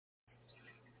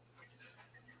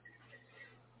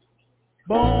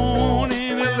Born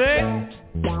in L.A.,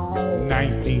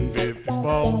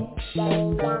 1954.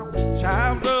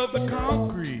 Child of the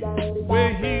concrete,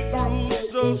 where he grew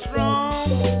so strong.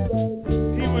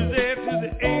 He was there to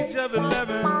the age of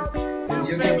 11.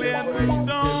 His family had moved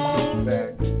on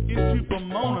into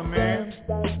Pomona, man,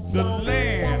 the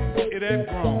land it had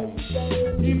grown.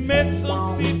 He met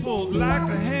some people like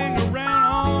to hang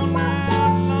around all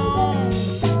night long.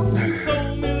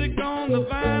 Soul music on the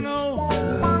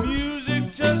vinyl, music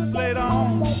just played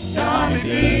on. Donny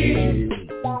D,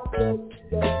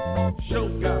 show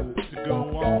got to go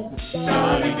on.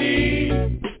 Donny D,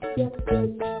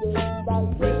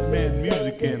 West Man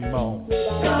music and more.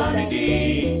 Donny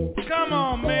D, come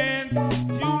on man,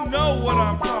 you know what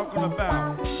I'm talking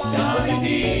about. Donny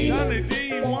D, Donny D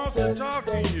wants to talk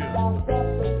to you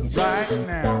right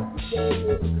now.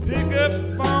 Pick up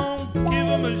the phone, give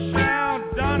him a shout.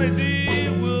 Donny D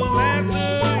will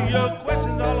answer your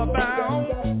questions all about.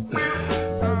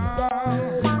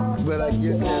 But I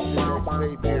guess that's the next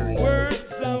play period.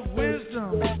 Words of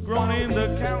wisdom grown in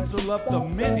the council of the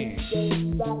many.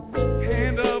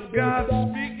 Hand of God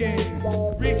speaking,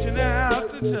 reaching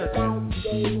out to touch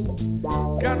it.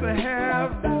 Got to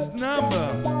have this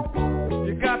number.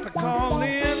 You got to call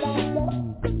in.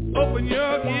 Open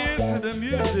your ears to the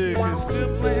music. It's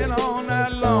still playing all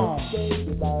night long.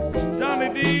 Donny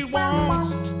D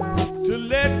wants to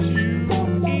let you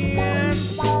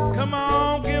in. Come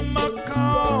on, give him a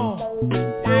call.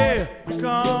 Yeah,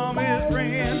 become his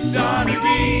friend. Donny D.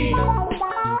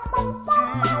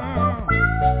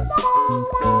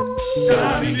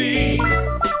 Donny D.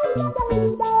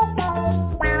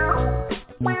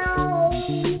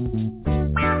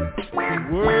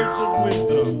 Words of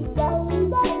wisdom.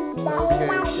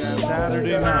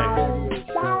 Saturday night.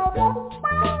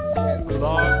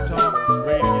 Blog Talk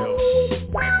Radio.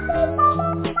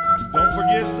 Don't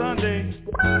forget Sunday.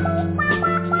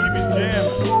 Keep it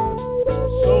jamming.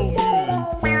 Soul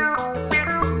music.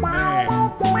 Man, you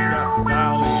got to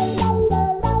dial in.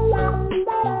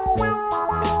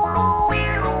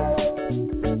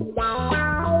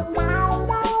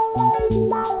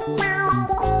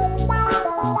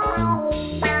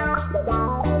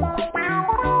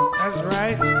 That's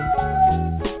right.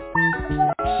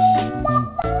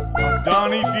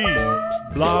 Donny D,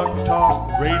 Blog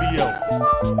Talk Radio.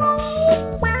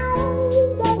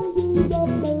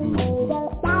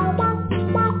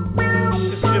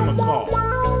 Just give him a call.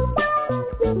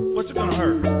 What's it gonna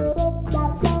hurt?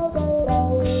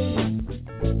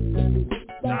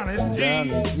 Donny D.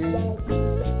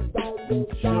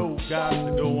 Show got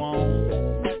to go on.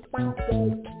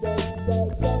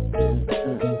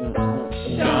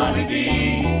 Donny D.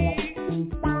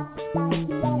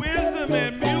 Wisdom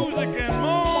and music and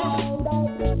more.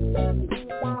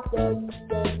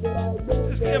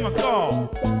 Just give him a call.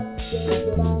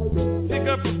 Pick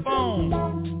up the phone.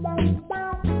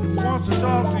 Wants to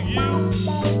talk to you.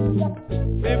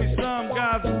 Maybe some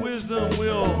God's wisdom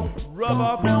will rub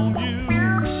off on you.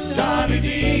 Donny D.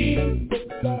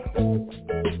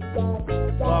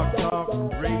 Blog Talk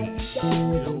Radio.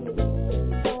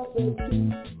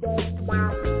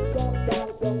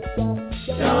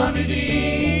 Donny D.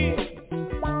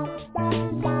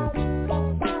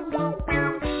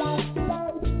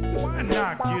 Why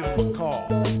not give him a call?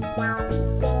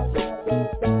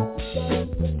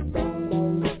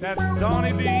 That's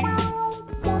Donny D.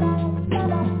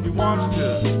 He wants to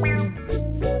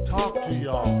talk to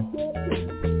y'all.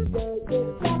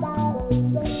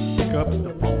 Pick up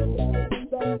the phone.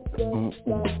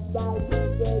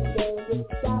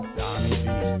 Donny D.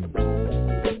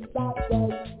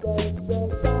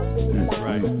 That's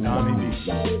right, Donny D.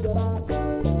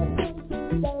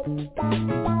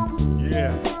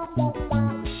 Yeah.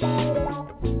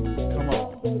 Come on.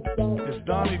 It's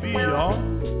Donny D, y'all.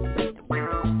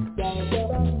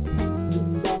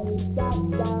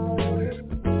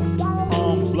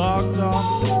 On Blog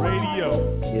Talk Radio.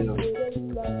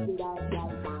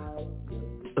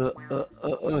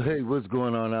 Hey, what's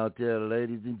going on out there,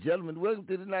 ladies and gentlemen? Welcome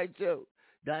to the night show,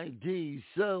 Donny D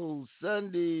Soul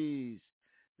Sundays.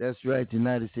 That's right,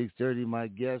 tonight at 6:30, my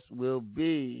guest will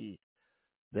be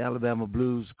the Alabama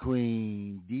Blues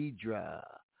Queen, DIEDRA.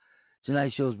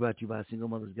 Tonight's show is brought to you by Single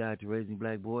Mother's Guide to Raising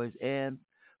Black Boys and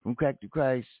From Crack to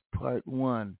Christ, Part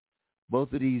 1.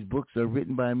 Both of these books are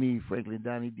written by me, Franklin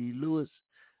Donny D. Lewis,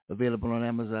 available on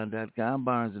Amazon.com,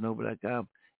 BarnesandNoble.com,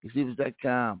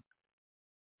 Exhibits.com.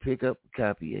 Pick up a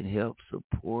copy and help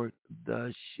support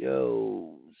the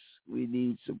shows. We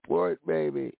need support,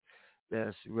 baby.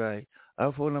 That's right.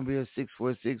 Our phone number is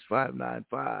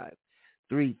 646-595-3338.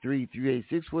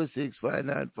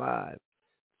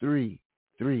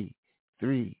 646-595-3338.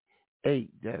 888.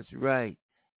 That's right.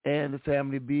 And the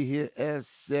family be here at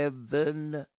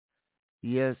 7.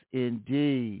 Yes,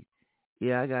 indeed.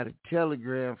 Yeah, I got a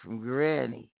telegram from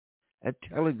Granny. A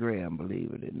telegram,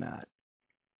 believe it or not.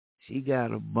 She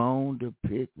got a bone to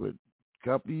pick with a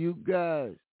couple of you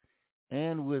guys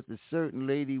and with a certain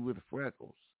lady with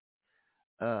freckles.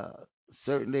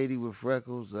 Certain lady with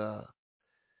freckles,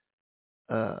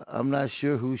 I'm not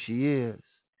sure who she is,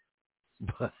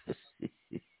 but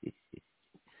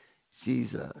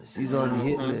she's on the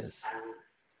hit list.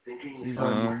 She's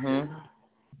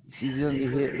on the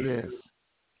hit list.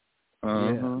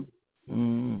 Yeah.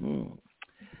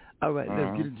 All right,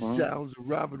 let's get into sounds of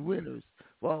Robert Winters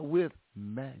while with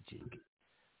Magic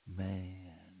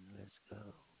Man. Let's go.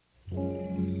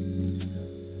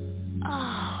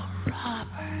 Oh,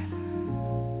 Robert.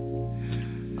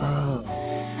 Oh.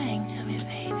 Sing to me,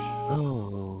 baby.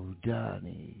 Oh,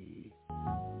 Donny.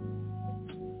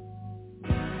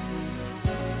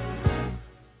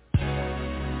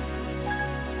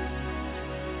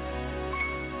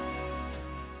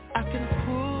 I can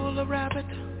pull a rabbit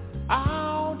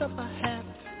out of a hat,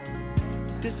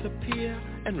 disappear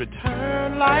and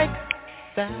return like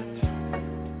that.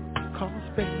 'Cause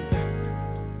baby,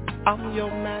 I'm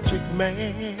your magic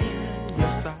man,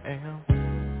 yes I am.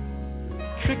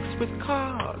 Tricks with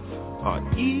cards are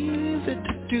easy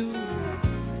to do,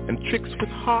 and tricks with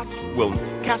hearts will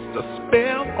cast a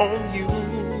spell on you.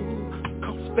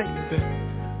 'Cause baby,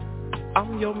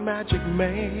 I'm your magic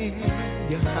man,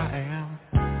 yes I am.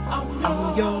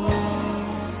 I'm your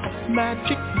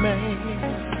magic man.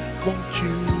 Won't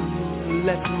you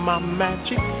let my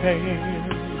magic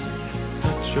hand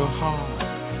touch your heart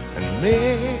and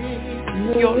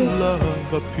make your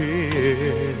love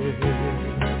appear?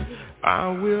 I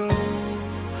will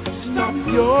stop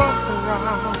your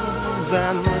frowns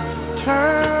and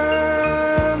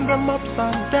turn them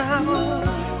upside down,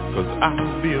 'cause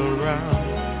I'll be around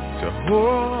to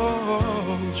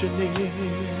hold you near.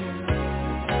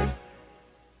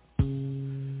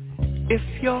 If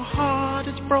your heart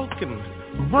is broken,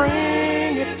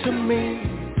 bring it to me.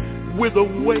 With a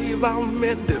wave I'll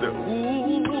mend it.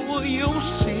 Ooh, you'll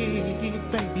see,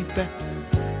 baby, that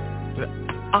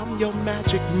I'm your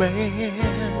magic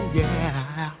man,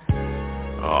 yeah.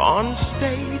 On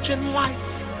stage in life,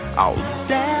 I'll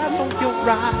dazzle your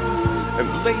eyes,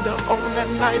 and later on that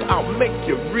night I'll make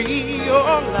you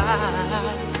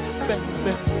realize,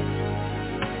 baby,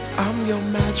 I'm your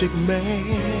magic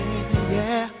man,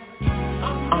 yeah.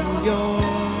 I'm your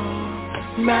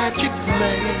magic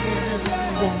man.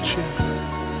 Won't you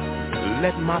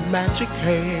let my magic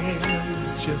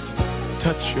hand just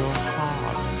touch your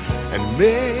heart and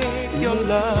make your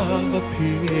love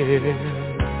appear?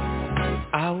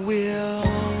 I will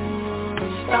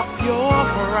stop your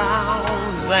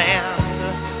frowns and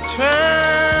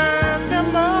turn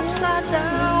them upside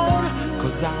down,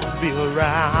 'cause I'll be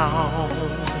around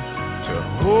to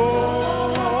hold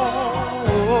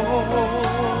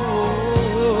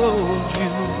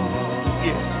you,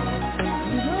 yeah,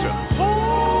 to hold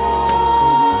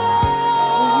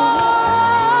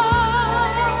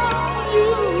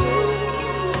you,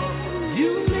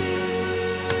 you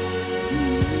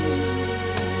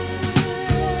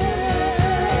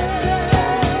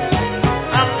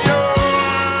I'm your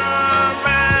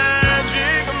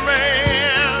magic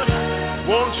man.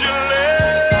 Won't you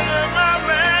let my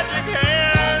magic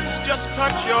hands just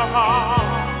touch your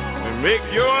heart and make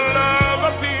your love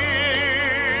appear?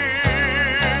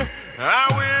 I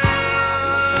will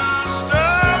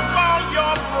stop all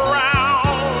your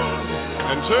frowns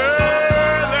and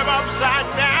turn them upside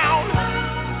down,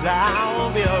 'cause I'll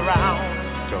be around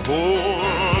to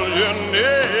hold you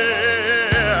near.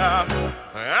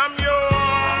 I'm your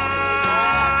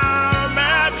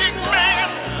magic man.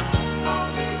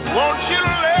 Won't you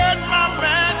let my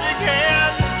magic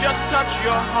hand just touch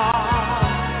your heart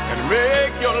and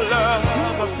make your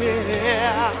love appear?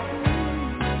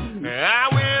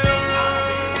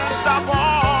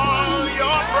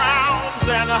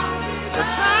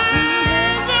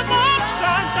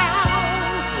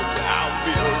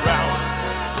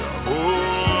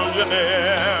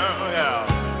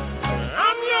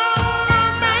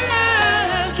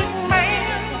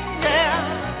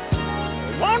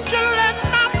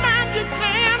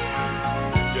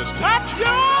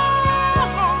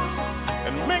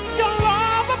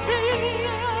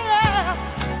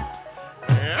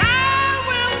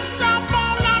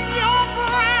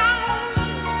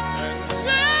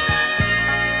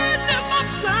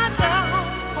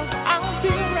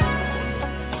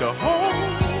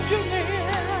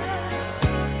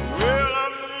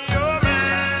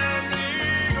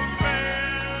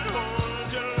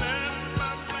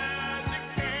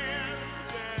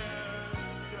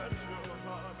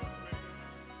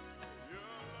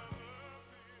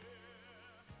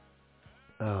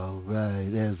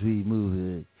 right, as we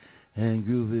move it and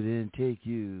groove it and take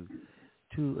you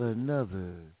to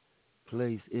another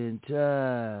place in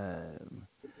time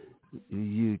for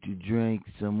you to drink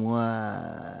some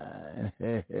wine.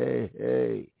 Hey, hey,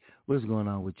 hey. What's going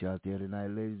on with you out there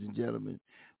tonight, ladies and gentlemen?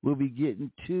 We'll be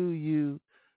getting to you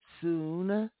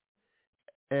soon.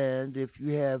 And if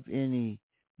you have any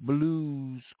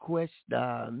blues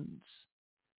questions,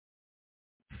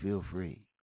 feel free.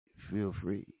 Feel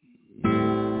free.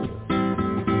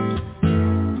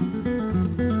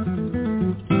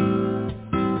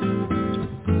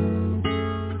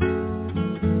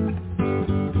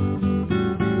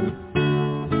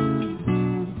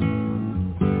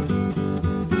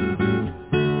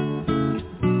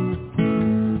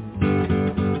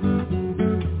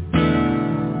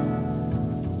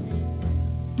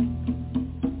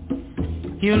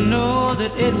 You know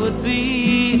that it would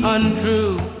be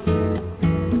untrue.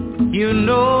 You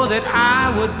know that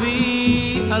I would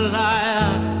be a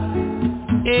liar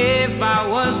if I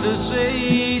was to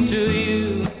say to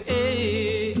you,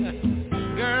 hey,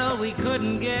 girl, we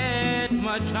couldn't get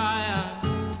much higher.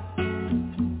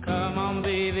 Come on,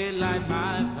 baby, light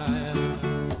my fire.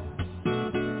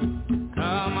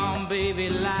 Come on, baby,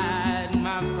 light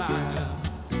my fire.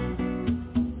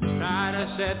 Try to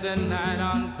set the night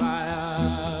on fire.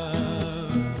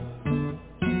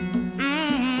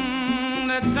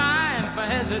 Time for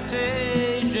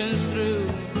hesitation's through.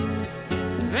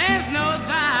 There's no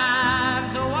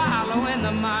time to wallow in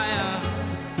the mire.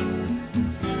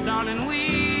 Darling,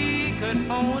 we could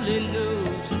only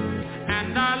lose,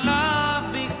 and our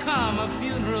love become a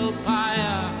funeral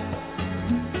pyre.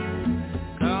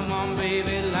 Come on,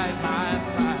 baby, light my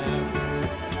fire.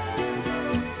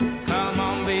 Come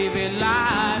on, baby,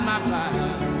 light my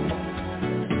fire.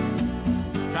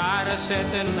 Try to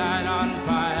set the night on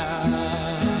fire.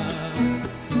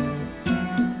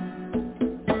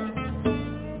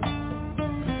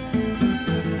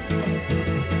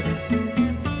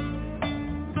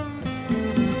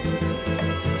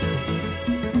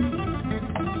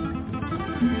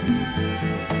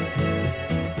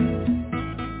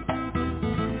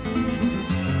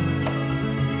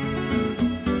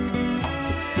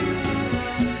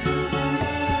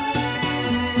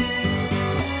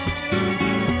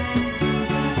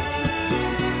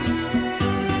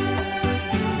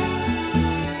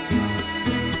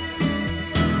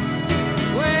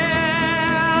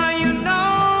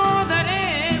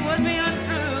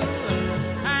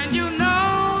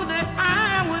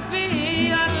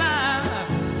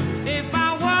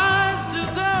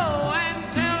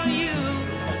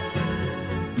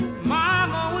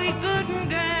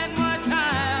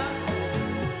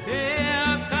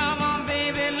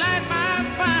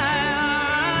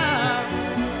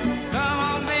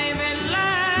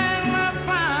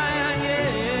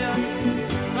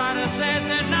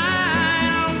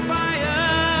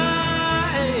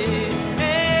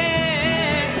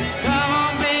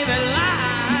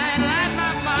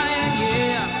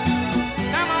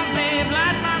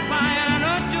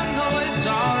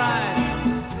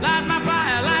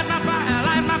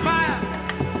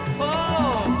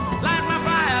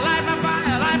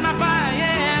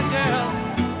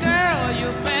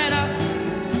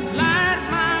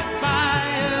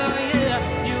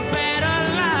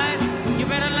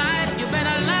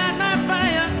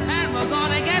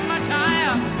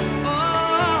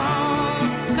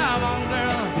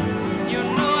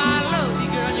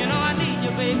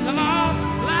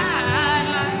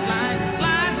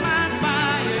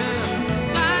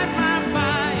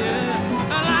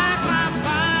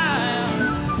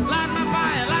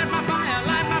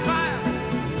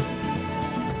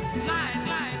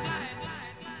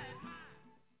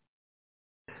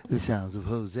 The sounds of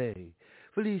Jose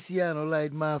Feliciano,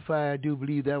 Light My Fire. I do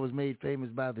believe that was made famous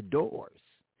by the Doors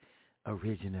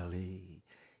originally.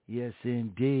 Yes,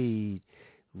 indeed.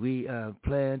 We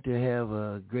plan to have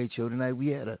a great show tonight. We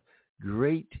had a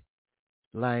great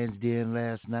Lions Den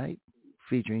last night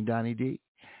featuring DONNYD,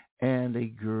 and a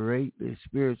great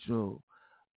spiritual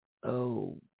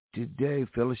today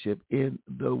fellowship in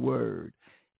the Word.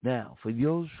 Now, for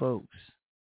those folks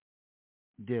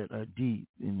that are deep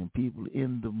in the people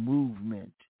in the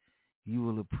movement, you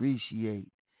will appreciate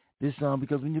this song,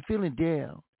 because when you're feeling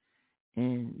down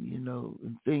and, you know,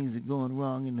 and things are going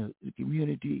wrong in the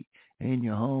community, in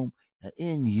your home,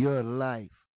 in your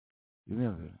life,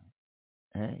 remember,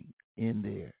 hang in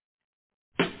there.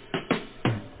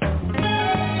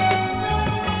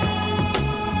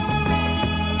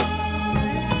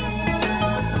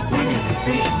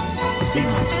 Sing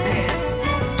on to stand.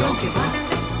 Don't give up.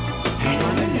 Hang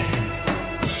on in there.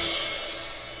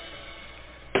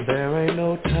 There ain't no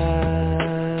time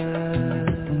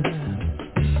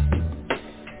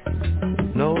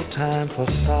time for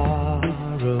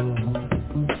sorrow,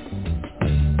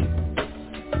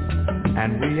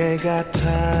 and we ain't got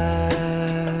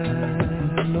time,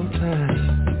 no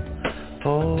time,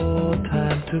 oh,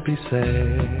 time to be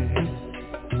sad.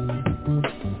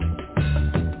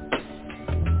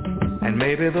 And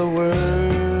maybe the world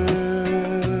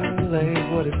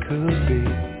ain't what it could be,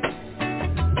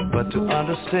 but to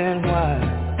understand why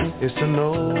is to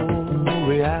know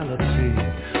reality.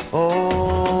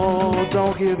 Oh,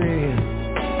 don't give in.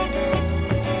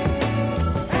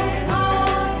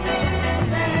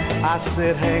 I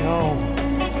said hang on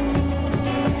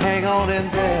in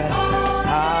there.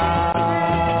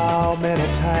 How many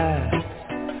times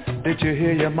did you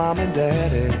hear your mom and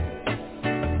daddy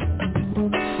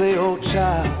say, oh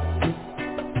child,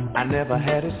 I never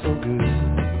had it so good.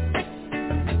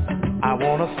 I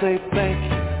wanna say thank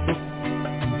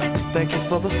you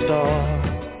for the start.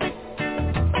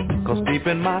 'Cause deep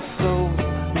in my soul,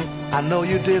 I know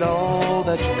you did all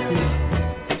that you could.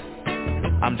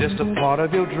 I'm just a part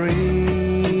of your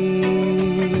dream,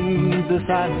 this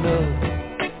I know.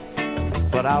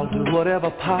 But I'll do whatever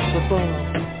possible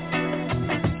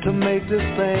to make this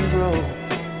thing grow.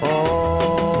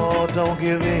 Oh, don't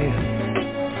give in.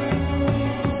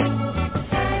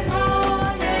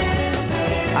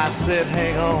 I said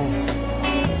hang on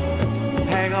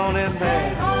in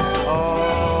there.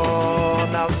 Oh,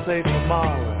 now say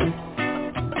tomorrow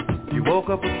you woke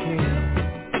up a king.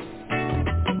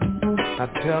 Now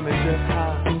tell me just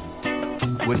how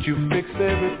would you fix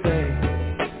everything?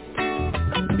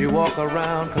 You walk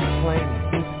around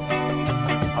complaining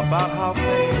about how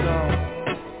things are,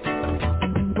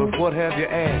 but what have you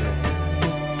added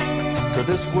to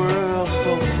this world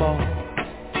so far?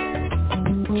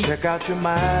 Check out your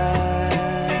mind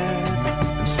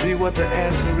and see what the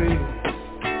answer is,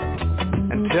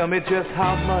 and tell me just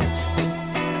how much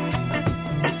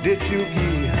did you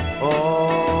give?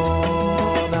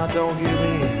 Oh, now don't give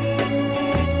in.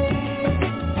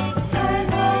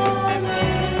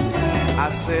 I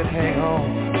said hang on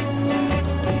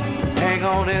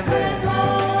in there.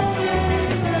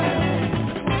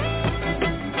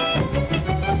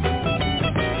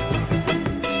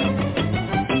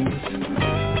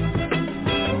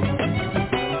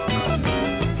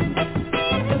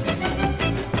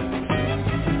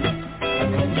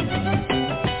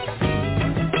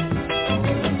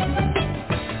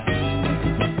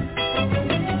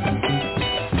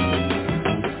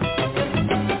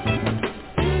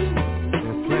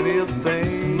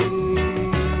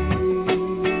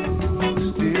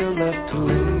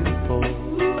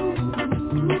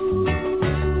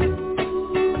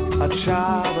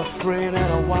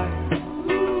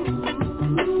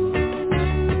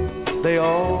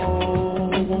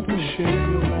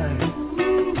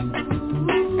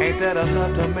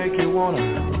 Enough to make you wanna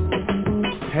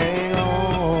hang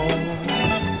on,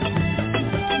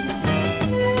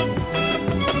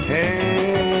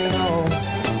 hang on,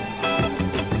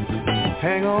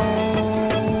 hang on.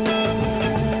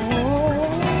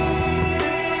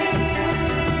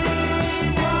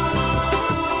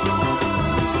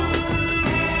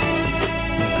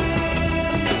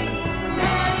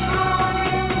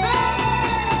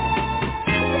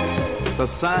 The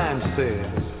sign says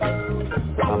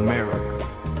America,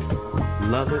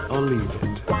 love it or leave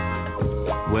it.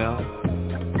 Well,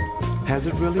 has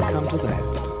it really come to that?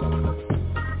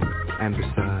 And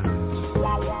besides,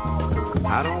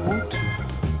 I don't want to.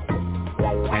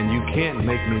 And you can't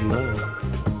make me love.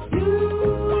 You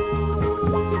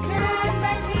can't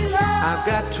make me love. I've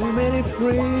got too many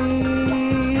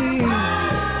friends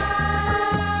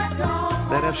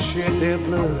that have shed their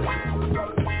blood.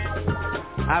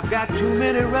 I've got too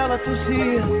many relatives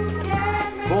here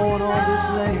born on this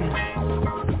land,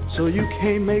 so you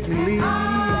can't make me leave.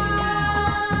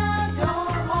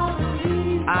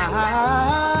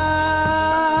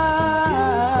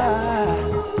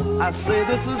 I say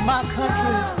this is my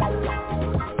country,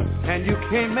 and you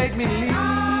can't make me leave.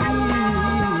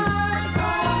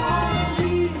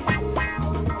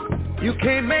 You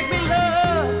can't make me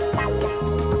love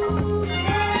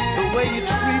the way you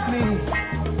treat me,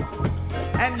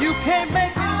 and you can't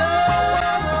make me love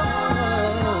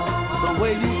the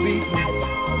way you beat me.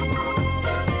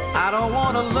 I don't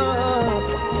want to love,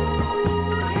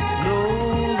 no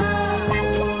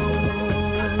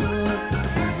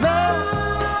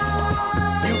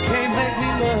love. You can't make me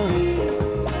love.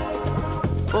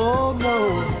 Oh no,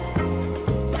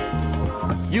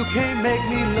 you can't make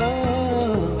me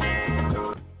love.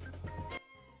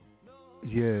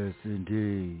 Yes,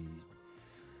 indeed.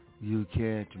 You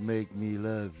can't make me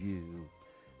love you.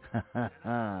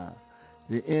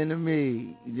 The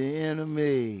enemy.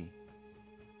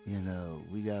 You know,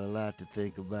 we got a lot to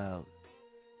think about.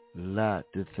 Lot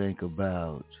to think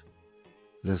about.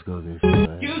 Let's go this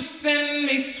way. You send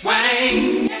me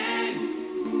swinging.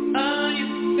 Oh,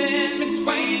 you send me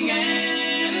swinging.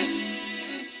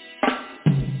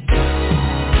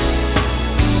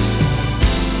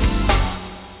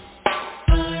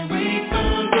 I wait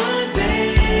on the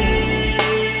day.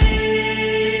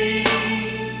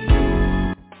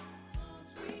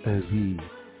 As we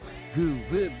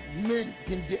groove with mint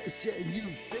condition, you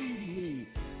see me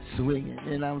swinging,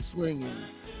 and I'm swinging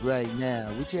right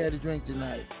now. What you had to drink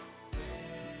tonight?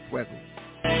 Freckles.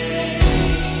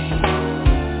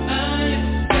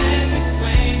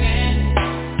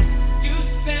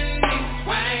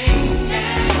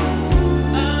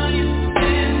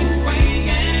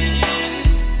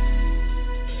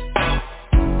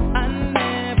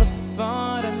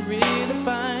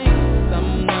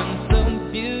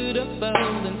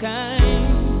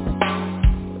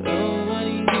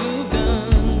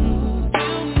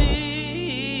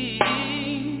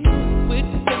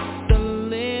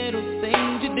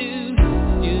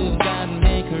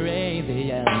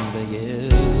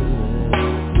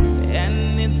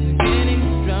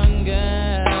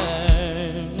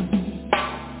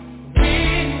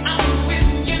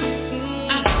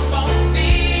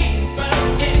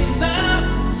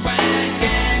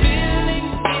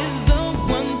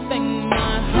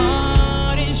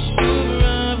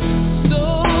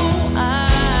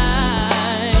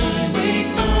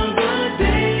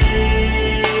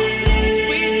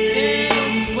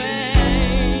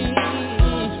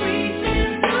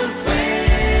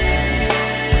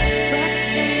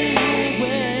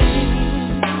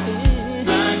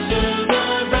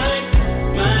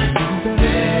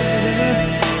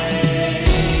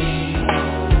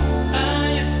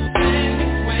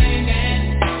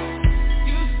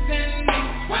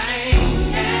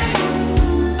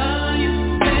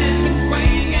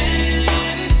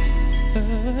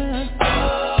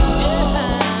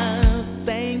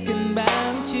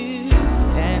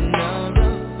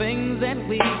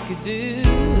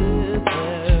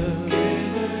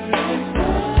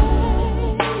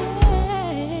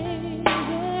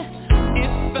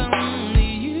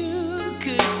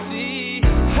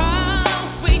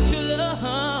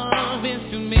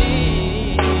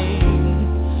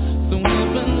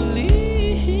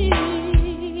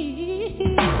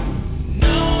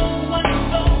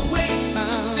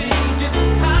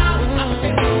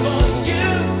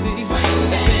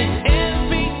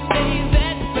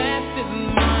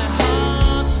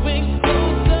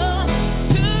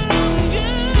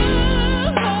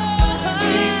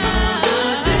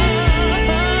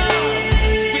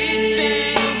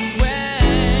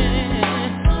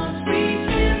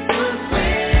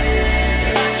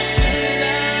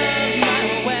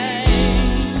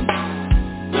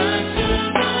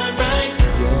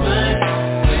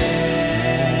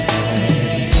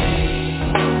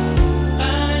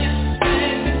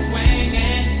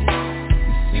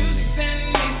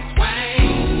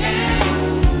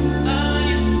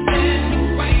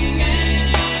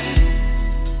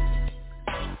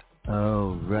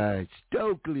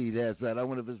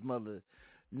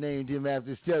 Named him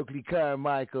after Stokely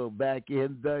Carmichael back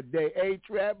in the day.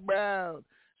 A-Trap Brown.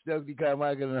 Stokely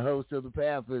Carmichael, the host of the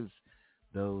Panthers.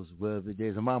 Those were the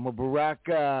days of Mama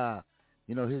Baraka.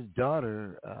 You know, his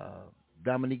daughter,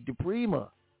 Dominique DePrima,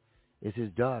 is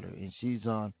his daughter. And she's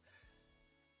on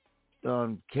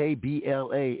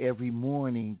KBLA every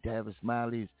morning, Tavis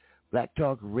Smiley's Black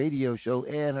Talk radio show.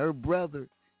 And her brother,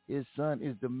 his son,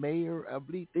 is the mayor, I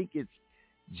think it's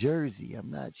Jersey. I'm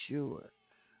not sure.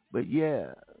 But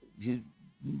yeah, he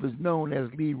was known as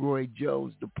Leroy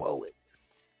Jones, the poet,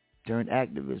 turned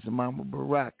activist, Mama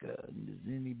Baraka. Does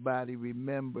anybody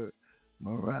remember?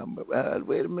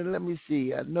 Wait a minute, let me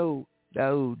see. I know,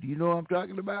 Daoud. Do you know what I'm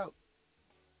talking about?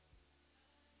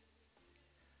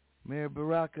 Mayor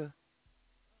Baraka?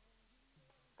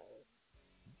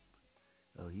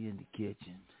 Oh, he in the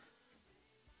kitchen.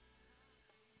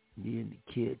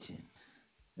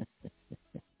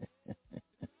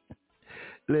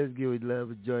 Let's give it love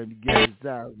and join together.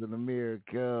 Sounds of a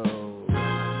miracle.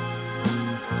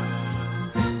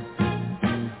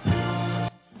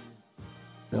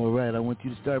 All right, I want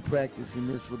you to start practicing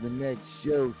this for the next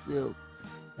show, Silk.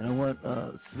 And I want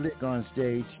Slick on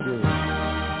stage, too.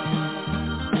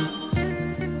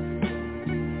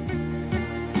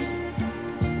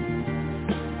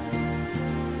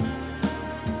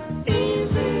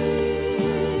 Easy.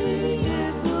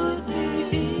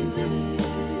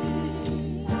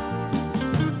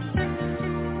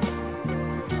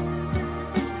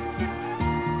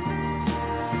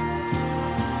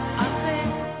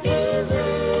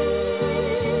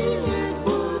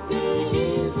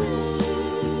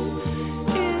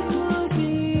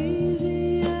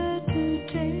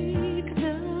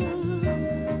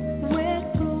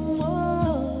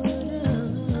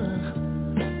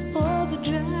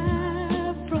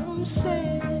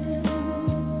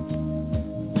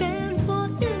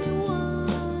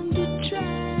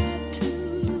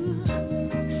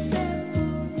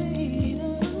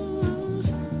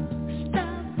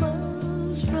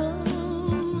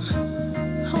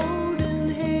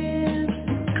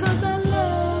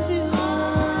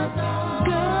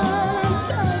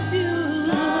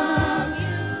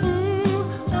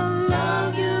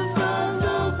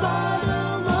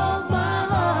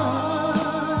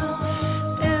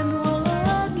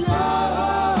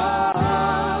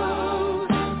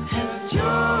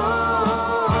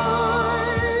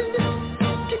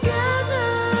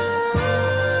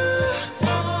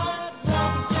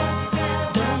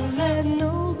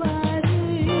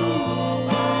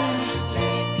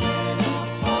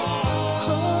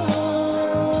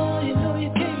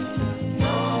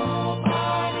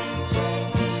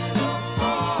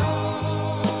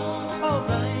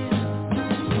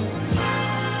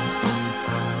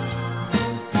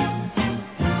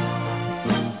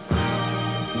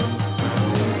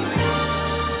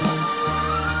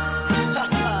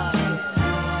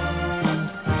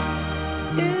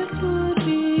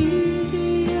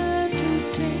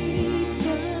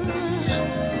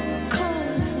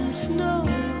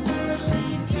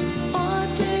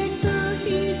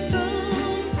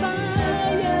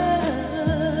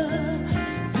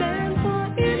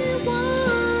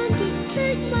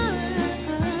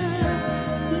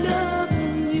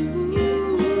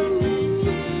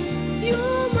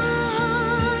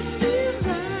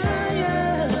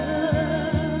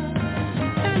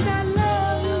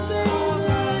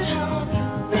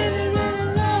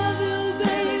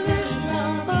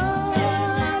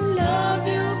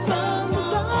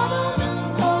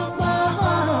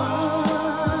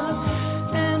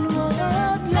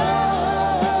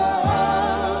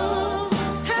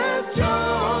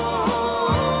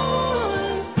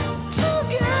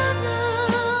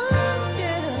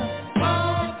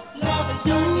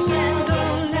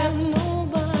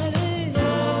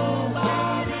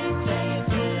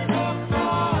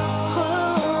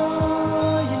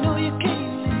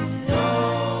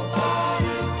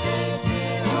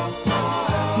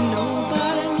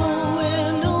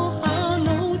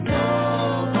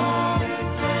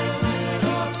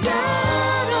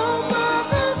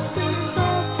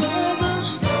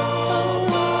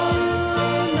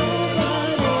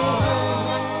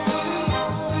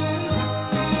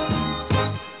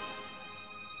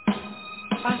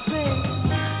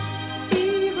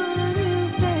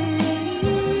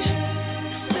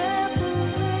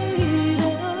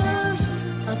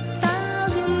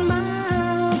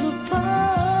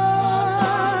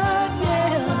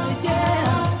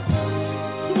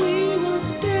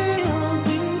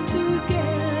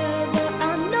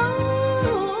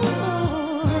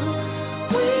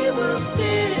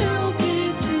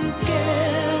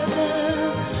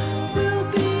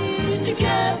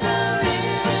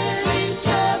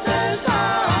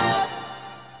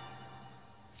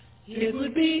 It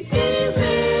would be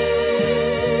easy.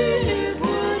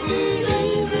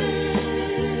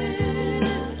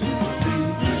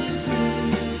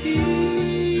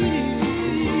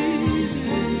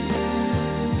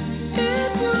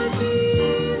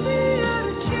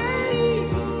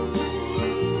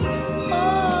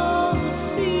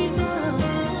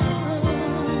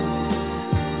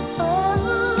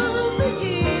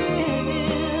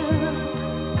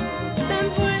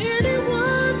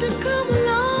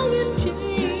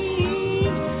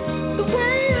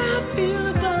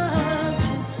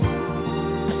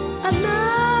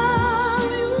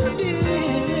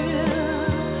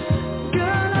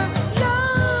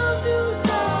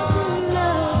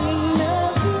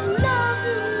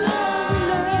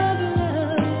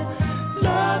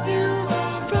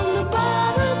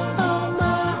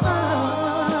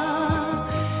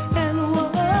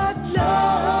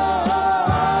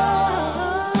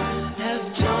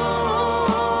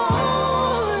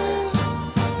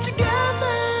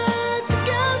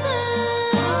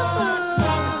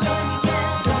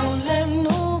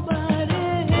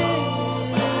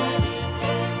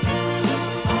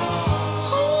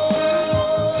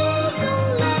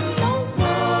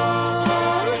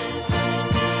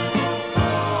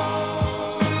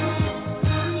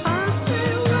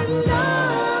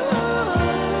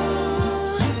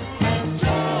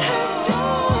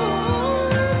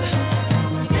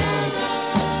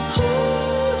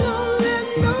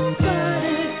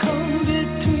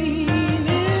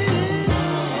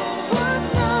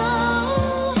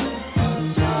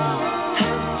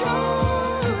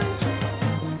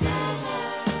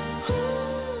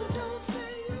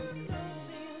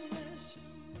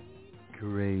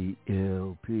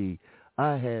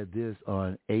 I had this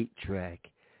on 8-track.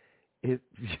 If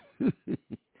tell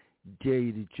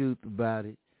you the truth about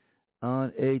it,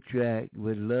 on 8-track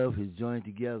with Love Has Joined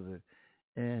Together,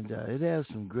 and it has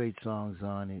some great songs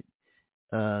on it.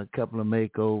 A couple of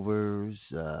makeovers.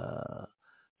 I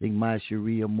think My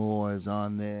Sharia Moore is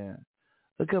on there.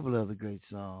 A couple of other great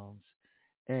songs.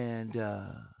 And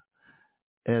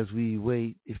as we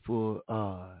wait for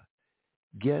our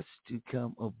guests to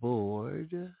come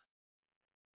aboard,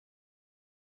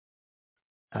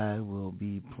 I will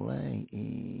be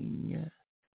playing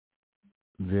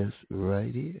this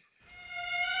right here.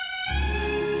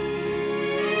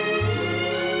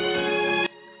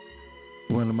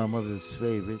 One of my mother's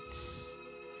favorites,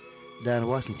 Dinah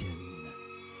Washington,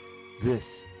 This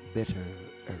Bitter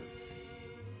Earth.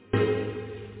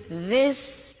 This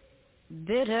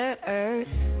bitter earth,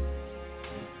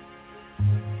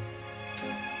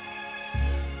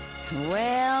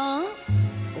 well,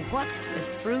 what's the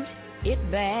fruit it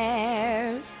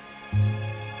bears?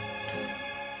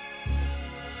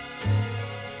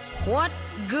 What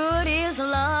good is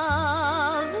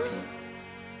love?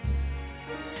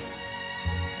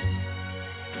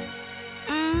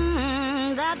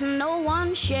 That no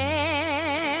one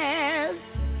shares.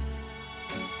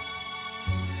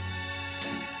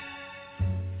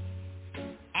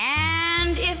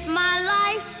 And if my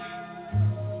life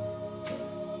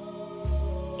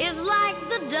is like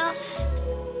the dust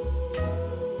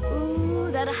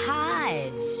that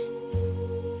hides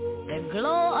the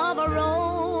glow of a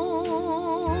rose,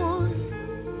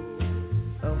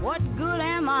 what good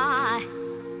am I?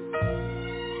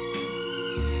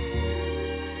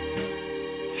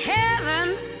 Heaven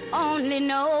only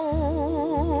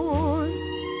knows.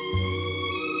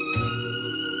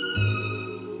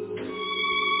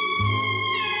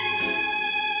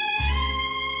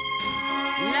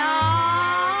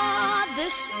 Now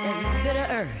this is bitter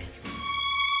earth.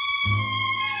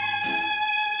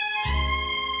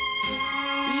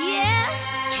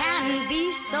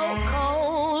 So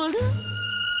cold.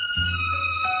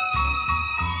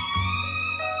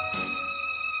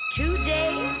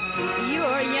 Today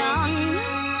you're young,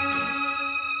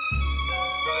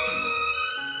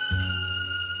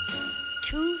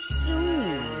 too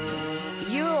soon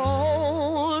you're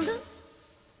old.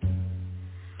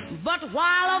 But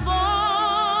while a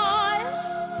voice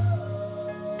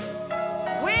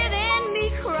within me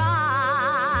cries,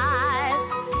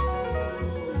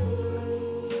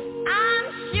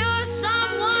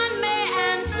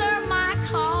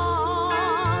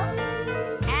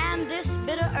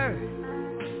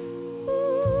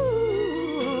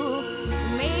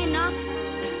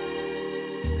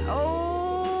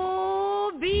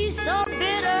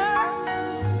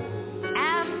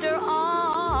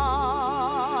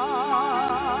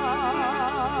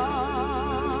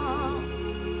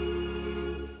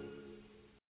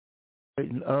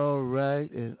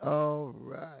 All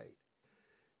right.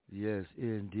 Yes,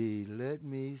 indeed. Let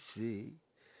me see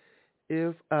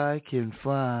if I can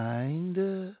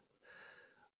find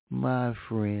my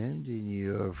friend and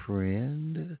your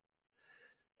friend.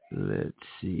 Let's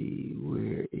see,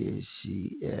 where is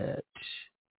she at?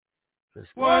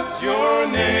 What's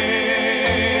your name?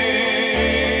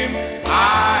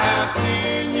 I have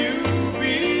seen you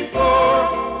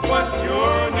before. What's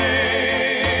your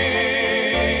name?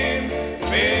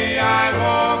 May I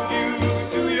walk you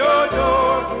to your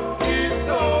door? It's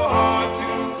so hard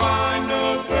to find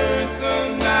a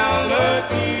personality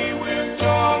with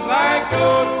charms like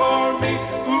yours for me.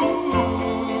 Ooh,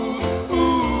 ooh,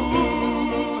 ooh,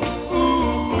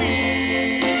 ooh,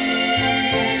 wee.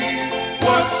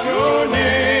 What's your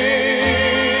name?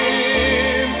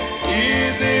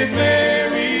 Is it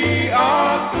Mary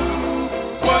or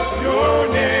Sue? What's your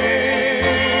name?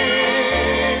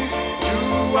 Do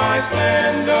I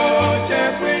stand a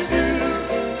chance with you?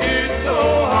 It's so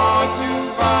hard to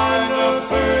find a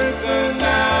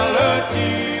personality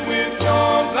with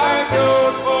charms like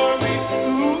yours for me.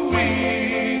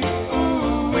 Ooh-wee,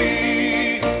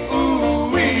 ooh-wee,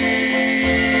 ooh-wee.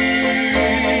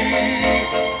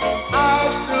 I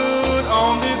stood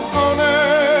on this corner,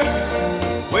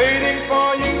 waiting for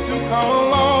you to come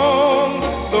along,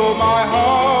 so my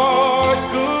heart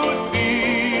could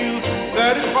feel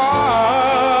satisfied.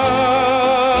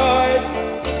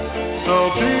 So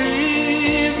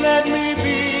please let me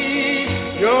be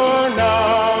your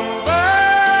number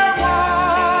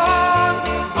one,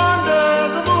 under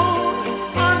the moon,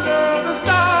 under the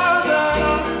stars, and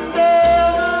under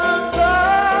the sun.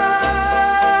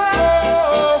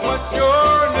 Oh, what's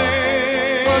your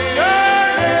name? What's your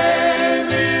name?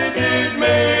 Is it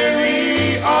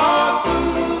Mary or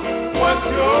Sue? What's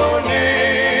your name?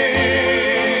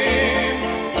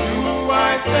 Do I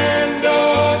stand a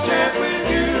chance with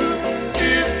you?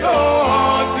 It's so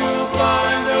hard to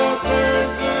find a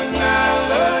personality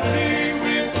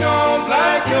with charms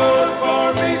like yours for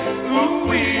me.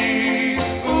 Ooh-wee,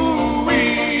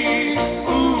 ooh-wee,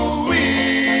 ooh-wee.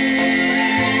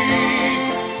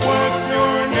 What's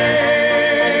your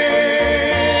name?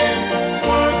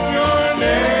 What's your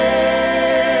name?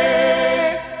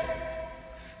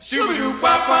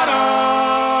 Shoo-doo-ba-ba-da.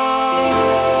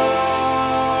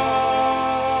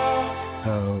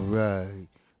 All right.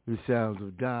 The sounds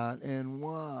of Don and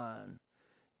Juan.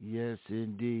 Yes,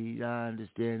 indeed. I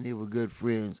understand they were good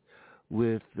friends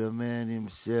with the man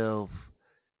himself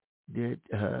that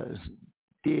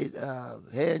did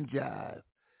hand jive.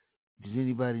 Does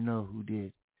anybody know who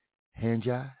did hand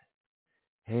jive?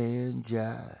 Hand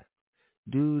jive.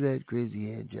 Do that crazy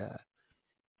hand jive.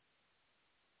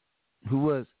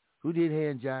 Who did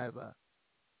hand jive?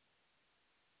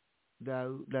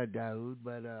 Daoud, not Daoud,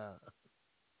 but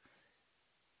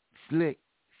Slick,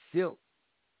 Silk.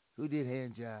 Who did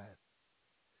hand jive?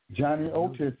 Johnny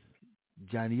Otis.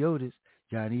 Johnny Otis.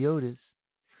 Johnny Otis.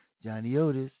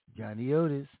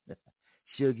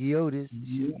 Shuggy Otis.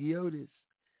 Shuggy Otis.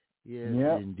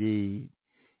 Yes, indeed.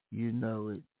 You know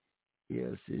it.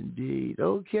 Yes, indeed.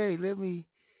 Okay, let me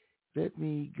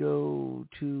go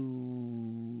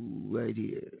to right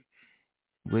here.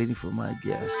 Waiting for my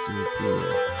guest to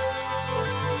appear.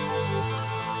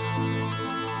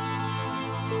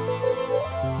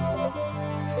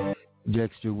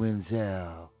 Dexter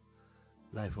Wenzel,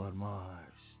 Life on Mars.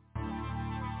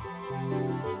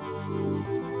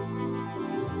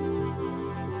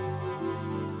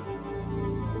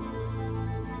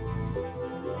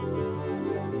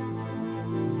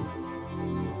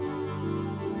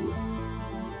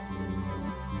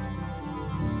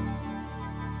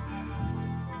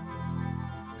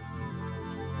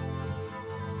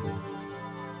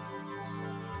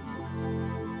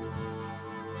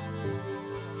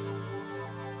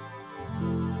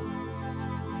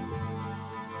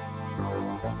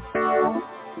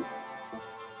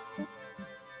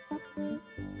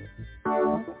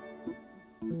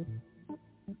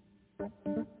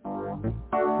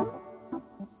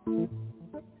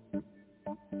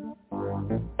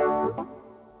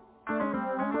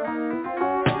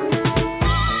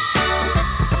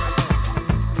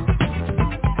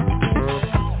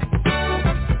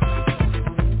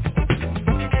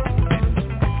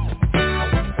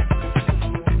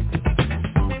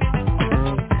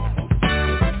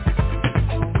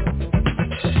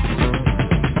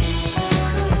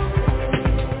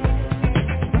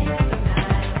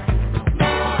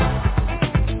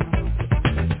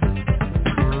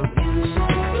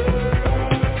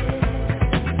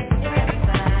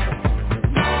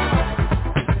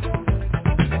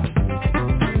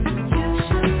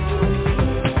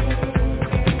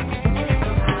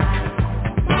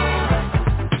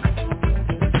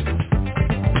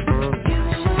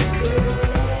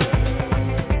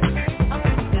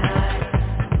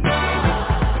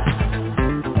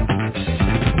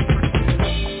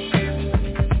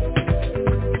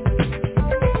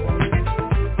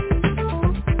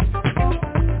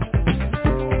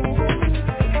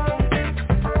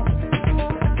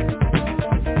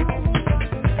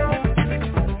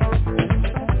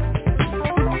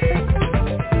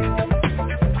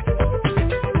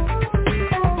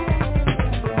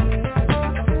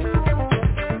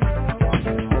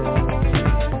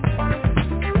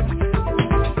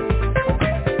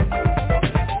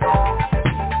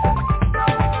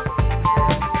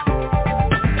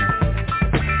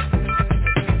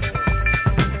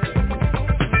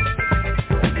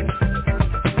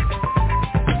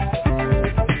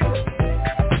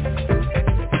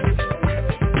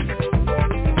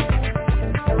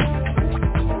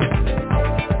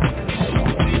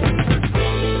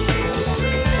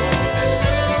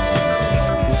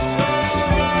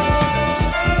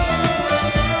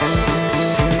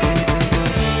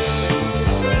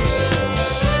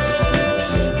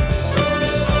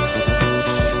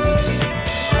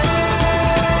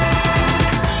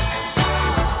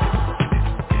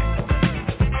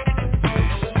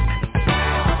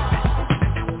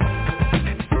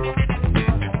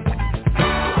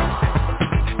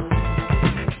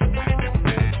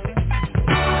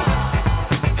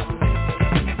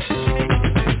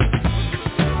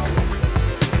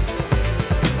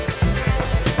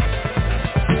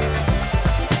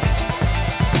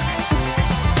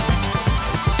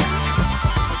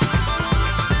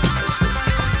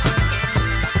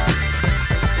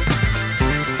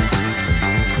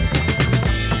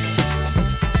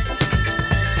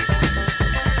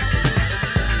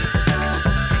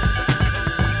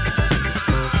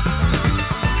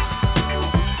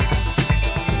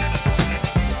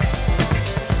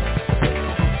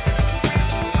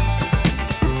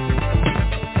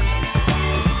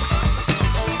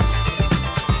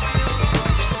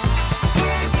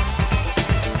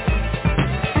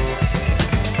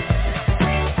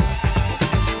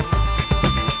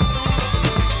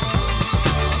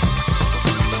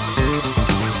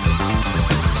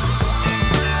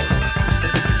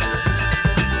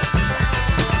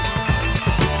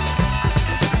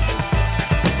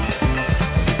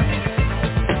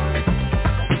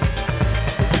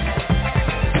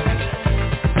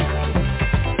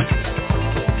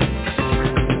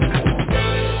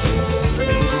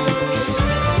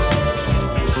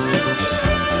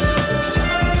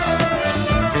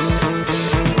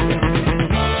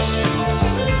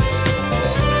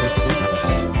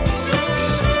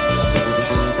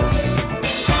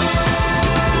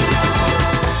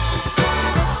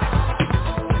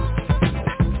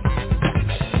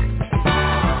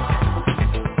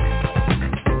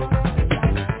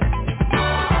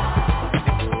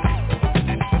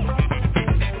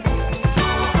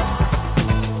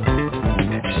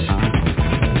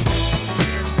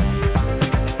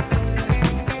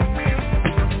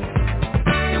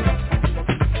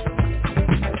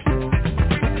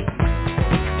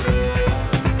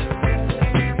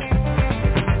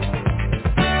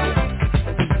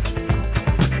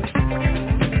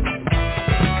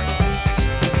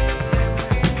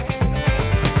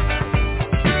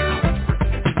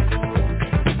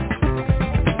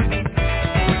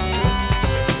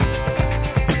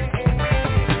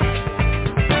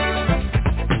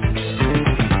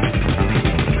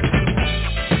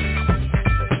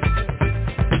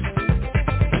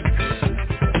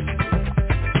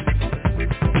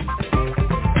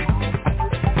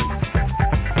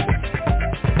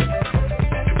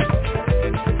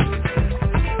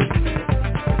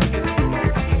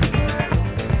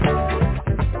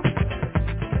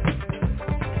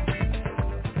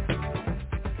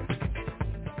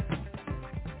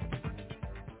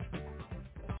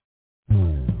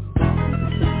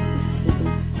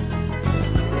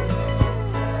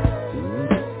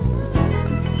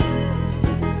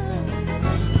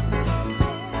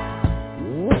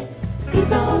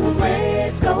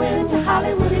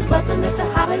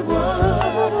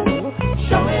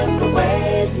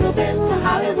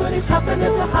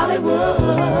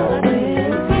 Hollywood.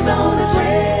 People on the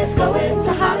trains going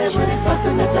to Hollywood and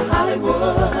busting into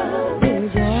Hollywood.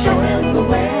 Showing the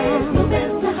way,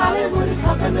 moving to Hollywood and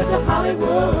talking into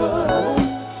Hollywood.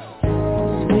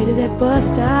 Way to that bus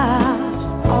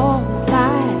stop all the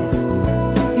time.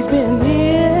 He's been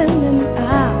in and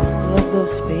out of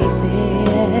those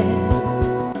spaces.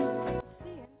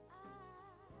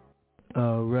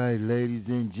 All right, ladies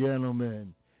and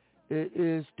gentlemen, it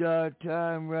is start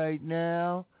time right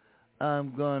now.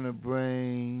 I'm going to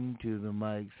bring to the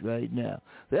mics right now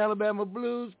the Alabama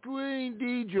Blues Queen,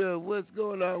 DIEDRA. What's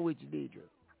going on with you, DIEDRA?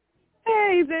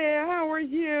 Hey there, how are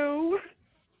you?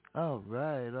 All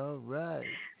right, all right.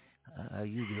 How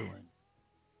you doing?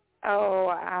 Oh,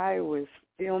 I was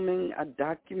filming a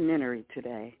documentary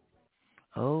today.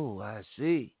 Oh, I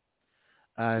see.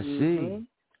 I see.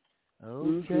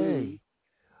 Okay.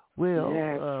 Well,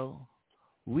 yes.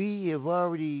 We have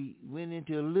already went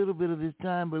into a little bit of this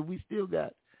time, but we still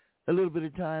got a little bit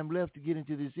of time left to get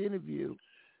into this interview.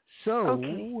 So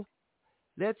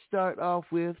let's start off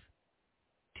with,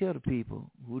 tell the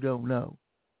people who don't know,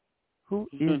 who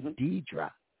is DIEDRA?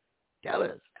 Tell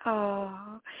us.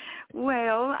 Oh,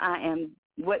 well, I am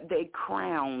what they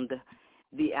crowned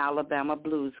the Alabama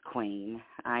Blues Queen.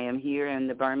 I am here in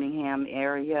the Birmingham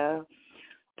area,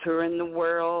 touring the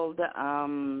world,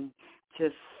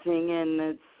 just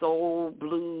singing soul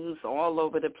blues all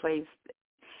over the place.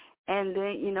 And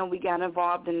then, you know, we got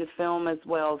involved in the film as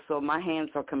well, so my hands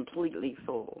are completely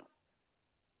full.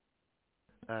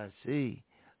 I see.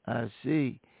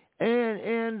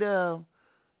 And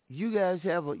you guys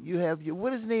have your,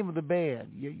 what is the name of the band?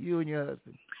 You and your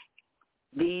husband?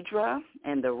 DIEDRA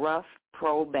and the Rough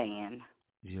Pro Band.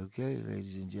 Okay,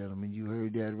 ladies and gentlemen, you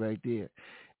heard that right there.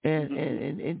 And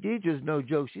DIEDRA's no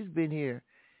joke. She's been here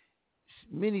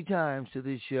many times to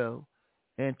this show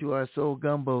and to our Soul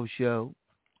Gumbo show.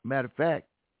 Matter of fact,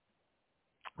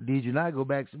 DIEDRA and I go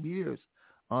back some years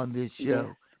on this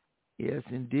show. Yes,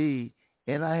 indeed.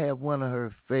 And I have one of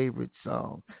her favorite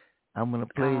songs. I'm going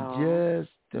to play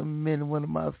just a minute, one of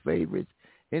my favorites.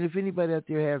 And if anybody out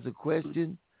there has a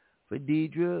question for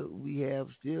DIEDRA, we have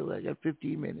still, I got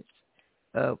 15 minutes.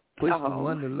 Push the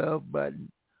one, the love button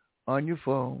on your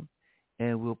phone,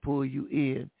 and we'll pull you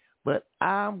in. But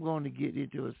I'm going to get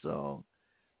into a song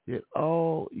that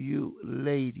all you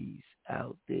ladies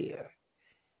out there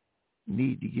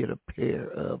need to get a pair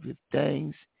of if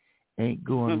things ain't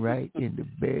going right in the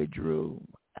bedroom.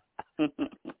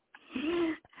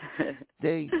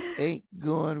 Things ain't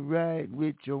going right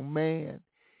with your man.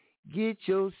 Get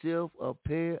yourself a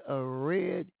pair of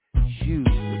red shoes.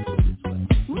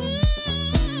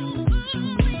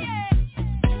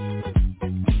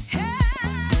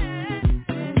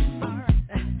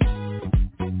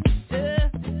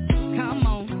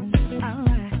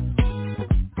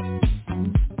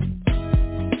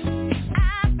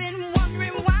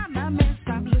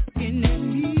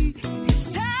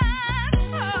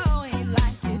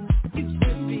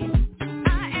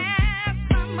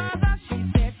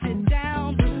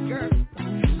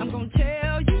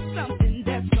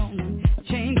 That's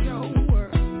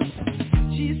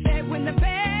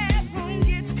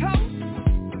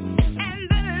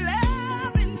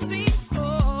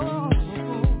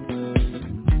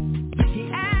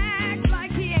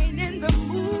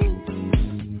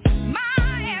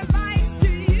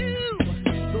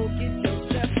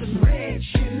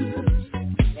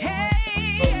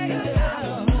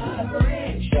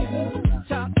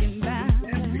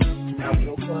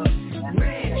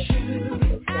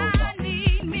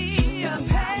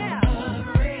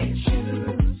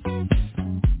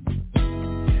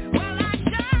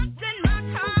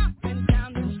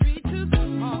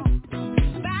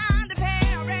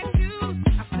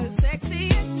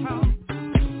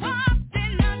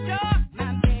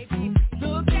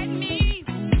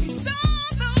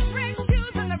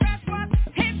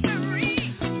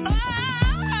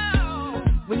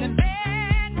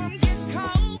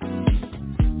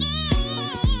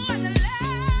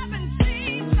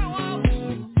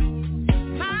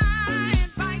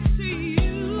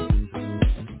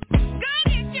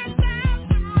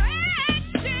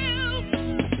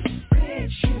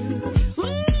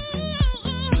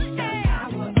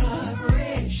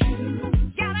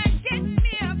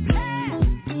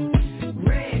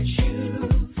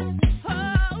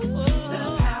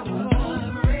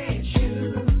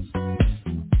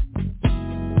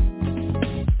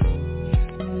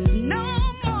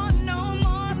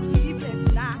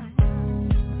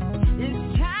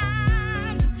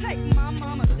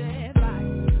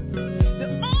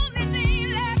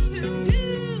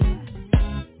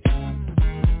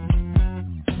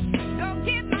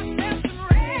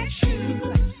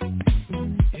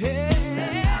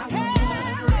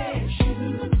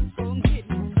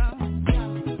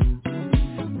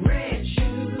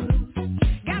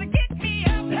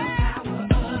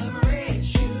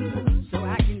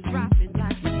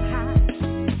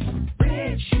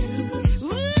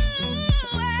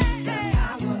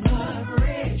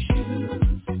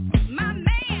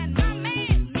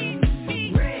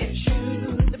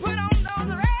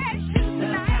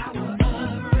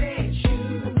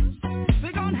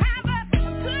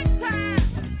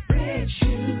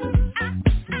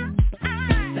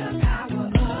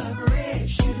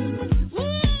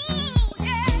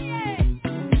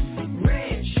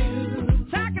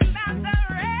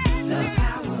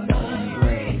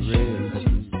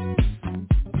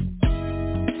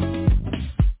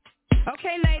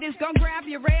ladies, go grab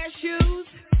your red shoes.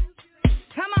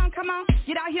 Come on,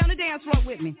 get out here on the dance floor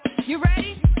with me. You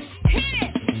ready? Hit it!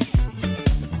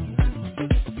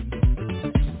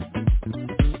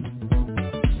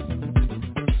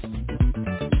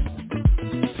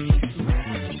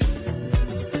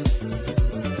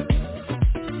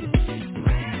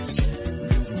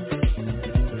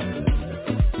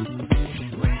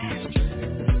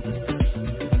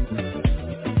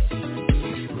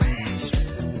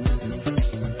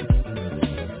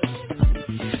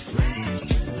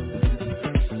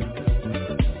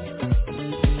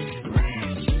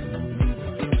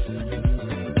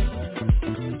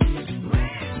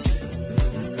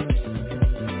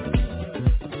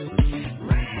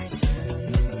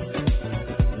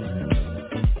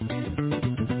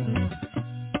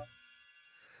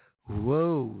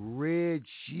 Whoa, red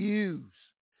shoes.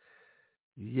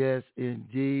 Yes,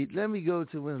 indeed. Let me go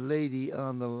to a lady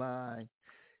on the line.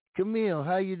 Camille,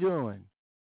 how you doing?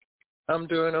 I'm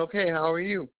doing okay. How are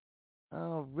you?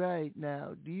 All right.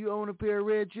 Now, do you own a pair of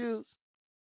red shoes?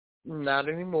 Not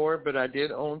anymore, but I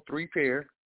did own 3 pair.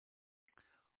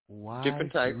 Why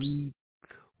different types.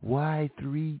 Why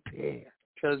 3 pair?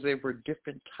 Because they were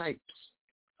different types.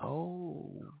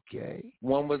 Oh, okay.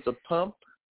 One was a pump.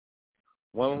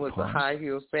 One was a high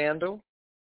heel sandal.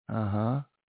 Uh-huh.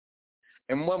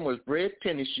 And one was red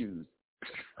tennis shoes.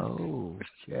 Oh,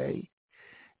 okay.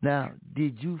 Now,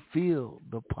 did you feel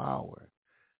the power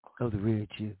of the red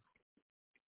shoe?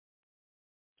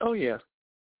 Oh yeah.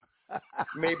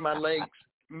 made my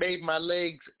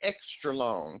legs extra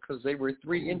long because they were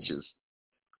 3 inches.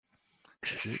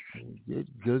 Good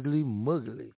googly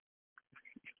muggly.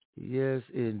 Yes,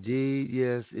 indeed.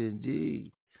 Yes,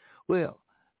 indeed. Well,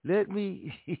 let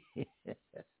me.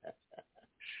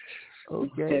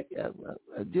 Okay.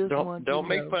 I just don't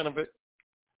make fun of it.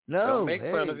 No, don't make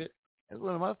fun of it. That's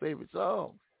one of my favorite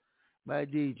songs by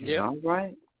DIEDRA. Yeah,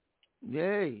 right.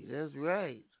 Yay, that's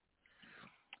right.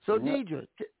 So, DIEDRA,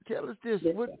 tell us this.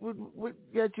 Yes, what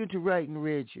got you to writing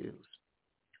Red Shoes?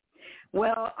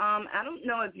 Well, I don't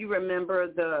know if you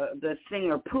remember the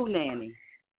singer Pooh Nanny.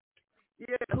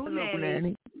 Yeah, Pooh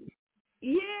Nanny.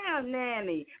 Yeah,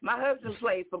 Nanny. My husband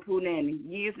played for Pooh Nanny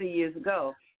years and years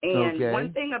ago. And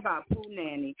one thing about Pooh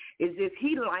Nanny is if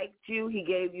he liked you, he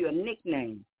gave you a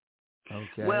nickname.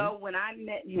 Okay. Well, when I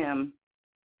met him,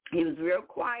 he was real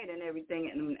quiet and everything.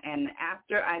 And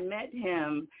after I met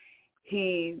him,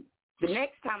 the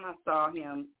next time I saw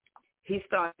him, he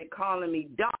started calling me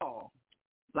Doll,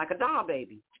 like a doll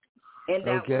baby. And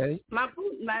that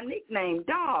was my nickname,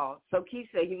 Doll. So Keith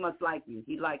said he must like you.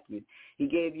 He liked you. He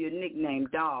gave you a nickname,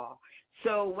 Doll.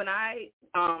 So when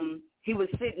he would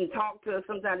sit and talk to us,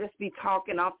 sometimes just be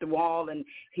talking off the wall, and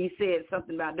he said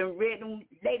something about them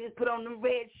ladies put on them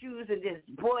red shoes and just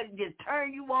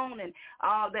turn you on and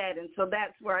all that. And so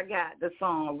that's where I got the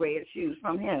song Red Shoes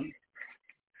from him.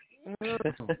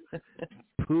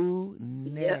 Pooh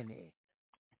Nanny. Yep.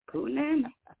 Pooh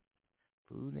Nanny.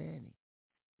 Pooh Nanny.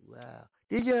 Wow.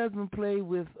 Did your husband play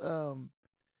with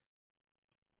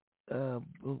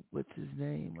what's his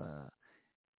name?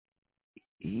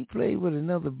 He played with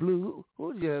another blue.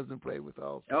 Who did your husband play with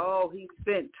also? Oh, he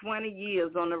spent 20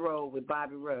 years on the road with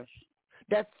Bobby Rush.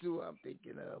 That's who I'm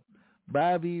thinking of.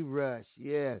 Bobby Rush,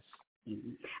 yes.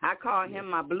 Mm-hmm. I call him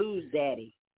my blues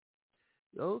daddy.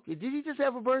 Okay. Did he just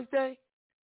have a birthday?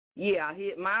 Yeah,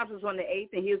 mine was on the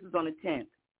 8th and his was on the 10th.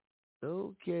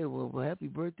 Okay, well, happy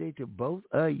birthday to both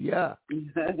of ya.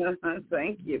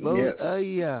 Thank you. Both of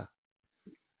ya.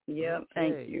 Yeah, okay.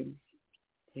 Thank you.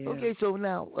 Yeah. Okay, so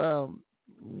now,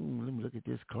 let me look at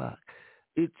this clock.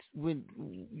 It's when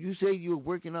you say you're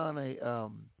working on a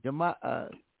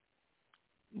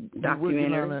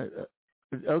documentary.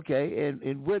 Okay,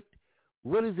 and what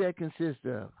does that consist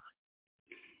of?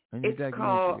 It's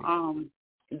called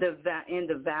In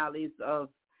the Valleys of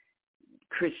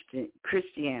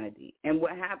Christianity. And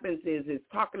what happens is it's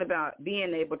talking about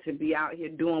being able to be out here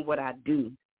doing what I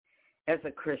do as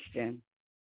a Christian.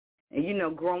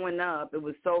 And, growing up, it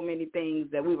was so many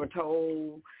things that we were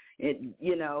told,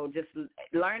 just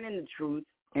learning the truth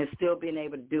and still being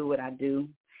able to do what I do.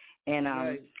 And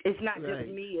it's not just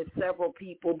me, it's several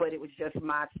people, but it was just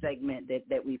my segment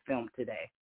that we filmed today.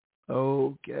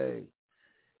 Okay.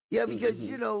 Yeah, because,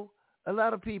 a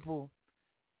lot of people,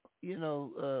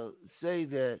 say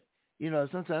that,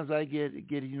 sometimes I get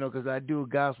because I do a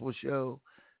gospel show,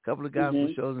 a couple of gospel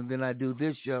shows, and then I do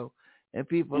this show. And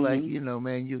people like,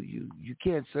 man, you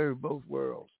can't serve both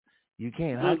worlds. You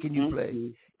can't. How can you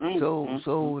play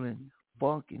soul and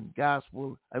funk and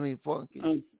gospel? I mean, funk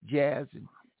and jazz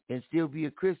and still be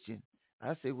a Christian?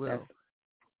 I say, well,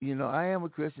 I am a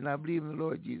Christian. I believe in the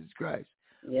Lord Jesus Christ.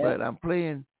 But I'm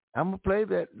going to play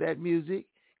that music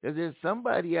because there's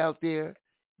somebody out there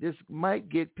this might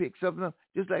get picked something up,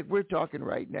 just like we're talking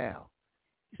right now.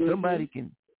 Somebody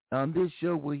can, on this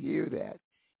show, will hear that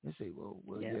and say, well,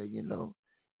 yeah,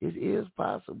 it is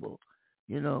possible.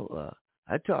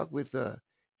 I talked with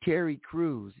Terry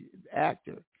Crews,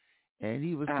 actor, and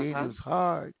he was saying it was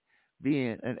hard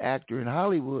being an actor in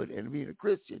Hollywood and being a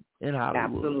Christian in Hollywood.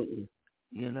 Absolutely.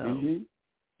 And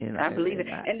I believe it.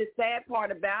 And the sad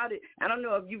part about it, I don't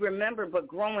know if you remember, but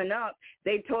growing up,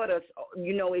 they taught us,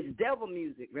 it's devil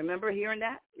music. Remember hearing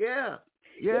that? Yeah.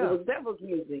 It was devil's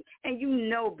music. And you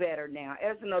know better now.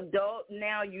 As an adult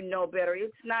now, you know better.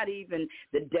 It's not even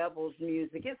the devil's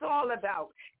music. It's all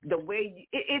about the way,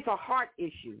 it's a heart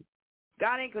issue.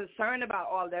 God ain't concerned about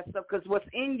all that stuff because what's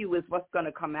in you is what's going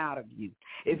to come out of you.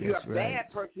 If you're a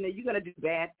bad person, then you're going to do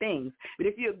bad things. But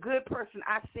if you're a good person,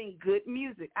 I sing good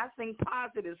music. I sing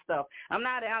positive stuff. I'm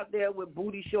not out there with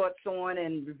booty shorts on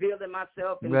and revealing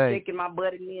myself and shaking my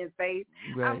butt in men's face.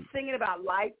 I'm singing about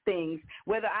life things.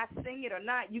 Whether I sing it or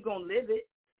not, you're going to live it.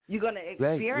 You're going to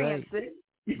experience it.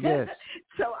 Yes.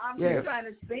 So I'm just trying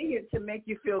to sing it to make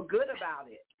you feel good about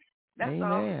it. That's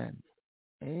all.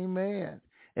 Amen.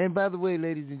 And by the way,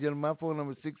 ladies and gentlemen, my phone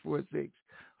number is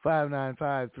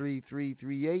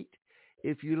 646-595-3338.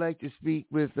 If you'd like to speak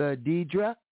with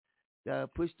DIEDRA,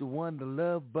 push the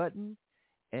love button,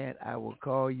 and I will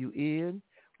call you in.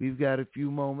 We've got a few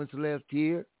moments left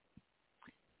here.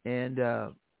 And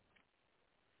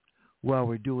while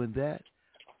we're doing that,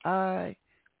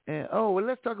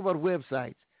 let's talk about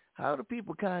websites. How do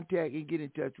people contact and get in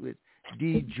touch with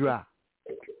DIEDRA?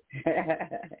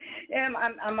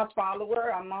 I'm a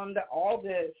follower. I'm on all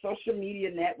the social media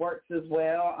networks as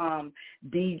well.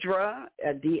 DIEDRA,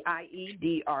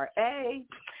 DIEDRA.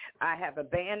 I have a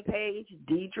band page,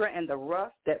 DIEDRA and the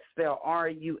Ruff. That's spelled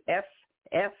RUFF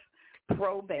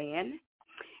Pro Band.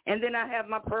 And then I have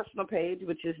my personal page,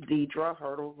 which is DIEDRA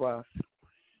Hurdle Ruff.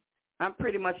 I'm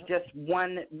pretty much just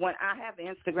one. I have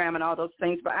Instagram and all those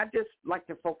things, but I just like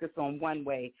to focus on one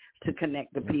way to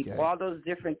connect the people. Okay. All those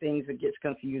different things, it gets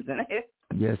confusing.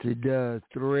 Yes, it does.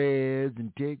 Threads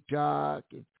and TikTok.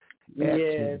 And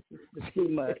yes, it's too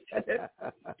much.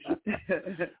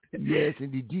 Yes,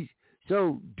 indeed.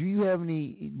 So, do you have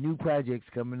any new projects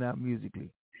coming out musically?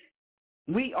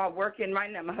 We are working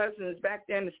right now. My husband is back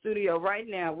there in the studio right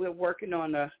now. We're working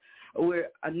on a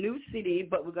new CD,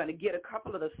 but we're going to get a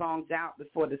couple of the songs out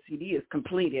before the CD is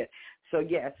completed. So,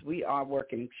 yes, we are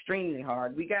working extremely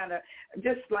hard. We got to,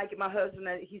 just like my husband,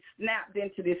 he snapped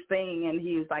into this thing, and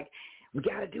he was like, we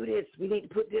got to do this. We need to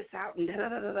put this out, and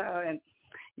da-da-da-da-da. And,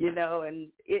 and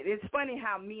it's funny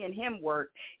how me and him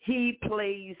work. He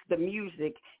plays the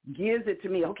music, gives it to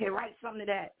me. Okay, write something to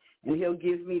that. And he'll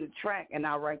give me the track, and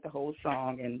I'll write the whole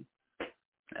song, and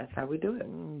that's how we do it.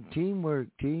 Teamwork.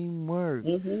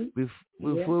 Mm-hmm.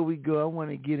 Before we go, I want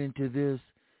to get into this.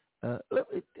 I'm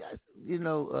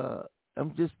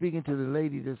just speaking to the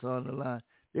lady that's on the line.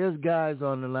 There's guys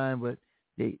on the line, but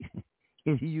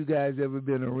you guys ever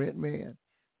been a rent man?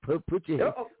 Put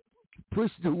your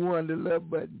push the love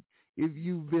button if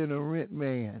you've been a rent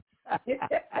man.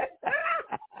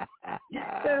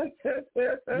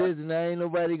 Listen, I ain't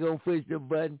nobody gonna push the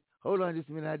button. Hold on just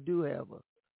a minute. I do have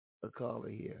a caller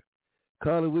here.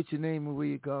 Caller, what's your name and where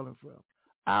you calling from?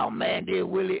 Oh man, dear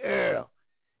Willie Earl.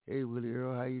 Hey Willie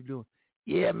Earl, how you doing?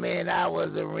 Yeah man, I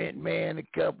was a rent man a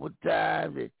couple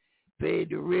times and paid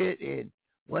the rent, and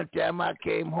one time I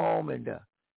came home and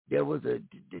there was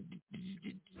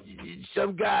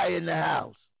some guy in the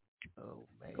house. Oh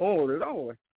man. Oh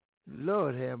Lord.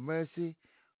 Lord have mercy.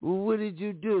 Well, what did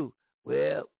you do?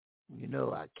 Well,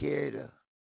 I carried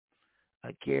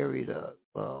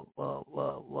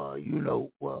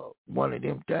one of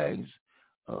them things,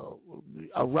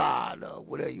 a rod or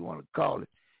whatever you want to call it.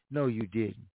 No, you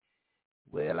didn't.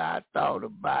 Well, I thought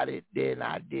about it, then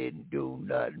I didn't do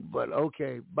nothing. But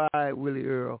okay, bye, Willie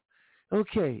Earl.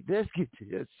 Okay, let's get to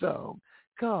this song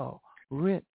called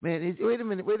Rent Man. Wait a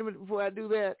minute before I do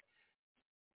that.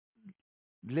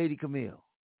 Lady Camille.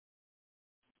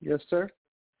 Yes, sir.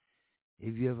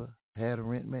 Have you ever had a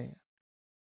rent man?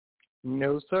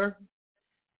 No, sir.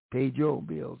 Paid your own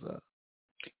bills, huh?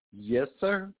 Yes,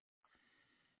 sir.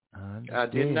 I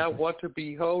did not want to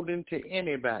be beholden to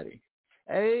anybody.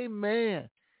 Amen.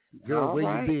 Girl, all where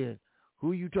right. you been?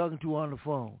 Who you talking to on the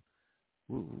phone?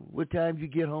 What time did you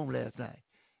get home last night?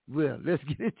 Well, let's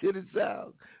get into the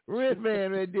song. Rent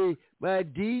Man right there by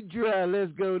DIEDRA.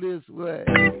 Let's go this way.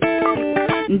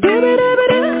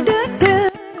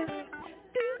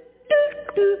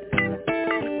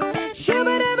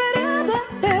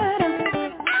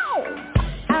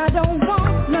 I don't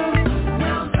want no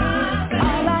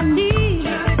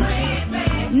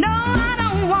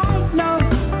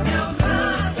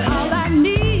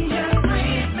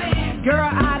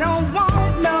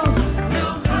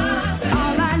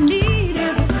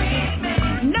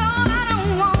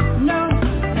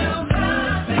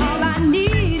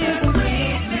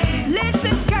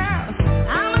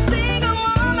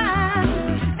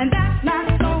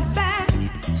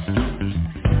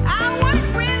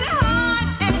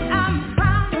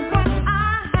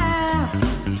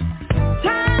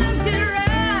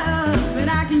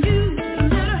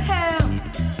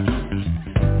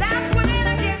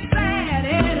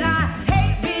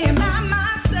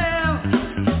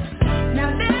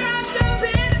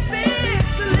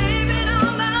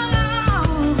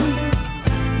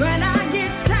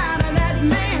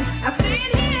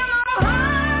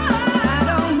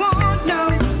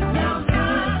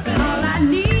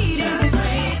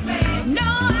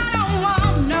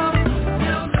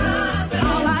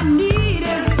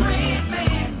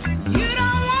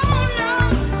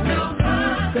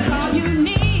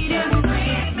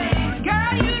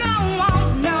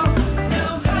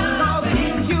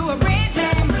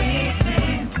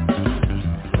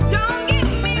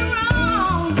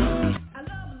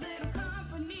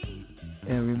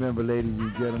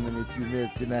you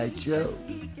missed tonight's show,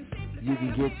 you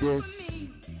can get this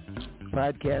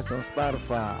podcast on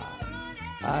Spotify,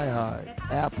 iHeart,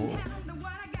 Apple.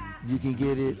 You can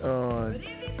get it on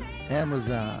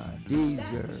Amazon,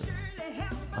 DIEDRA,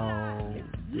 all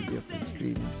the different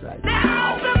streaming sites.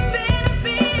 Now the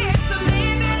benefits of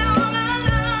living all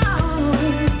alone.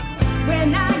 When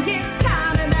I get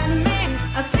tired of that man,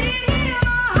 I sit here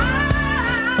high.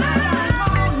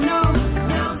 No,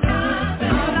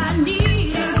 all I need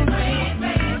is a great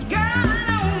man. Girl, I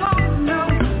don't want no,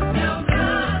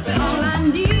 all I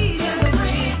need is a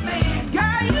great man.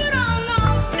 Girl, you don't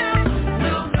want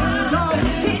no, don't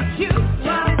hit you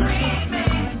a great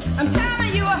man. I'm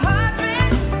telling you a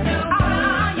husband,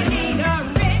 all you need a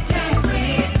rich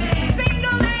man,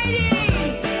 single lady.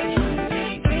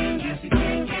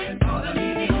 All I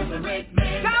need is a rich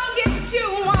man. Go get you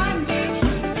one.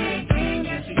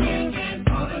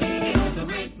 All I need is a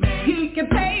rich man. He can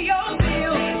pay your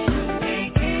bills.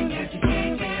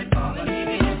 All I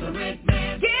need is a rich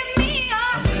man. Give me a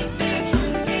rich man.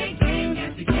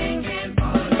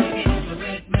 All I need is a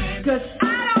rich man. 'Cause I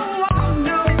don't want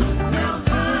no,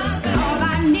 all I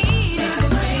need is a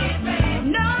rich man.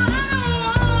 No, I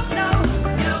don't want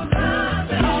no,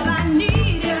 all I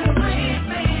need is a rich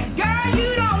man. Girl, you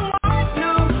don't want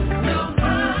no,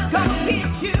 go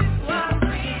get you a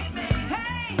rich man.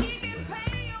 Hey, he can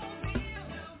pay your bills.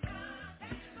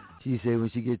 She said when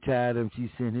she get tired of him, she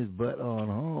send his butt on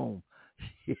home.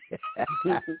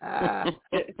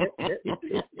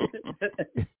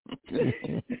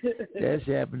 That's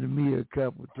happened to me a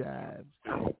couple times,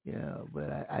 but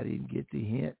I didn't get the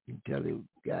hint until it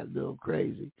got a little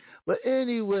crazy. But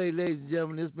anyway, ladies and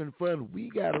gentlemen, it's been fun. We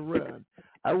got to run.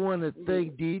 I want to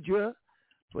thank DIEDRA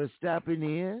for stopping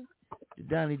in to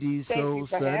DONNYD Soul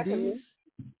Sundays.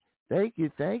 Thank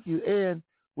you. And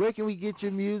where can we get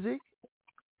your music?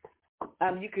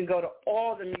 You can go to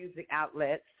all the music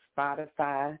outlets,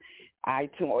 Spotify,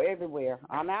 iTunes, or everywhere.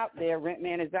 I'm out there.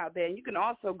 Rentman is out there. And you can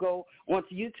also go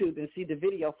onto YouTube and see the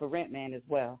video for Rentman as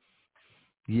well.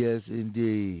 Yes,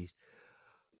 indeed.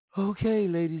 Okay,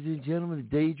 ladies and gentlemen,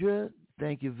 DIEDRA,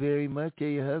 thank you very much. Tell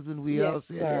your husband we all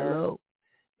say hello.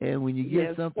 And when you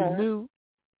get something new,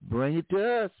 bring it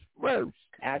to us first.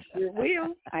 I sure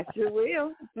will.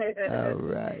 All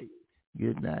right.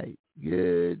 Good night.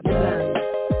 Good night.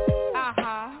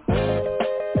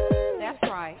 That's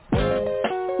right.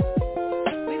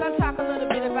 We're going to talk a little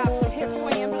bit about some hip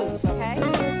swing and blues, okay?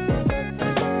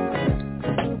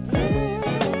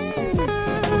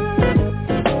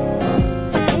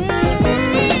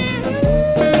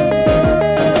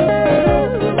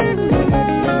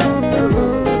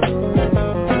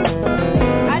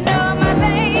 I know my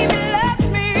baby loves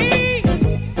me.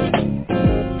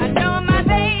 I know my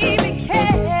baby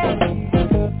cares.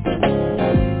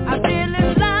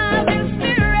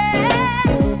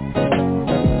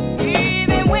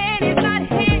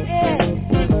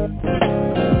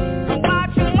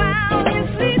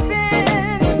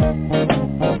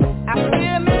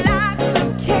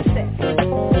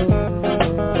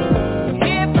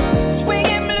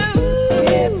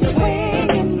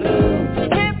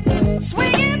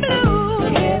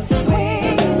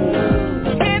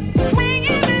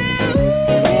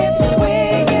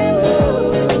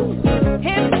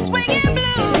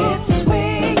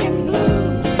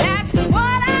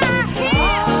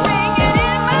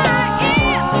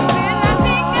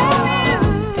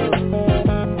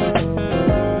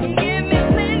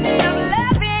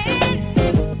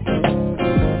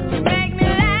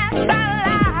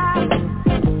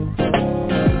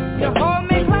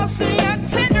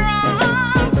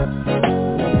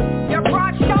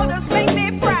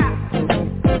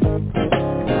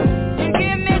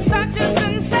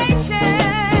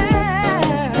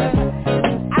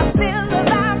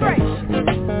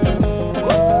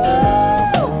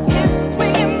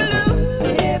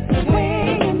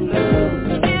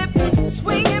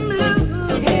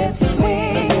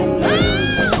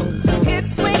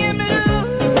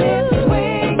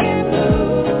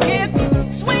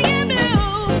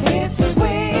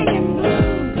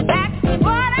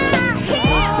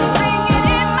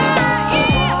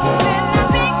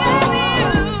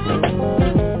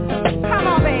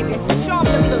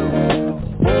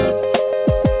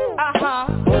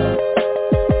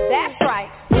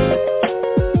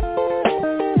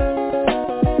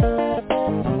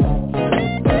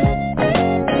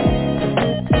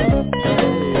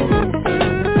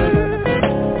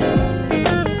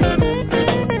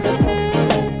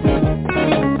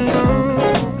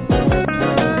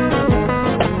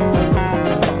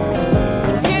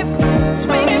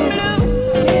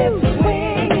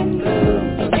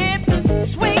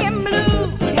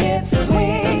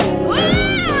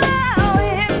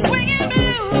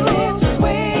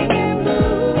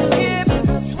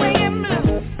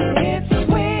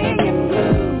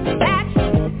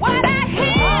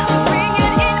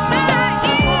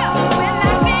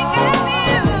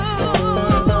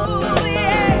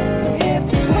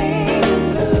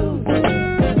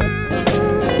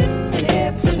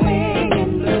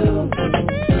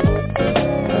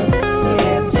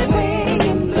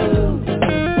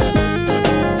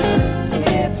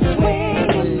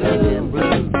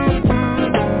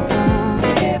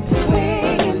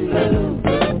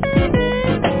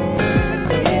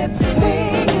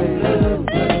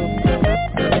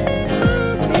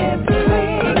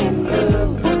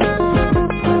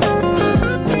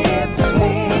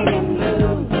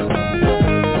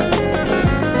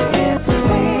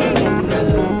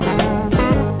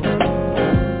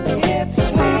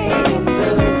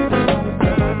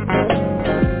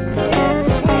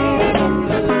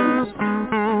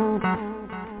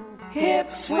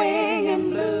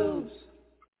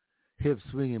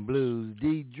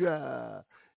 DIEDRA.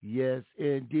 Yes,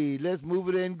 indeed. Let's move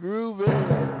it and groove it.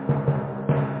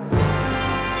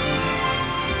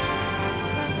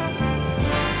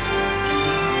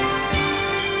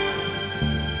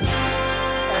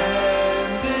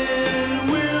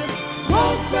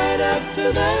 Right up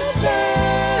to the sun.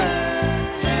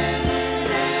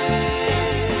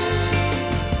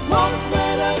 Walk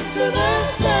right up to the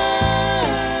sun.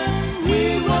 We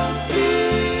won't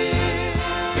fear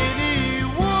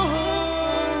anyone,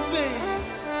 babe.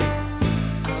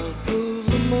 I'll pull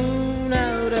the moon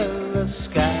out of the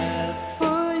sky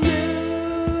for you.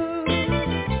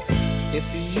 If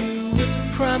you would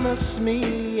promise me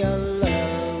a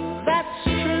love that's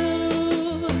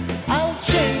true, I'll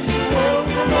change the world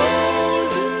from old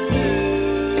to new.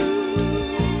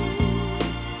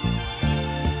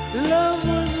 Love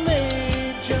was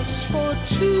made just for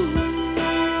two,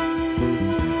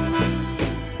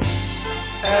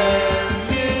 and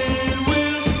it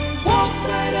will walk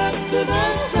right up to the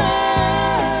sun.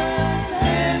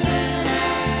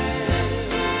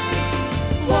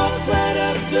 Walk right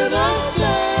up to the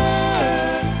sun.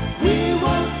 We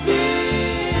won't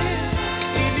fear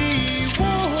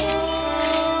anyone.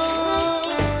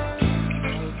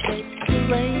 I'll take the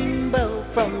rainbow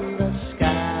from the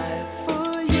sky for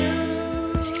you.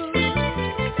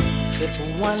 If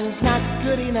one's not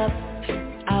good enough,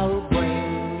 I'll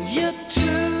bring you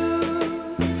two.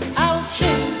 I'll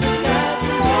change the sky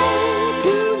from old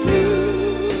to blue.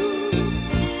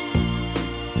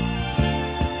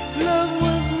 Love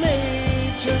was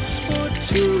made just for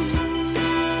two,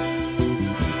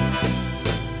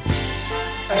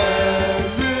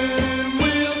 and it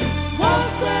will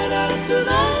walk right up to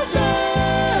the sun.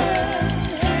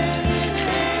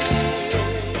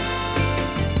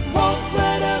 Walk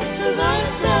right up to the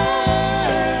sun.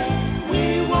 We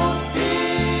won't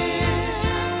fear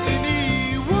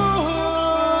anyone.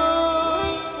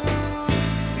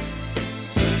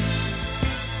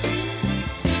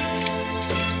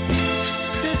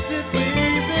 This is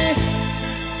baby.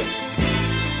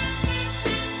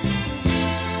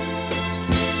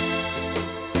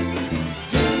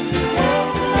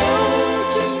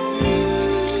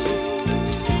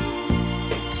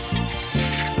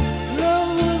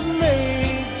 Love was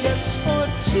made just for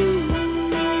two,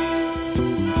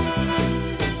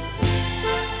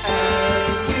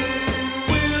 and it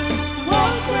will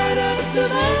walk right up to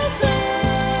the sun.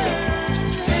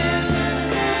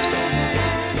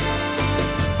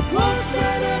 Walk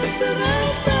right up to the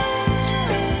sun.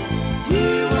 We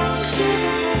won't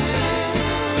fear.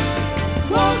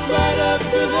 Walk right up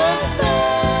to the sun.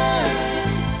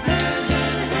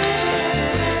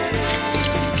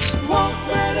 Walk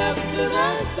right up to the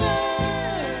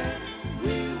sun.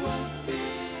 We won't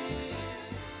fear.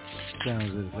 Sounds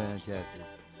really fantastic.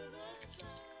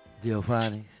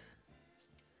 Delphonics,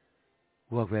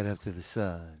 walk right up to the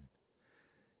sun.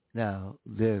 Now,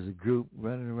 there's a group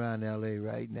running around L.A.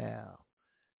 right now,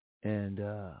 and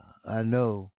I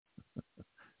know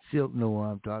Silk know what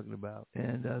I'm talking about.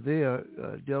 And they are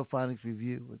Delphonics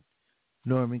Review with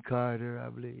Norman Carter, I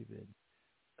believe, and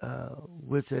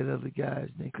what's that other guy's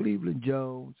name? Cleveland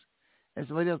Jones and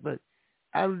somebody else. But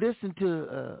I listened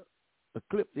to a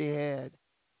clip they had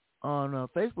on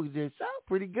Facebook. They sound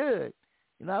pretty good.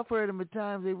 You know, I've heard them at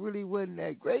times. They really wasn't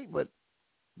that great, but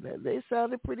they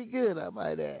sounded pretty good, I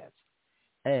might add.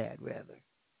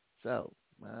 So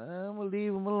I'm going to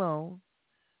leave them alone.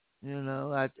 You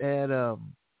know, I had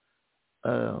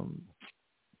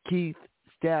Keith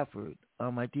Stafford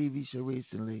on my TV show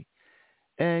recently,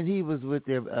 and he was with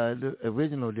their the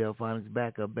original Delphonics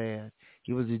backup band.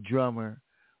 He was a drummer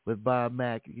with Bob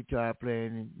Mack, a guitar player,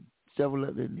 and several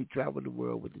other. He traveled the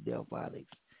world with the Delphonics.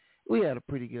 We had a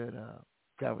pretty good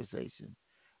conversation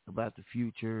about the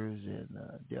futures and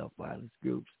Delphonics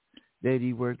groups that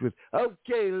he worked with.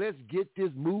 Okay, let's get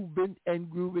this movement and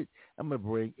groove it. I'm going to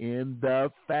bring in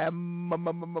the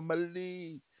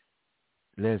family.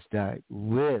 Let's start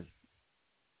with,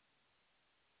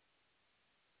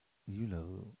 you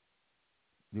know,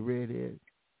 the redhead.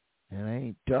 And I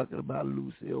ain't talking about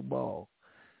Lucille Ball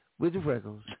with the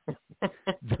freckles.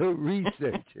 The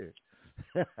researcher.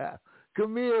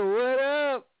 Camille, what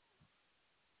up?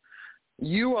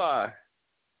 You are.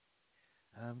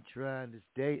 I'm trying to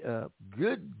stay up.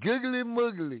 Good googly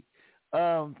muggly.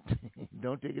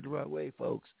 Don't take it the wrong way,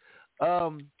 folks.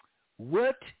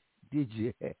 What did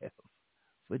you have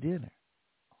for dinner?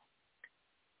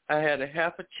 I had a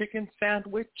half a chicken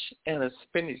sandwich and a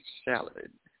spinach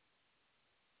salad.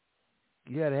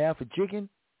 You had a half a chicken?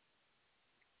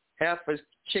 Half a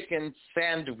chicken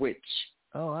sandwich.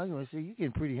 Oh, I was going to say, you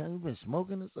getting pretty hungry. You been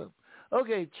smoking or something?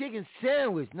 Okay, chicken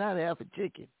sandwich, not half a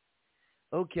chicken.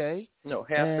 Okay. No,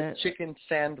 half a chicken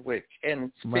sandwich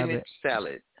and spinach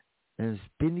salad. And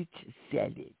spinach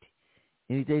salad.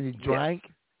 Anything to drink?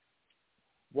 Yes.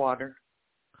 Water.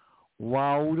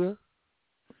 Water?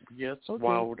 Yes, okay.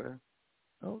 water.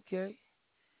 Okay.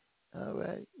 All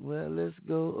right. Well, let's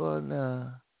go on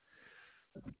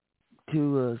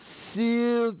to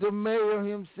Seal the mayor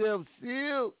himself,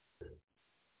 Seal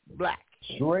Black.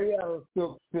 Straight out of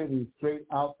Silk City. Straight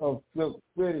out of Silk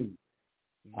City.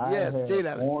 Yes, straight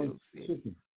out of orange Silk City.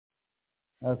 Chicken.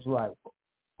 That's right.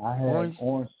 I had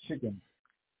orange chicken.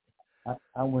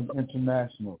 I went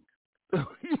international.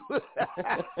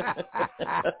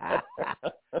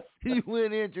 He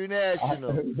went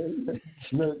international.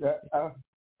 Look,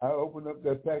 I opened up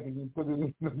that package and put it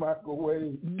in the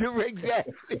microwave.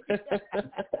 Exactly.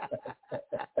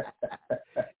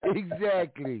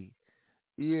 Exactly.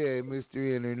 Yeah,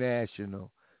 Mr.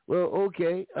 International. Well,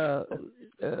 okay.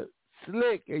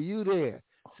 Slick, are you there?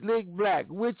 Slick Black,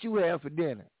 what you have for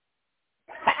dinner?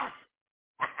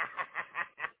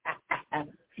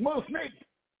 Smoked snake.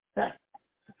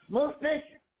 Smoked snake.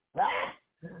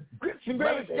 Grits and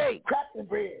gravy. Cracked and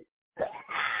bread.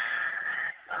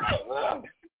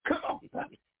 Come on.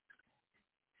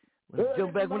 Well,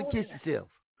 jump back, want to kiss yourself.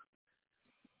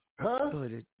 Huh?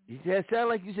 That sound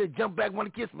like you said jump back,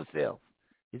 want to kiss myself.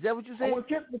 Is that what you said? I want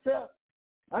to kiss myself.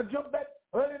 I jumped back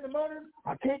early in the morning.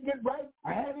 I can't get right.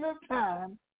 I had a little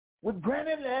time with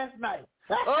Granny last night.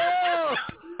 Oh!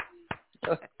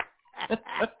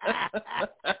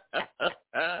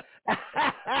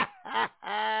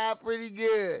 Pretty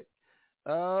good.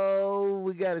 Oh,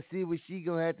 we got to see what she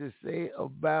going to have to say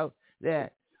about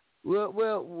that.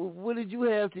 Well, what did you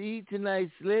have to eat tonight,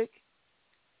 Slick?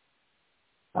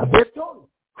 I just told you.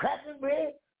 Crackers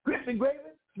bread, grits and gravy,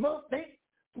 smoked steak.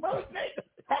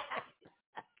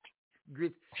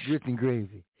 Grits and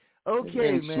gravy. Okay,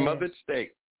 and man. Smothered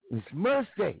steak. Smothered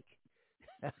steak.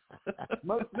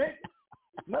 Smoked steak.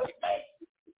 Smoked steak.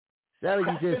 Sounded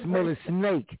like you said smothered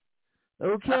snake.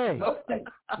 Okay.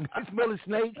 Smothered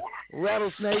snake.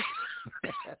 Rattlesnake.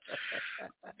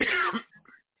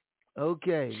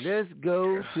 Okay, let's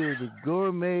go to the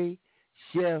gourmet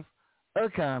chef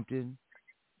of Compton,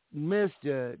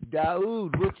 Mr.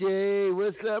 Daoud.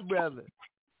 What's up, brother?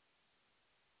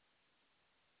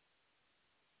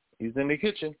 He's in the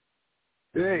kitchen.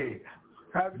 Hey,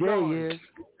 how's it going? There he is.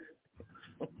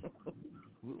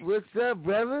 What's up,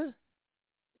 brother?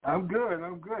 I'm good.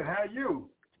 How you?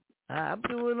 I'm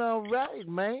doing all right,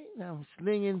 man. I'm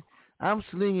slinging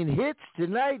hits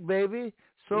tonight, baby.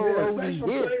 They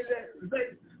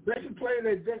should play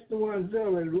that Dexter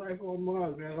Wansell and Life on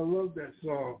Mars, man. I love that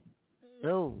song.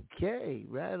 Okay,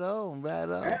 right on.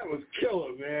 That was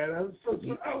killer, man. I was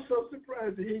so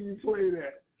surprised to hear you play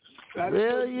that. I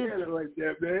didn't get it like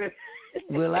that, man.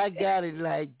 Well, I got it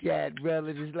like that,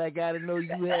 brother. Just like I didn't know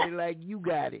you had it like you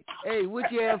got it. Hey,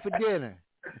 what you have for dinner?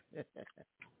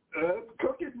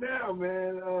 Cook it now,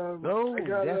 man. I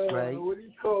got, that's right. What do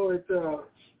you call it?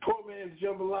 Poor man's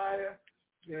jambalaya.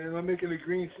 And I'm making a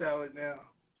green salad now.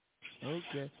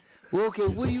 Okay. Well, okay,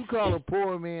 what do you call a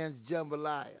poor man's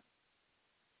jambalaya?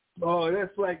 Oh,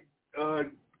 that's like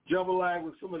jambalaya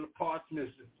with some of the parts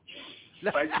missing.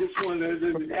 Like this one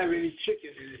doesn't have any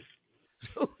chicken in it.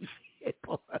 Oh, shit,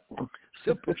 boy.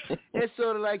 It's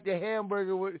sort of like the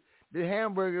hamburger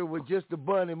with just the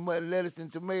bun and lettuce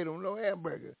and tomato, no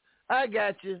hamburger. I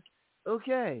got you.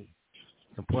 Okay.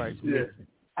 Some parts missing.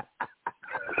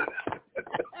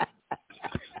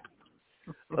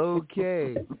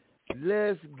 Okay,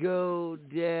 let's go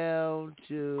down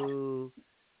to,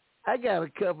 I got a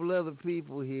couple other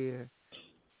people here.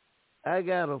 I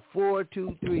got a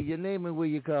 423. Your name and where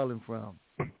you calling from?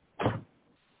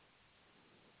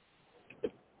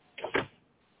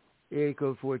 Area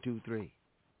code 423.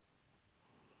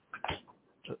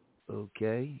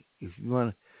 Okay, if you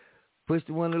want to push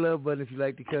the one love button if you'd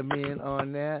like to come in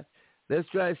on that. Let's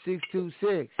try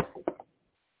 626.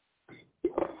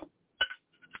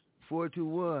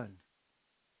 421.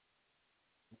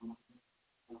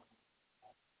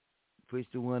 Push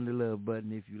the one love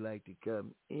button if you like to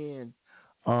come in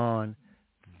on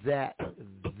that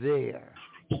there.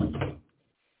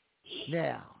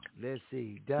 Now, let's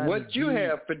see. Donny what you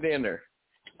have for dinner?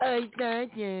 I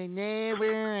thought you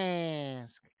never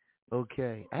asked.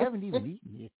 Okay, I haven't even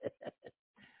eaten yet.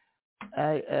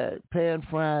 I pan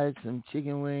fried some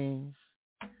chicken wings,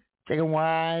 some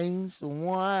wings,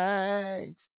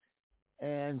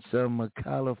 and some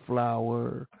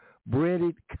cauliflower,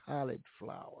 breaded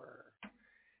cauliflower.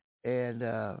 And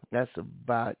that's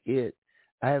about it.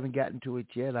 I haven't gotten to it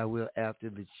yet. I will after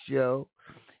the show.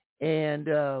 And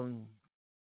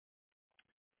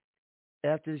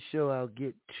after the show, I'll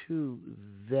get to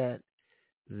that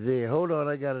there. Hold on,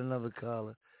 I got another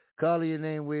caller. Caller, your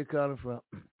name, where you calling from?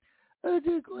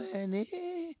 Dear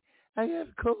Granny, I got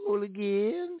a cold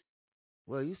again.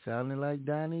 Well, you sounding like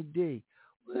DONNYD.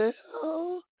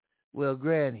 Well,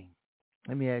 Granny,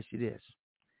 let me ask you this.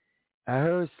 I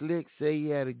heard Slick say he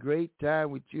had a great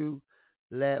time with you.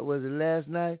 Was it last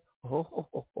night?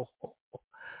 Well,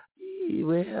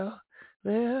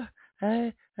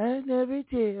 I never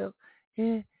tell.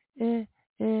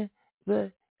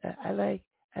 But I like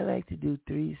to do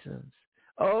threesomes.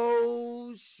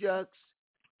 Oh, shucks.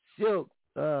 Silk,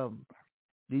 do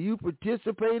you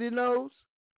participate in those?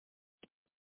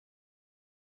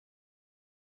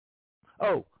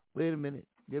 Oh, wait a minute.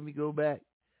 Let me go back.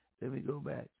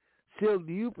 Silk,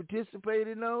 do you participate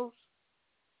in those?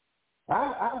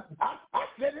 I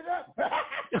set it up.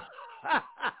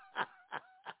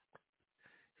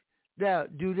 Now,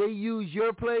 do they use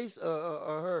your place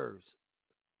or hers?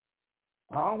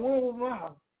 I don't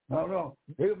know. No.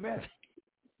 They're a mess.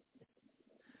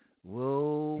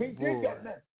 Whoa, Can't boy. Get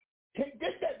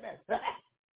that mess.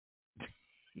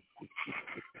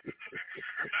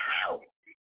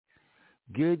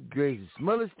 Good gracious.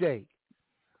 Smother steak.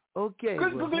 Okay,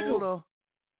 hold on.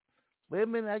 Wait a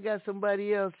minute, I got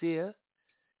somebody else here.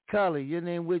 Caller, your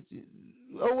name with you.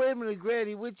 Oh, wait a minute,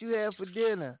 Granny, what you have for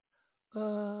dinner?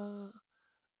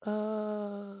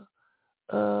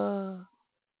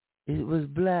 It was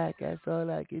black, that's all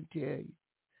I can tell you.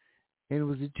 And it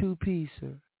was a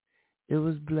 2-piecer. It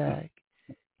was black.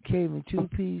 Came in 2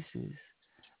 pieces.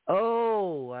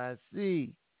 Oh, I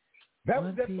see. That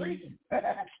was the freezing.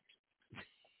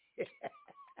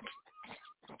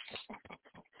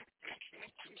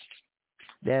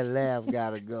 That laugh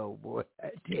gotta go, boy.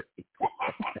 I tell you.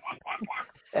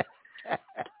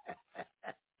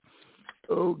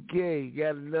 Okay,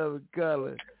 got another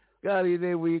caller. Caller, your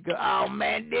name where you go. Oh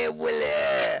man, there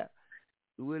Willie.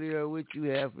 Willie, what you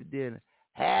have for dinner?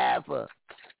 Half a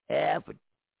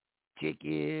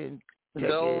chicken.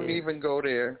 Don't even go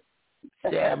there.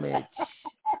 Sandwich.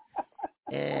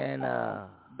 And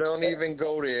don't even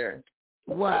go there.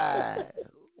 Why?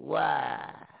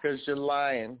 Because you're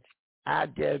lying. I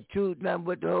tell the truth, nothing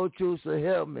but the whole truth, so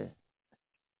help me.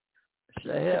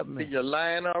 You're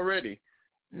lying already.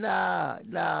 Nah,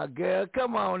 girl,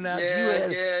 come on now. Yeah.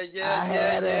 You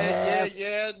had a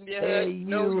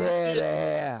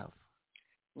half.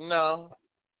 No,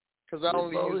 because I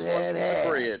only use one piece of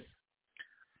bread.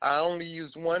 I only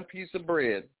use one piece of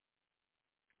bread.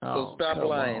 So stop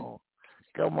lying.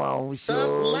 Come on, stop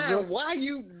lying.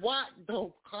 Why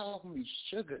don't call me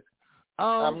sugar?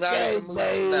 I'm not in the mood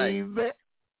tonight.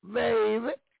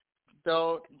 Baby.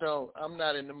 Don't. I'm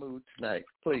not in the mood tonight.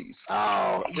 Please.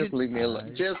 Oh, just leave me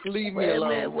alone. Just leave me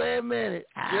alone. Wait a minute.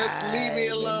 Just leave me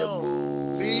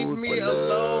alone. Leave me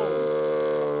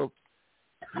alone.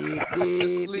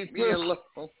 Leave me alone.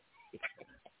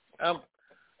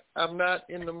 I'm not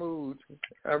in the mood.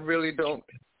 I really don't.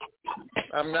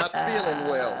 I'm not feeling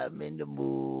well. I'm in the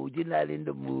mood. You're not in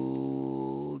the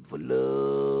mood for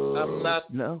love. I'm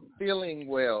not feeling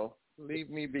well. Leave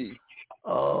me be.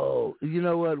 Oh, you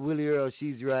know what, Willie Earl,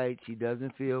 she's right. She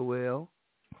doesn't feel well.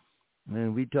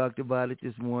 And we talked about it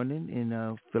this morning in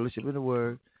Fellowship of the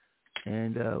Word.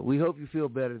 And we hope you feel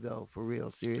better, though, for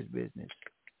real, serious business.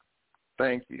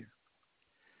 Thank you.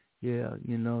 Yeah,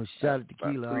 shot of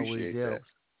tequila always helps.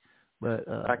 But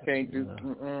I can't do,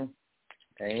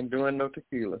 I ain't doing no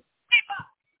tequila.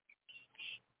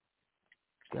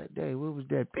 God dang, what was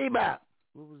that? Bebop!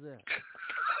 What was that?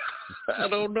 I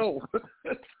don't know.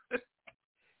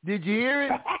 Did you hear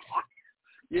it?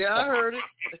 Yeah, I heard it.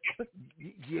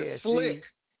 Yeah, Slick.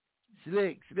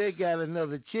 Slick got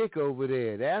another chick over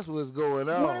there. That's what's going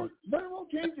on. But it won't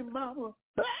change your mama.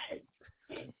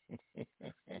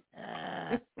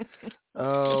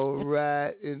 All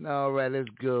right, let's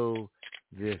go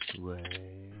this way.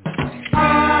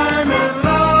 I'm in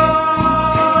love.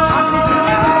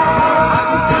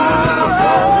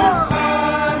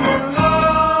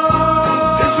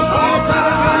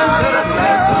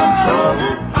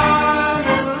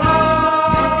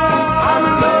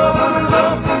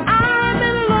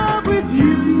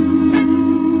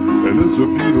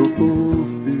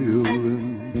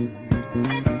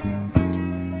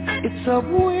 It's a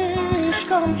wish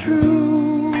come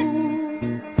true,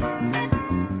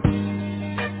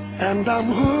 and I'm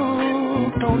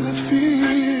hooked on this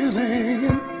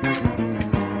feeling,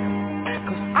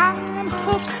 'cause I'm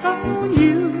hooked on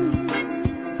you.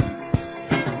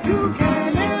 You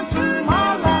came into my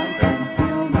life and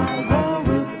filled my world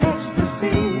with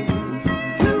ecstasy.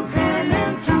 You came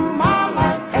into my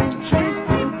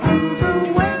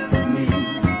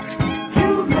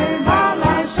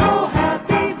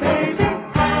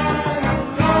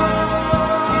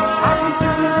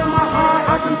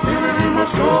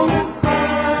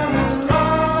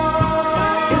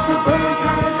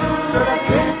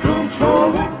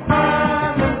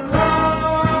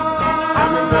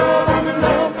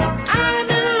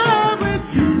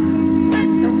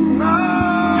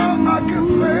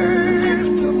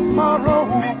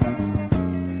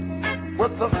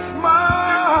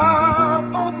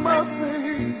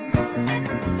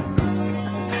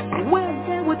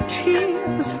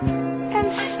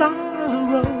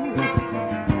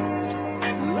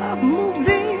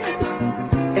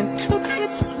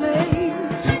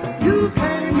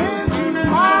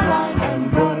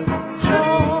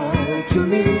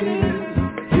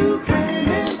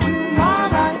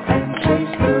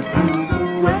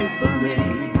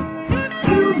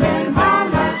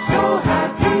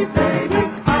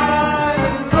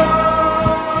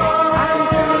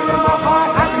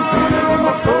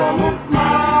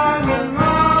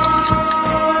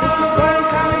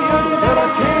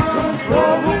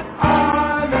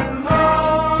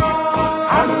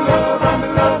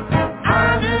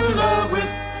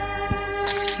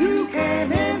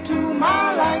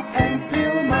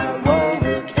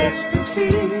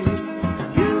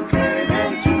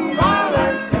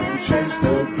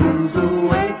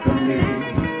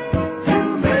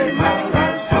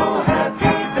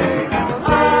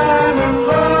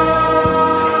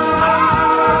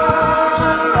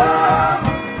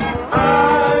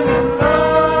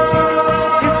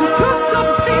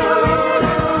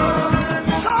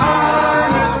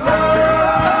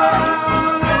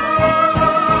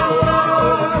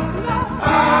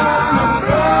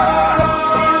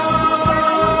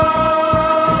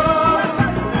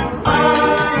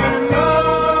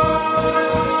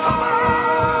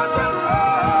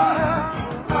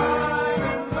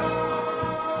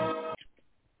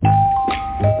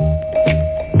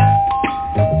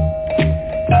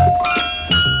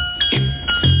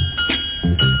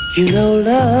You know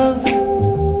love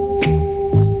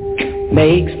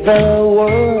makes the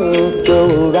world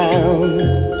go round,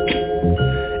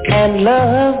 and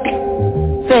love,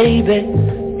 baby,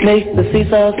 makes the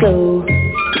seesaw go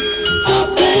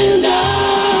up and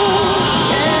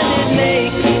down, and it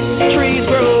makes trees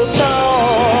grow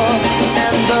tall,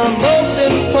 and the most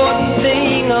important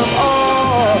thing of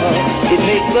all, it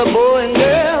makes the boy and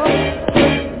girl,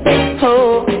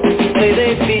 oh, say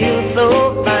they feel so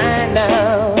fine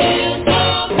now.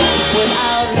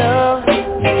 Without love,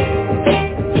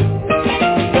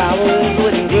 flowers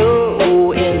wouldn't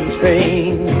grow in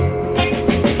spring,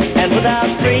 and without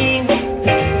spring,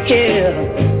 yeah,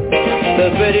 the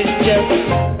birdies just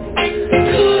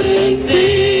couldn't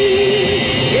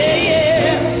sing. Yeah,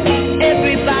 yeah,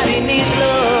 everybody needs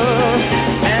love,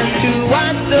 and to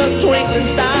watch the twinkling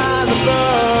stars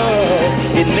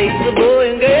above, it makes the boy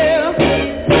and girl,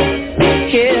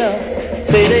 yeah,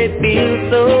 say they feel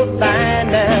so fine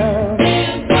now.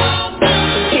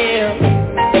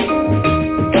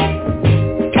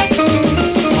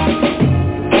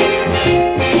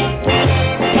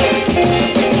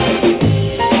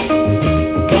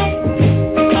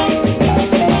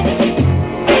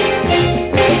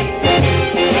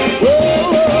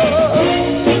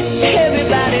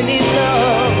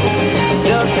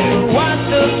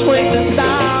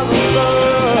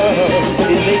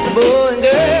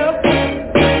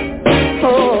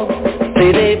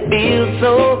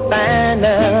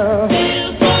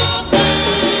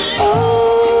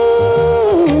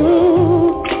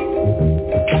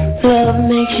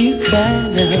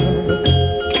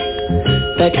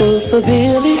 That goes for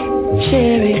Billy,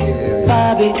 Sherry,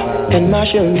 Bobby, and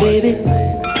Marsha, and baby,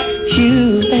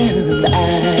 you and I.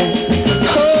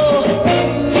 Oh,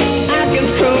 I can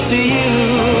prove to you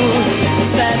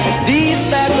that these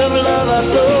facts of love are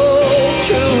so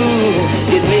true.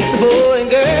 It makes the boy and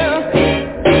girl,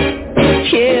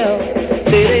 yeah,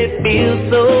 say they feel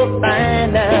so fine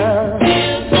now.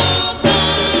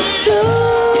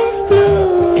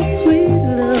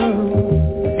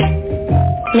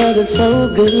 Love is so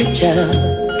good, child.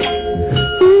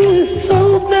 Ooh, it's so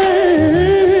bad.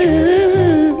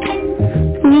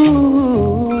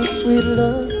 Ooh, sweet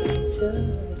love, child.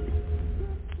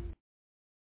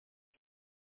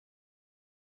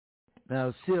 Now,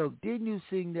 Silk, didn't you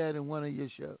sing that in one of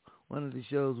the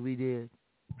shows we did?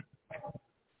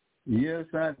 Yes,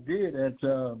 I did at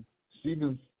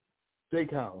Stevens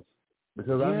Steakhouse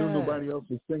because I knew nobody else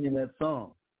was singing that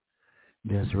song.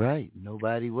 That's right.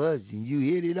 Nobody was. And you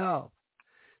hit it off.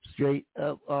 Straight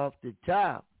up off the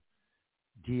top.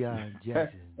 Deion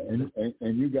Jackson.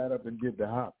 and you got up and did the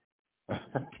hop.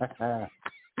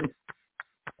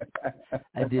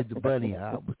 I did the bunny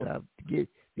hop. You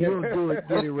don't do it,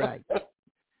 get it right.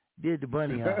 Did the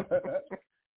bunny hop.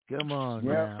 Come on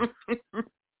now.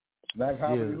 Like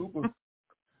hoppity hooper.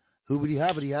 Hoopity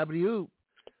hoppity hoppity hoop.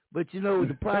 But you know what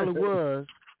the problem was?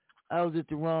 I was at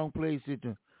the wrong place at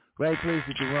the right place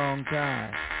at the wrong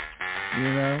time. You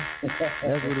know?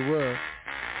 That's what it was.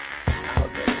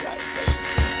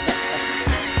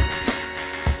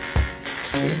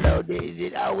 You know,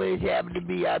 it always happened to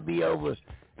be I'd be over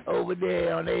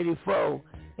there on 84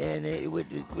 and with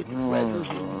the pretzels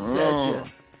and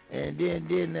such. And then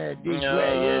you know,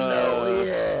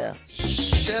 yeah.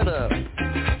 Shut up.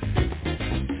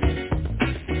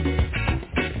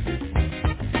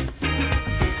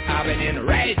 I've been in the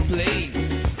right place,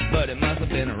 but it must have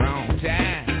been the wrong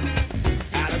time.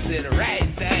 I done said the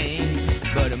right thing,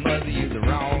 but it must have used the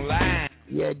wrong line.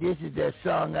 Yeah, this is that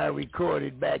song I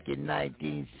recorded back in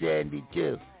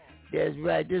 1972. That's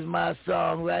right, this is my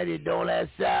song, right? It don't that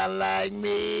sound like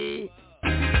me?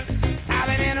 I've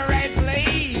been in the right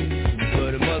place,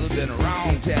 but it must have been the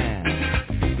wrong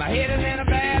time. My head is in a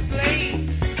bad place,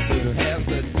 but it has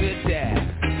a good time.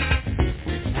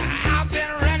 I've been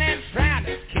running, trying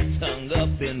to get hung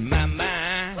up in my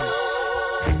mind.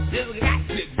 Just got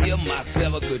to give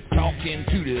myself a good talking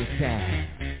to this time.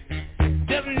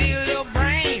 Just need a little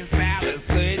brain salad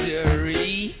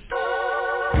surgery.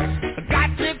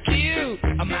 Got to cure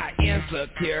my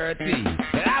insecurity.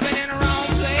 But I've been in the wrong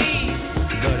place,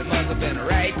 but it must have been the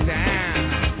right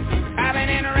time. I've been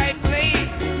in the right place,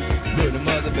 but it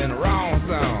must have been the wrong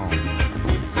song.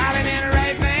 I've been in the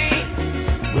right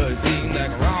thing, but it seems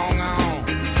like a wrong on.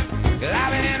 Cause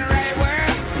I've been in the right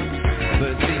world, but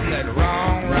it seems like a wrong.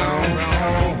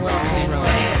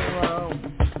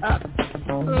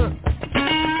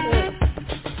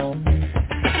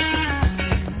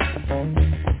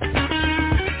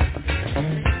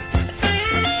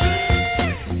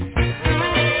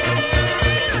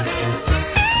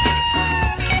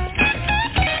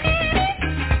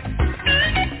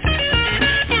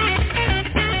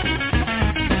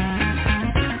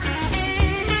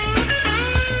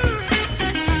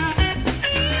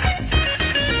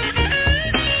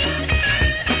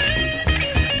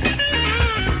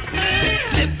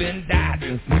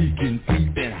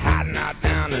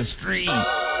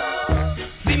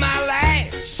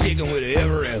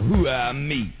 who I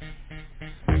meet.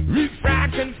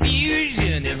 Root-fried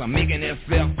confusion is making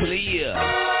itself clear.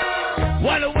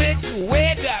 Wonder which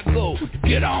way I go to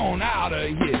get on out of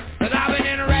here. 'Cause I've been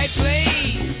in the right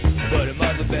place, but it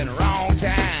must have been the wrong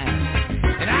time.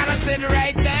 And I done said the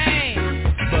right thing,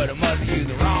 but it must have used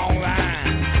the wrong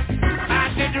line.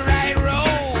 I took the right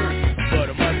road, but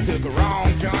I must have took a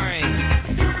wrong turn.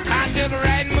 I took the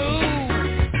right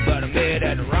move, but I made it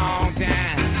at the wrong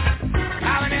time.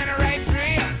 I've been in the right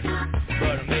trip,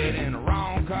 but I made it in the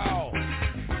wrong call.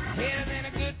 Headed in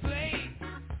a good place.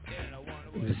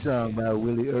 The song by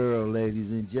Willie Earl, ladies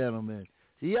and gentlemen.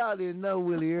 See, y'all didn't know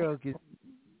Willie Earl could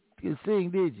sing,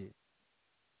 did you?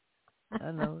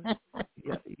 I know it.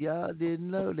 Y'all didn't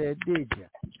know that, did you?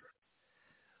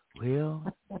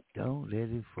 Well, don't let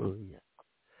it fool you.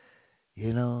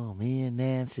 You know, me and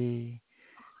Nancy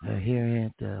are here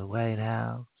at the White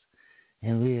House,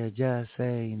 and we are just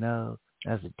saying, no,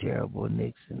 that's a terrible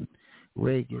Nixon.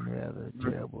 Reagan, rather,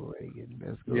 terrible Reagan.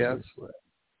 Let's go this way.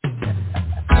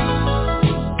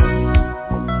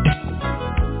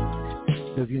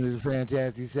 Looking at the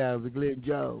fantastic sounds of Glenn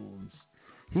Jones.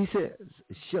 He says,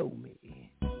 show me.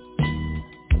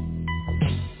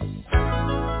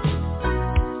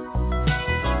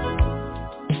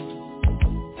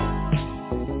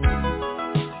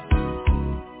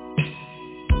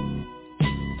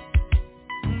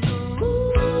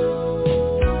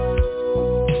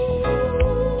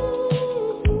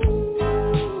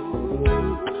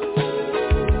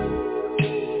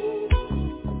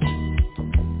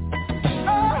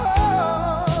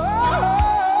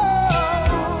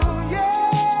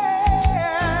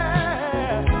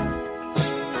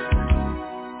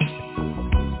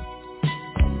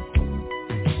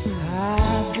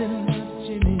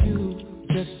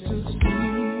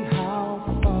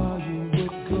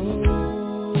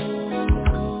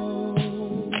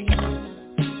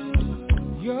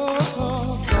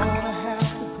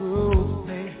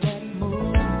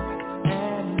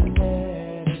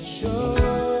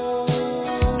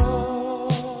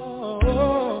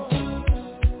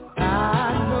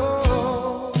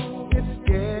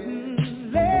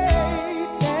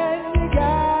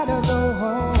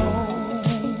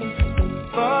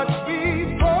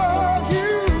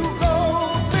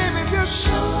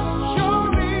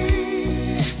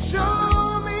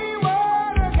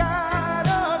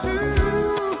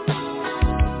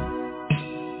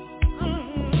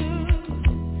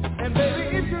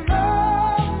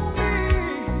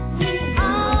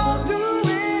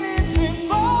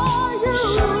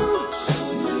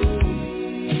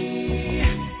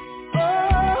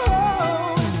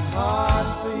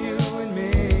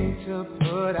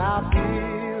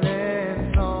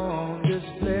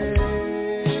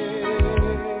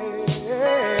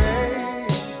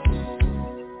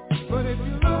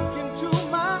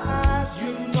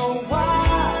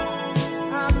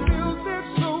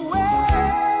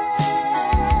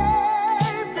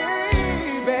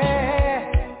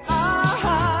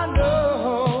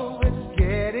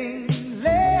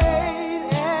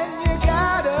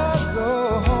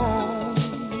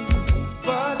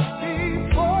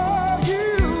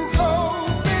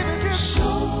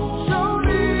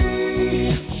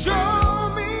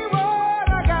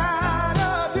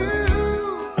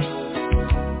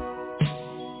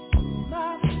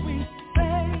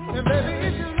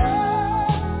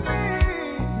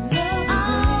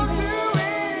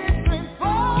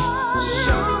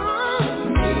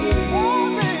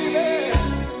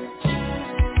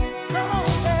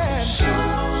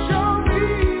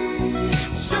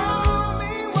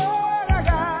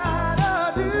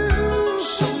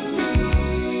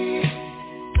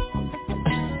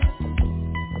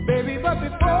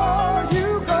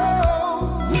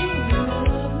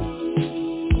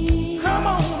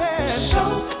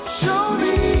 Show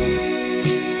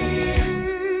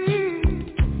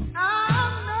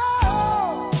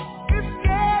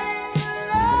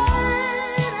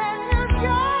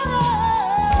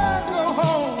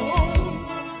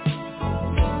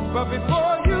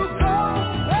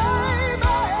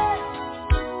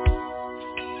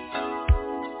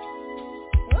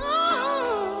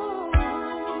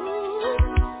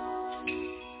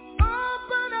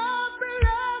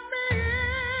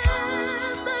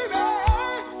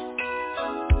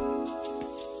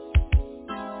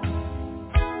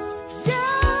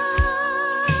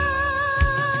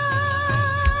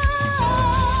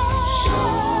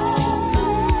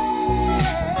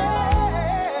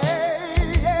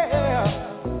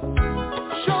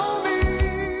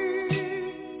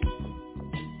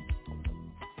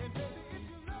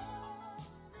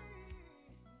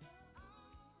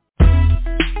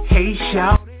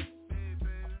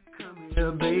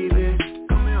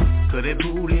Baby,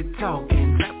 booty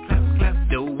talking, clap, clap, clap.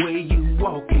 The way you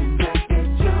walking, got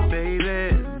that jump, baby,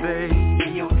 baby.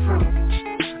 In your trunk,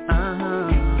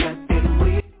 got that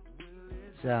way.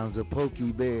 Sounds a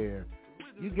Pokey Bear.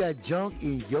 You got junk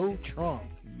in your trunk.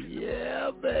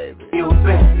 Yeah, baby. Your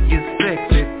back, you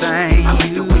sexy thing. I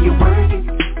like the way you work it,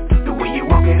 the way you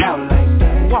walk it out like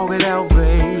that. Walk it out,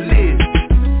 baby.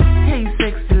 Hey,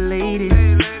 sexy lady,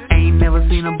 ain't never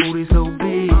seen a booty so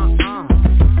big.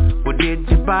 Well, did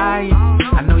you buy it?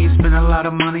 I know you spent a lot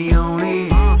of money on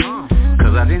it.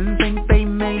 Cause I didn't think they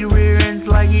made rear ends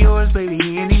like yours, baby,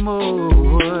 anymore.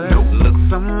 Look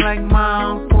something like my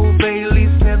Uncle Bailey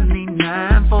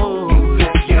 79 for.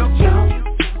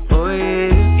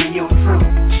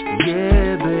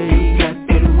 Yeah, babe. Got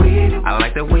that wiggle. I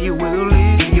like the way you wiggle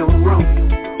it in your room.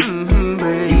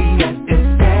 Babe. You got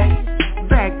that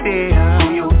back there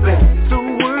on your back. So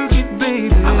work it,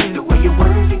 baby. I like the way you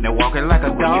work it. Now walk it like a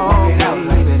dog. You walk it out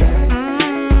like that.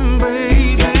 Baby.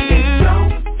 You got that jump.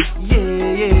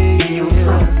 Yeah. In your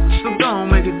front. So don't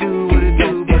make it do what it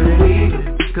do,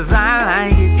 baby. Cause I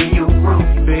like it in your room,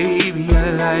 baby. I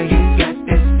like it. You got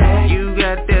that stack. You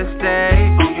got that stack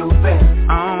on your back.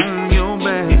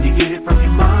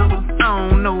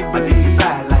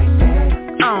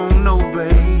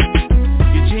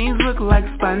 Like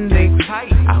spandex.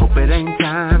 I hope it ain't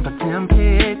time for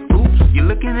template. Oops, you're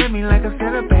looking at me like I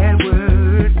said a bad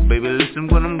word. Baby, listen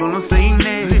what I'm gonna say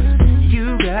next.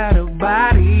 You got a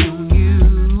body on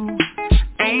you.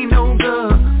 Ain't no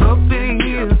girl up in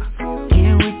here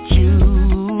fucking with you.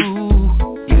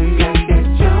 You got that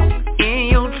jump in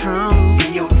your trunk.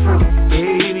 In your trunk,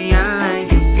 baby, I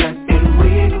like it. Got that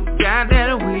wiggle. Got that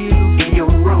wiggle in your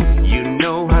room. You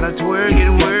know how to twerk it,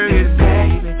 work it,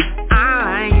 baby.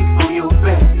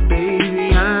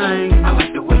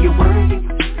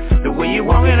 You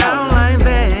walk it out like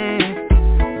that.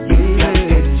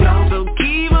 Yeah. So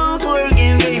keep on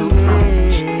twerking, baby.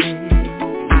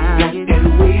 I got that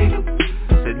wiggle.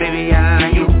 So baby, I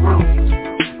like your room.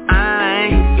 I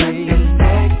got that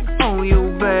stack on your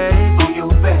back. On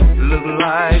your back. Look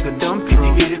like a dump truck. Did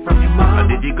you get it from your mom? Or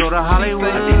did you go to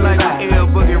Hollywood? She like an L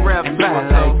boogie rap star.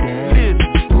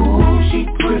 Ooh, she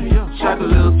pretty. Shot a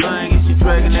little thing and she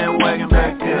dragging that wagon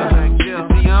back there.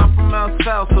 See, I'm from out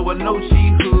south, so I know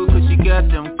she hood. Got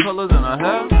them colors in her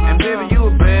hair. And baby, you a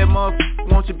bad motherfucker.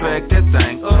 Won't you back that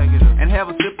thing up and have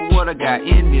a sip of what I got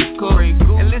in this cup?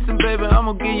 And listen, baby,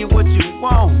 I'ma give you what you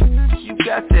want. You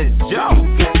got that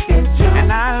jump,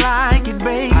 and I like it,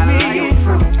 baby.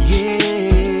 Yeah,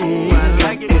 I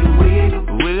like it.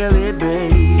 Wiggle it,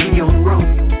 baby. In your room.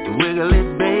 Wiggle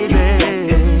it, baby.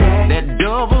 That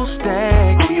double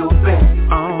stack on your back.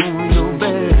 On your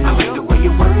back. I like the way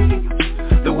you work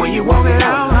it, the way you walk it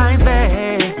out like that.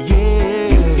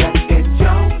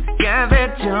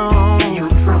 In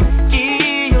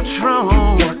your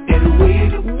trunk, got that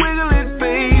wiggle, wiggle it,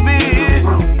 baby.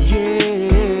 Yeah,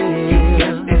 you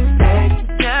got that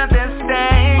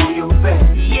stack on your back.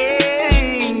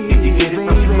 Yeah, did you get it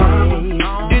from your mama?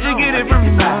 Did you get it from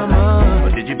your mama, or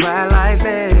did you buy it like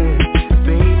that,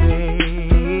 baby?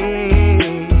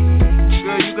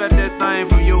 Girl, you got that thing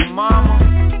from your mama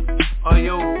or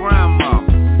your grandmama?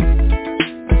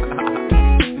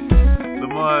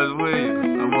 Lamar's Williams.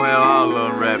 I'm gonna have all of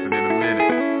them rapping in a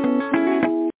minute.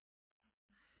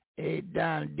 Hey,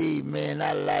 DONNYD, man,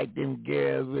 I like them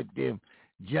girls with them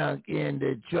junk in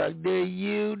the truck. Do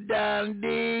you,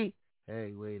 DONNYD?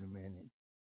 Hey, wait a minute.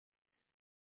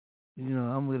 You know,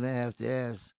 I'm going to have to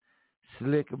ask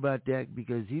Slick about that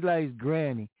because he likes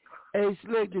Granny. Hey,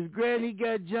 Slick, does Granny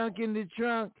got junk in the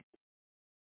trunk?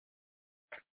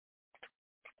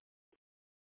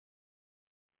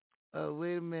 Oh,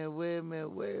 wait a minute.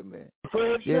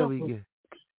 There we go.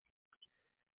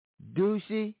 Do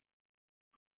she?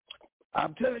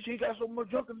 I'm telling you, she got so much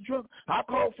junk in the trunk. I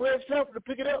called Fred Sanford to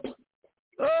pick it up.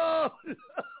 Oh!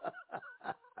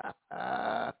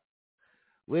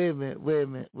 Wait a minute. Wait a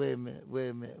minute,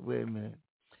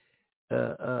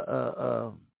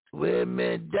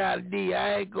 DONNYD,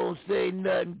 I ain't gonna say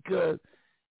nothing because,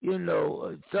 you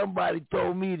know, somebody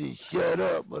told me to shut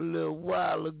up a little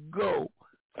while ago.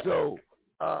 So,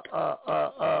 I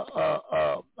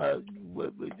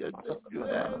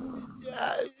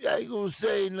ain't gonna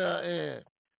say nothing.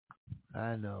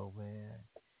 I know, man.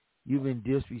 You've been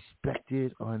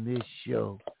disrespected on this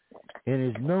show, and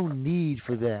there's no need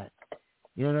for that.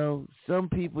 You know, some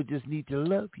people just need to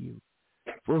love you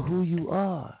for who you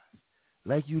are,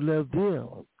 like you love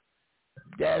them.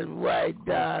 That's right,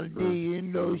 DONNYD. You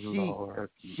know,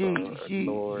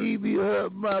 she be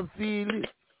hurt my feelings.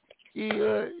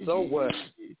 So what?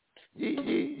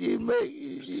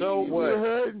 She So what?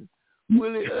 Hurting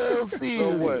Willie Earl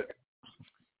feeling.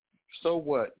 So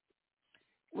what?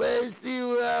 Well, see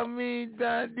what I mean,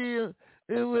 Don Deal?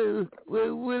 When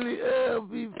Willie Earl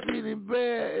be feeling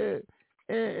bad.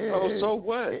 So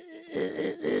what?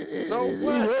 So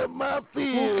what? It hurt my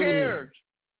feelings.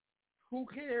 Who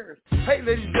cares? Hey,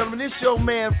 ladies and gentlemen, this your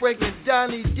man Franklin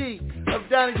DONNYD of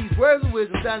DONNYD's Words of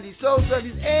Wisdom, DONNYD's Soul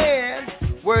Sundays,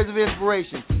 and Words of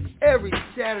Inspiration. Every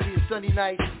Saturday and Sunday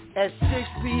night at 6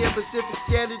 p.m. Pacific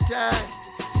Standard Time.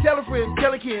 Tell a friend,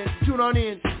 tell a kin, tune on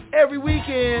in every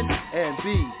weekend and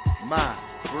be my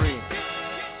friend.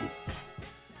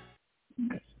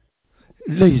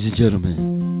 Ladies and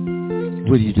gentlemen,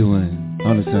 what are you doing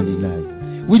on a Sunday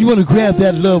night? When you want to grab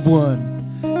that loved one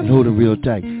and hold her real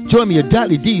tight. Join me at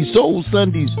DONNYD Soul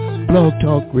Sundays Blog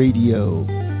Talk Radio,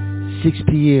 6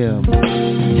 p.m.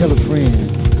 Tell a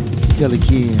friend, tell a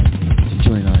kid to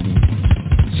join on in.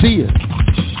 See ya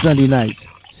Sunday night,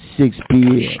 6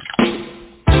 p.m.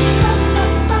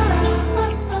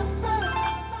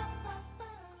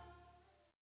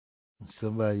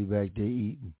 Somebody back there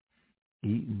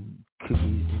eating cookies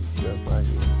and stuff out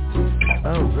here.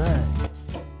 All right.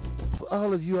 For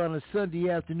all of you on a Sunday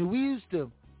afternoon, we used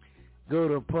to go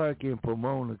to a park in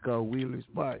Pomona called Wheeler's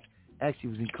Park. Actually,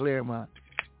 it was in Claremont.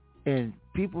 And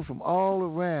people from all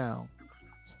around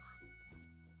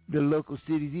the local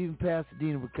cities, even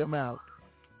Pasadena, would come out.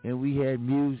 And we had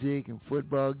music and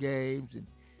football games and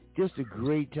just a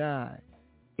great time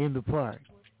in the park.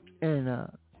 And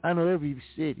I know every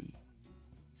city,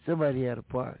 somebody had a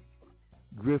park.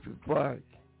 Griffith Park,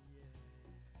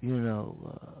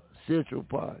 Central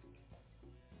Park,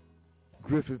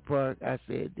 Griffith Park. I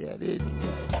said that anyway.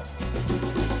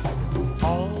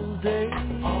 All day,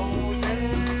 all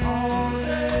day, all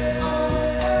day, all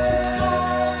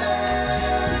day,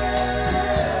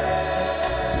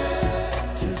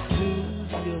 to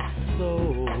soothe your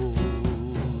soul,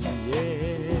 yeah.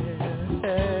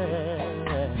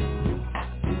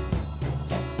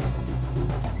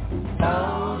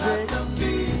 All day.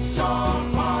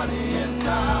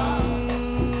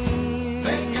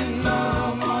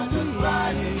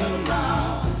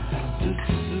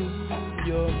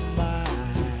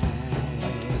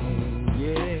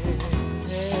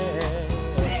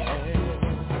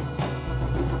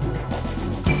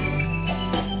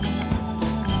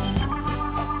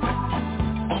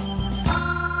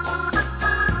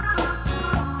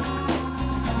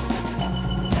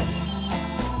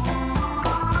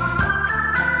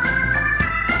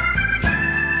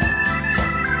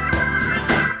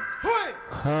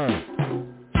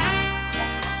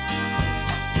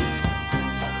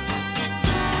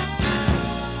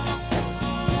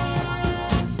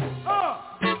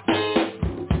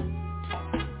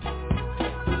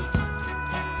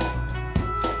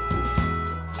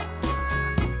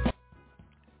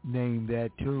 Name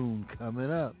that tune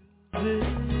coming up. This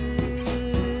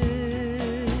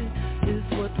is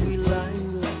what we like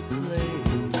to play.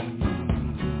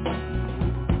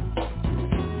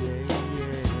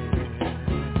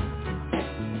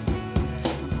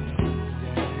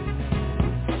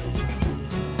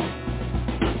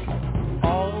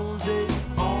 All day,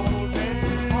 all day,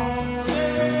 all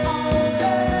day, all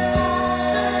day.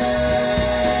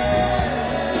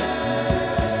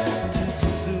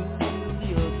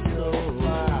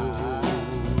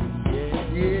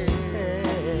 Yeah.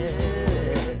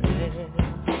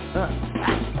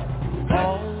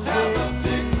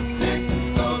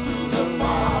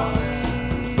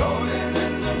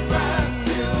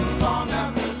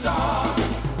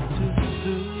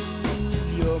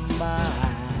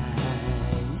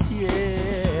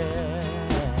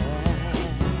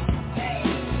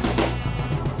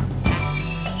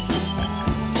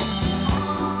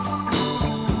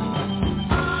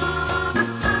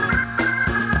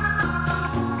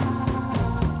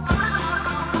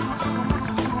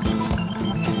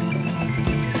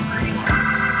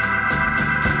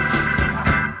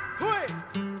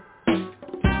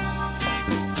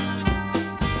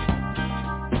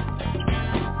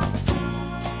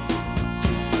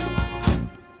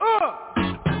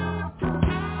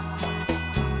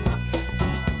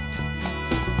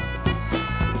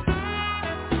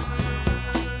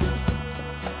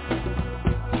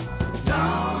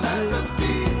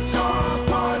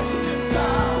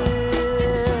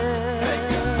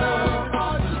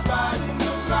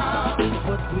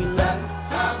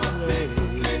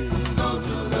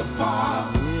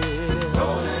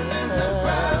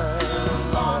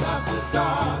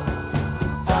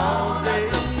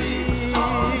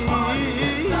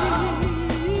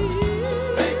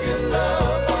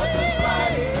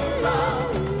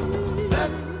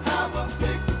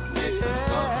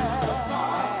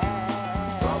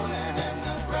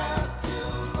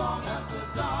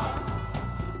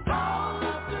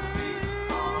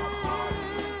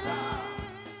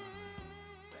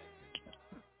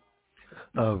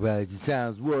 All right, the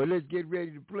time's war. Let's get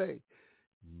ready to play.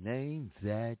 Name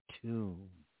that tune.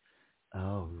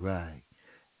 All right.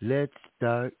 Let's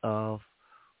start off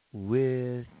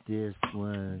with this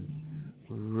one.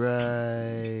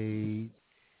 Right.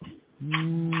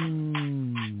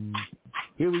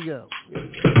 Here we go.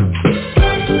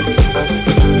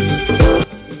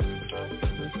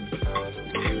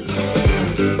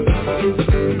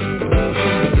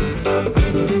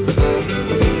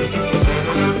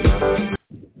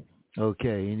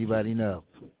 Okay, anybody know?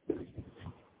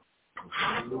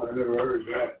 I never heard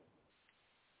that.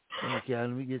 Okay, let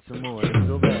me get some more. Let's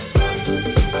go back.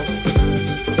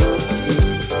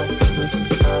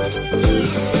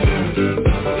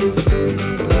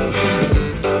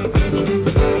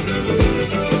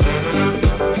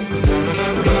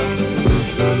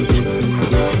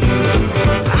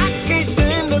 I can't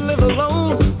stand to live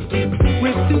alone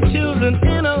with two children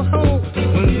in a home.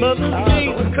 When Mother's Day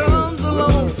comes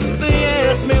along, they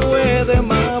ask me where their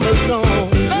mama's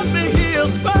gone. Let me hear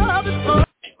about it.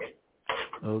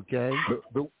 Okay.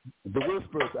 The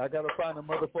whispers. I gotta find a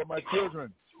mother for my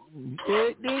children.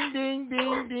 Ding, ding, ding,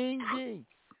 ding, ding, ding.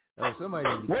 Oh, somebody.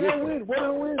 What I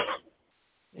win?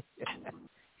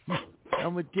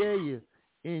 I'm gonna tell you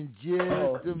in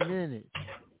just a minute.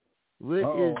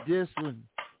 What is this one?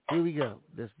 Here we go.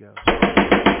 Let's go.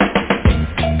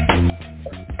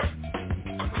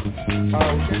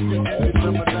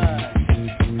 Number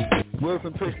 9.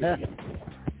 Wilson Pickett.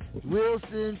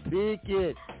 Wilson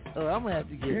Pickett. Oh, I'm gonna have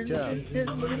to get tough.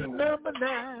 Number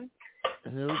 9.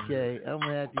 Okay, I'm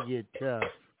gonna have to get tough.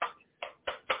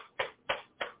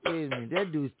 Wait a minute,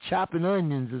 that dude's chopping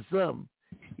onions or something.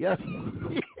 Yeah.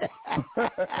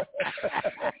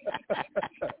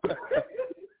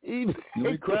 He's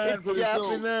crying for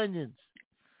chopping onions.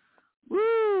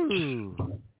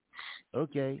 Woo!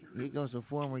 Okay, here goes a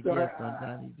former guest on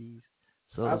DONNYD.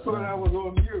 So I thought I was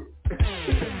on mute.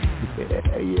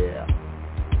 Yeah.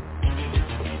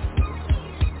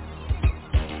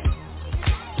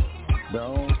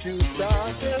 Don't you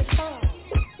stop it.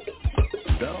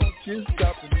 Don't you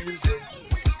stop the music.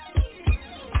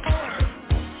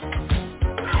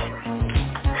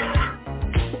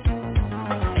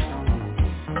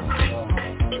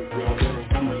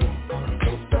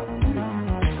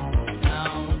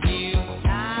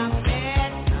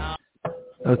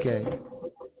 Okay.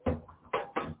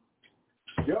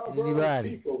 Y'all Anybody?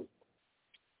 people.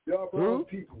 Y'all brothers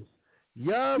people.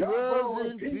 Y'all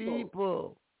brothers and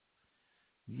people.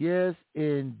 Yes,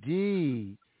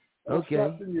 indeed. Okay. Don't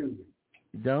stop the music.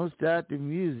 Don't stop the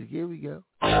music. Here we go.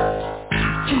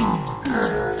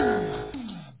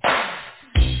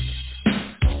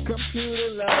 Computer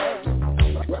love.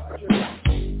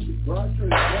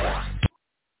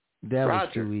 That was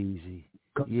too easy.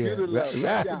 Computer love.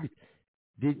 That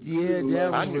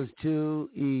one was too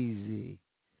easy.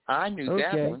 I knew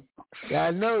that one.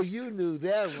 I know you knew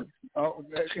that one. Oh,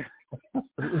 okay.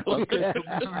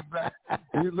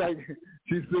 He's like,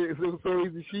 she said it was so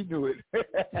easy she knew it.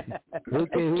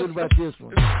 Okay, what about this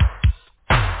one?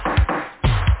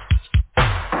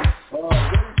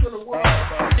 Ready for the world.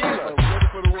 Ready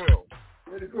for the world.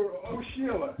 Ready for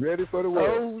Sheila. Ready for the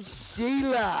world.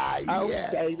 Sheila.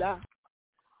 Yeah. Sheila.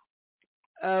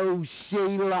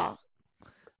 Sheila.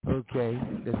 Okay,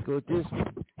 let's go with this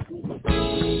one.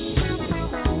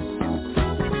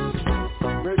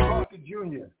 Ray Parker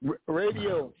Jr.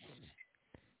 Radio.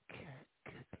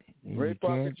 You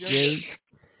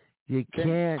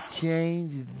can't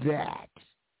change that.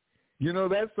 You know,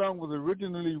 that song was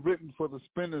originally written for the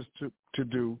Spinners to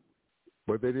do,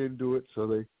 but they didn't do it, so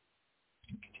they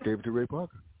gave it to Ray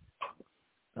Parker.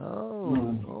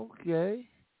 Oh, okay.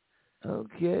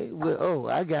 Okay. Well,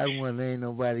 I got one. Ain't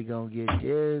nobody gonna get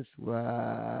this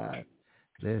one.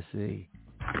 Let's see.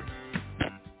 Oh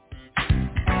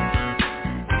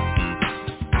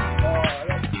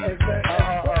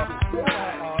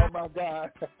my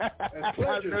God! I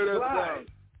know that song.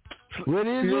 What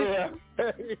is it?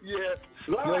 Yeah.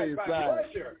 Slide by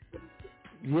Pleasure.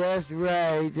 Yes,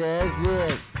 right. That's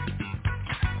it.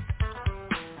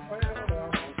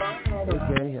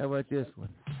 Okay, how about this one?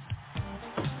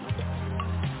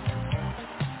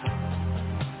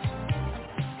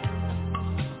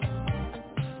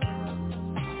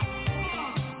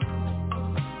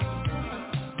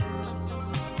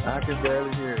 I can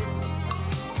barely hear it.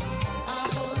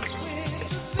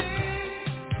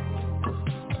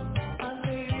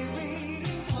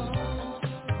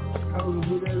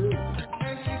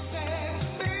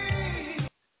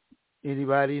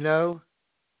 Anybody know?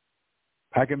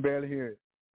 I can barely hear it.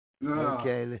 No.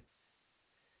 Okay.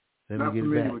 Let Not me get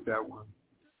familiar it back. with that one.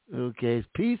 Okay, it's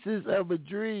Pieces of a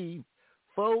Dream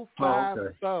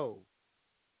 454.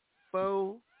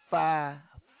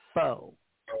 454.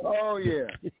 Oh, yeah.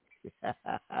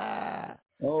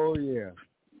 Oh, yeah.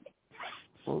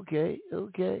 Okay.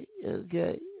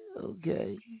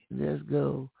 Let's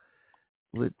go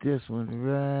with this one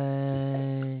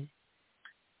right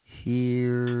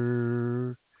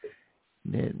here.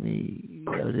 Let me,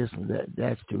 this one,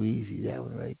 that's too easy, that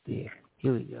one right there.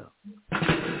 Here we go.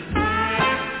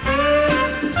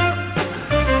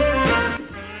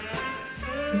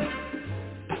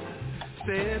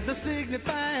 Said the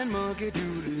signifying monkey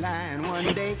to the lion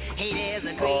one day. Hey, there's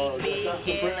a great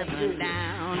big elephant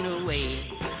down the way.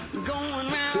 Going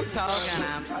round talking,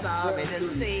 I'm sorry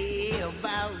to say,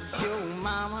 about your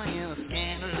mama in a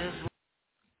scandalous.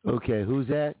 Okay, who's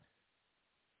that?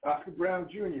 Oscar Brown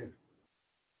Jr.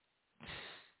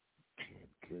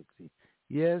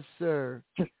 Yes, sir.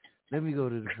 Let me go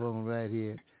to the phone right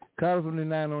here. Call from the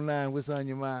 909. What's on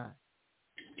your mind?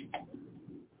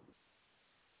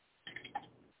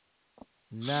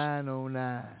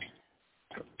 909.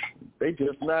 They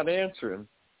just not answering.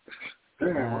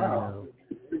 Wow.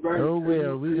 Oh,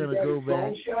 well, we're going to go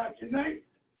back. Shot tonight?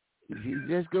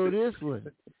 Let's go this one.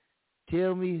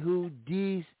 Tell me who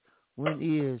this one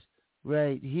is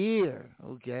right here.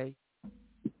 Okay.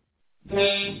 One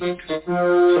way.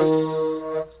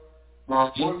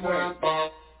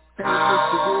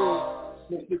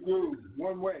 Mr. Groove.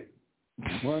 One way.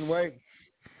 One way.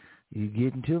 You're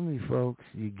getting to me, folks.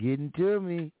 You're getting to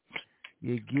me.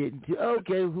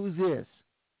 Okay, who's this?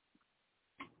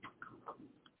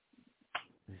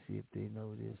 Let's see if they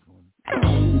know this one.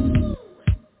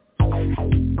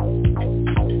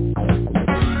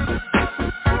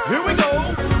 Here we go.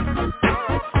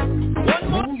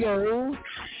 Here we go.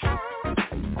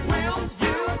 Will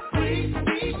you please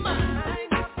be mine?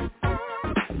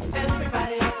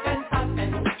 Everybody up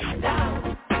and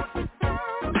down.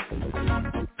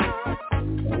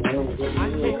 I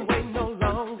can't wait no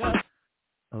longer.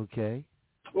 Okay.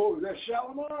 Oh, is that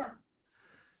Shalimar?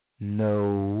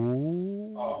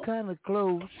 No. Oh. Kind of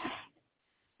close.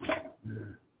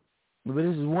 But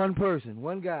this is one person,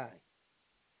 one guy.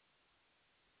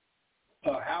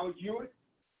 Howard Hewitt?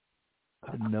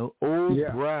 No,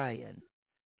 O'Brien.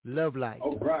 Love Life.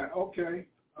 O'Brien, okay.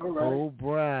 All right.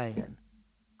 O'Brien.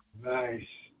 Nice.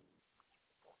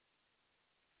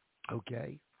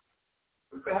 Okay.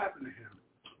 What happened to him?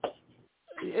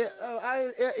 I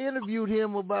interviewed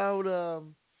him about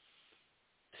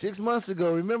 6 months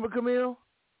ago. Remember, Camille?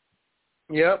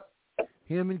 Yep.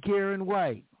 Him and Karen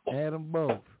White. Had them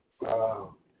both.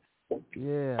 Wow.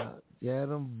 Yeah, had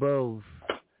them both.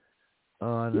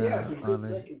 On, some good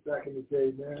records back in the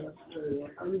day, man.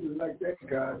 I really like that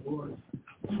guy, boy.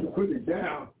 Put it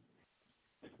down.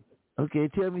 Okay,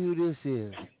 tell me who this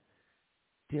is.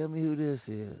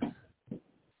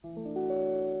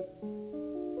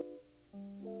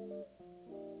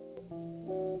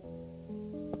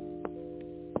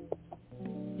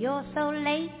 You're so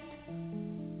late.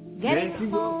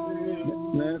 Getting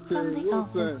home from the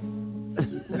office.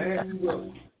 Nancy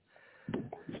Wilson.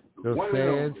 The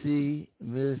fancy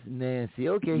Miss Nancy.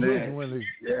 Okay, here's one.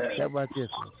 How about this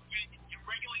one?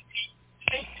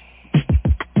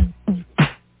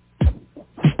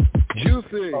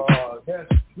 Juicy.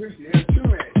 That's Juicy.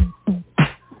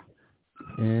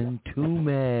 Entombed.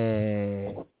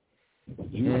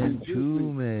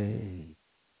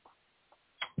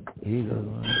 Here you go.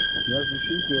 That's what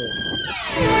she said.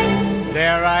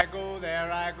 There I go,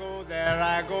 there I go, there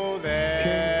I go,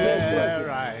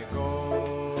 there I go.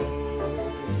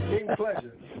 King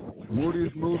Pleasure.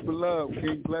 Moody Smooth for Love,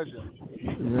 King Pleasure.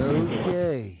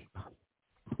 Okay.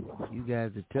 You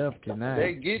guys are tough tonight.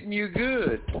 They're getting you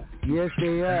good. Yes,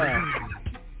 they are.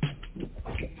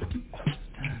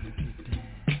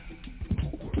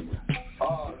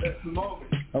 Oh, that's the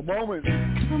moment. A moment.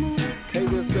 Hey,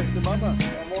 there's Sexy Mama.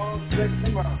 Come on,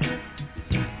 Sexy Mama.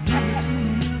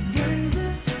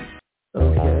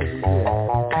 Okay.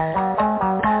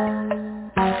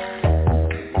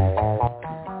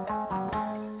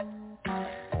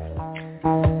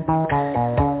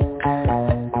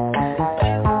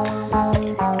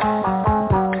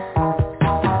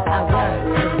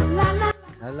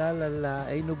 La.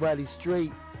 Ain't nobody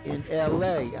straight in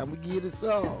L.A. I'm going to give you the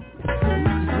song.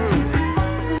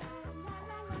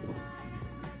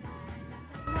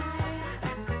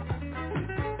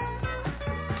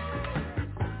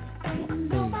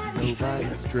 Ain't nobody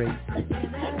straight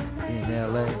in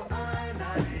L.A.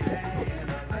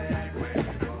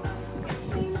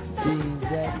 Seems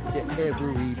that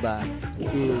everybody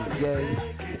is gay.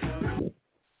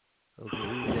 Okay,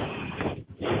 who's that?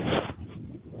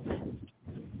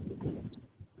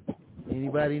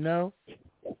 Anybody know?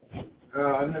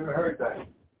 I never heard that.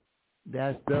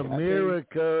 That's the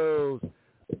Miracles.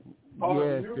 Oh,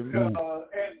 yes, and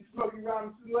Smokey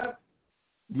Robinson left?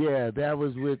 Yeah, that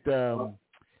was with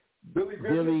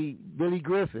Billy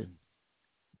Griffin.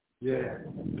 Yeah.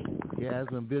 Yeah, that's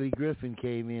when Billy Griffin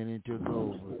came in and took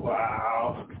over.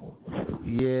 Wow.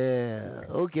 Yeah.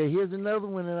 Okay, here's another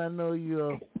one that I know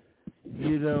you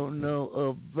don't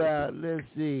know about. Let's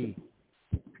see.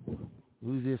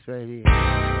 Who's this right here?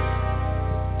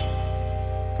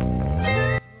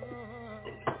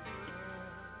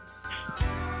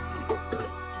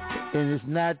 And it's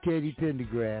not Teddy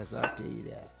Pendergrass, I'll tell you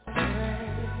that.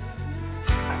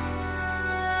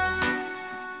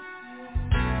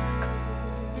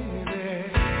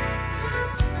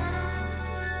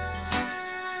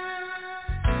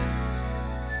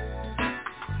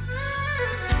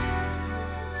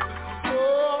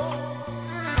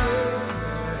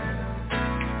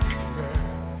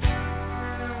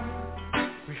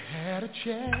 We had a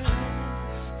chance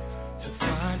to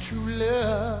find true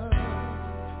love.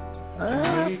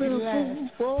 I've been a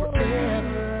fool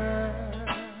forever.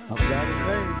 I forgot his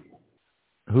name.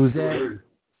 Who's that?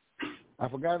 I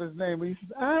forgot his name. He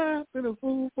says, I've been a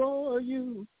fool for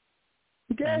you.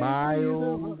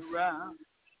 Miles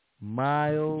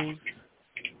J.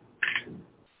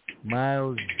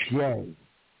 Miles J.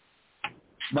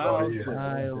 I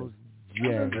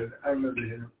remember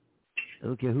him.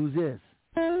 Okay, who's this?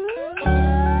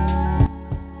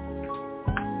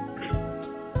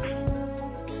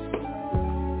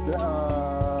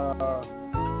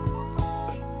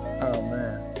 Oh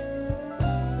man.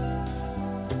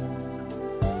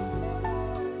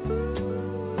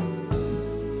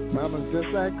 Mama's just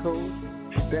like Coach.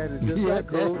 Daddy's just like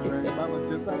Coach.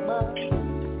 Mama's just like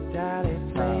mine. Daddy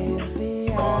plays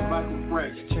the Michael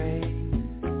Franks.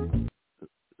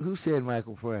 Who said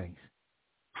Michael Franks?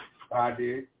 I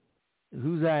did.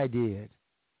 Whose I did?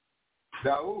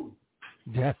 Daoud.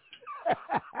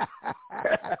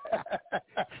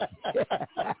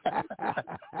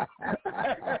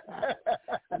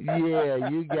 Yeah,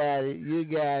 you got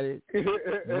it.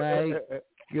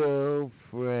 Michael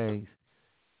Franks.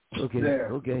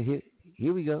 Okay,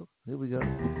 here we go.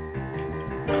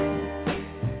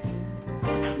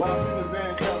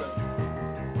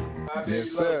 Yes,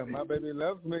 sir. My baby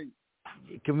loves me.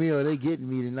 Camille, they getting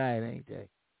me tonight, ain't they?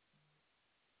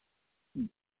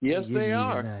 Yes, they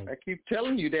are. I keep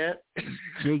telling you that.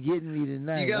 They're getting me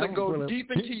tonight. You got to go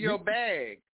deep into your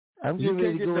bag. I'm getting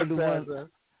ready to go into one.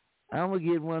 I'm going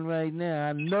to get one right now.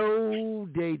 I know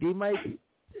they might.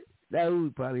 That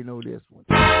would probably know this one.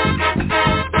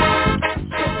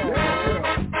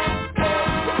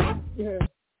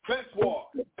 Let's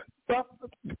walk.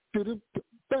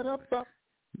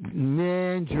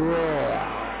 Man,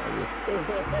 draw.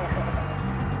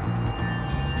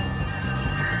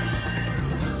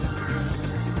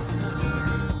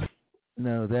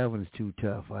 No, that one's too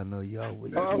tough. I know y'all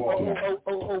would.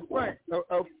 Frank.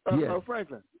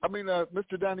 Franklin. I mean,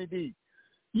 Mr. Donny D.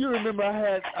 You remember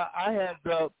I had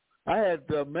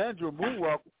Mandrill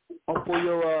Moonwalk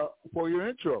for your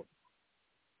intro.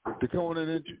 To come on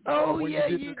and intro. Oh yeah,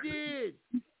 you did.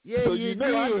 Yeah, so you know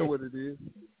did. I know what it is.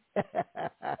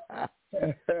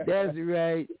 That's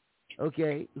right.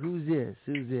 Okay, who's this?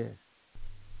 Who did?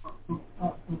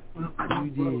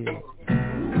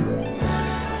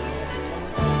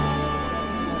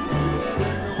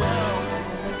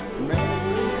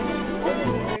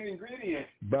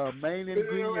 The main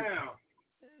ingredient.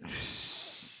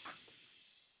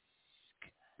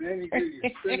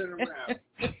 Spinning around.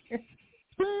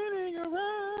 Spinning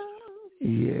around.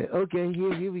 Yeah. Okay.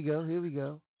 Here we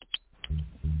go.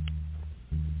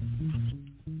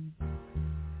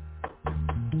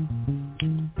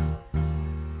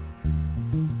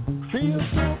 Feel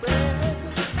so bad.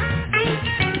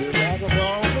 Feel like a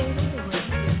ball.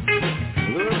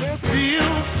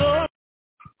 Feel so.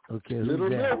 Okay. Little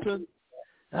Milton.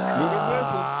 Little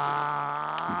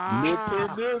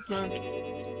Milton.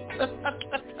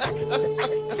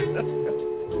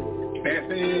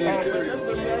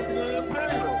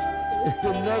 It's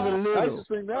another little. I just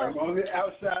think that. I'm on the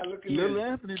outside looking Little in.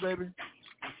 Anthony, baby.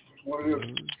 One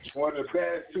of the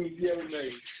best tunes he ever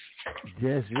made.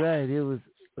 That's right. It was.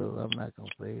 Oh, I'm not gonna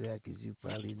play that because you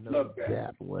probably know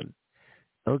that one.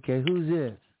 Okay, who's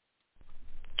this?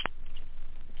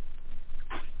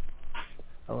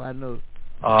 Oh, I know.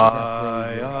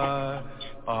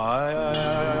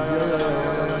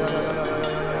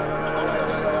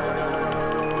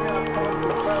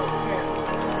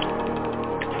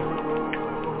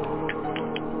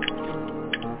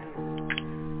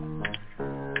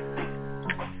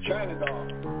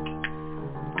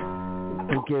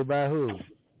 Okay, by who?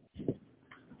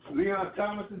 Leon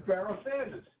Thomas and Pharoah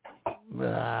Sanders.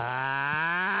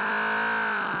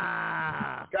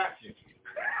 Gotcha.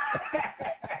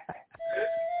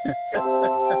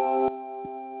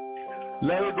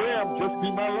 Larry Graham, just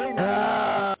be my lane.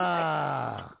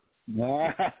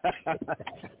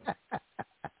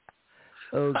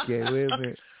 Okay, wait a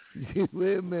minute.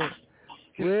 Wait a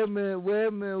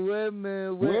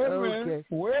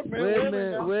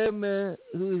minute.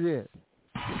 Who's this?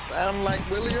 Sound like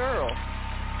Willie Earl.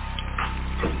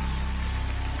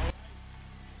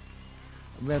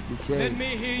 I'm going to have to change. Let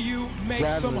me hear you make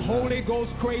some Holy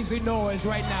Ghost crazy noise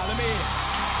right now. Let me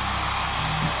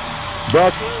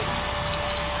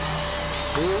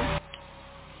hear it.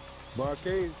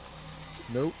 Barcade.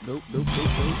 Nope. Come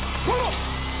on.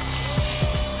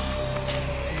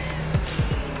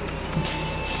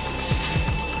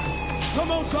 Come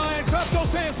on, Zion, clap those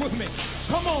hands with me.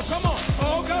 Come on.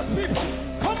 All God's people.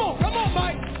 Come on,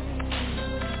 Mike.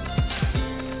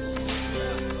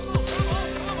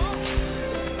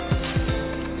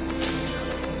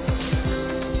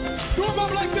 Do them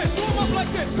up like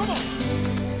this. Come on.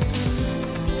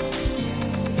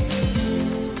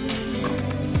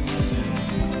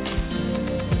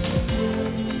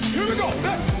 Here we go.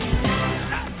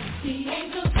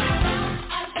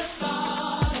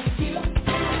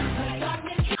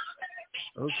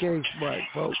 Okay, smart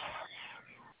folks.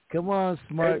 Come on,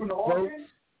 smart folks.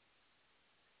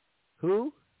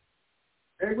 Who?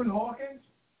 Edwin Hawkins?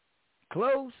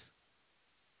 Close.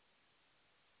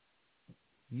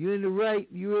 You're in the right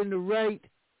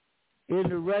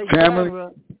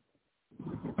genre.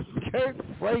 Kurt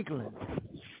Franklin.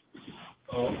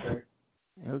 Oh, okay.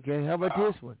 Okay, how about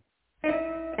this one?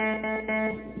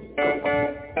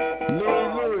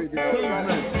 Louis, the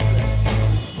Kingman.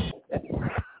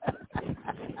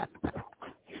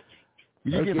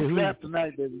 You getting slapped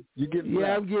tonight, baby. You getting slapped.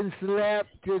 Yeah, I'm getting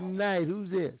slapped tonight. Who's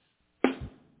this?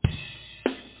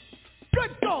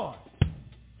 Good God!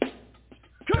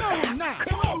 Come on now!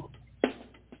 Come on!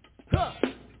 Huh.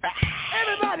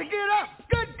 Everybody get up!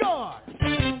 Good God!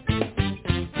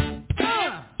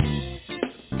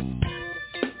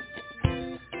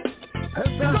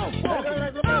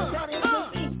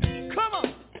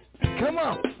 Come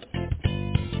on!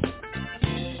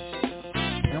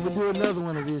 And we'll do another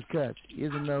one of these cuts.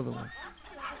 Here's another one.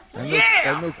 We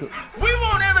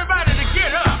want everybody to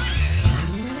get up.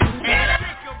 And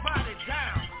take your body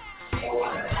down.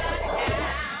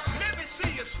 Let me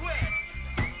see you sweat.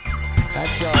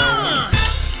 That's all.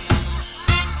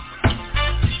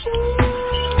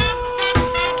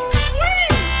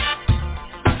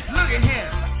 Look at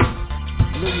him.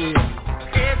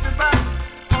 Everybody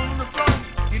on the floor,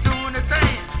 you're doing the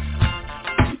thing.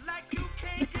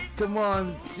 Come on,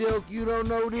 Silk, you don't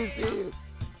know who this is.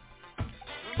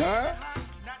 Huh?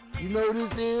 You know who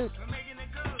this is?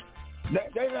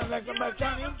 They sound like somebody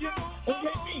trying to MJ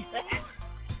me.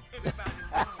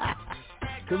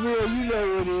 Come here, you know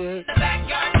who it is.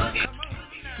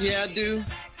 Yeah, I do.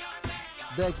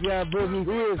 Backyard Boogie,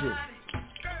 who is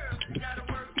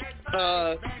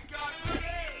it?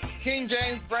 King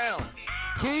James Brown.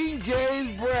 King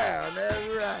James Brown, that's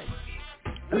right.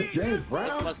 That's James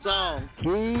Brown? That's my song.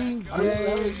 King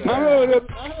James Brown. I heard it.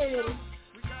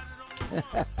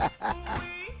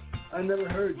 I never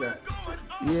heard that.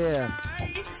 Yeah.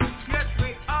 Yes, we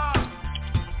are.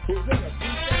 Who's that?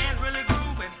 Stand really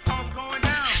grooving, all going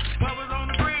down, bubbles on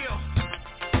the grill.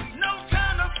 No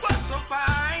time to fuss or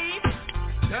fight.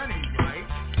 Donny's right.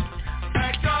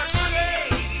 Backyard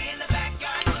boogie. In the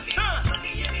backyard boogie.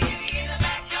 Boogie in the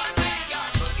backyard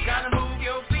boogie. Gotta move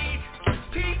your feet.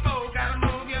 People gotta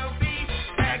move your feet.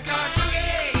 Backyard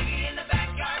boogie. In the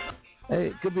backyard boogie. Hey,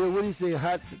 come here, what do you say?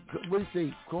 What do you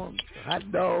say? Corn, hot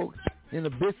dog and a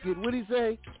biscuit. What do you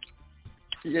say?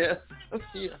 Yes,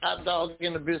 hot dog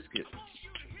and a biscuit.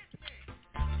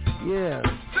 Yeah.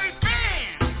 Say,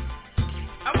 man,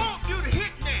 I want you to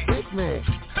hit me. Hit me.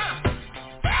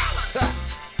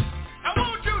 I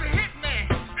want you to hit me.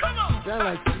 Come on. Sound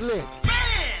like Slick.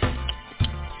 Man.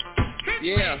 Hit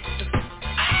Yeah. me.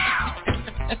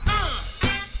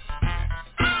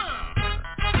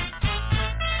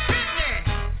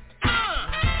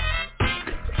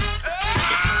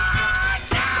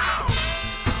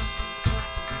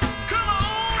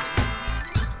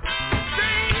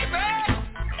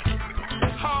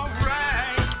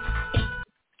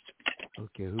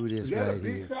 Okay, who this right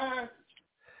here?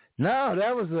 No,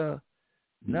 that was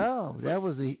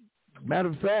a matter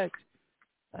of fact,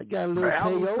 I got a little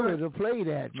payola to play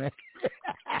that, man.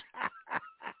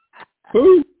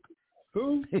 Who?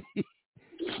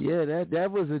 Yeah, that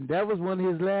was one of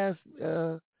his last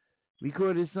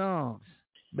recorded songs.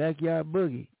 Backyard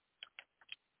Boogie.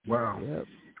 Wow. Yep.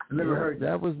 I never heard that.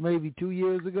 That was maybe 2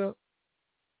 years ago.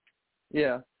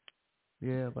 Yeah.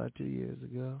 Yeah, about 2 years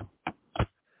ago.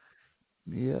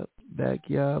 Yep.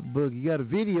 Backyard Boogie. You got a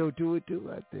video to it too,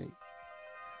 I think.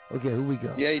 Okay, here we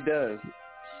go. Yeah, he does.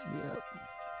 Yep.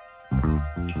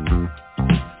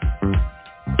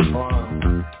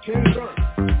 Kenny Burke.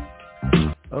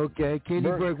 Okay, Kenny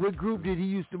Burke. What group did he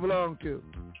used to belong to?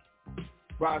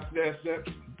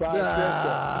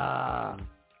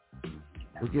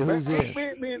 Okay, who's this?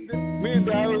 Me and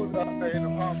Daoud are in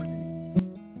harmony.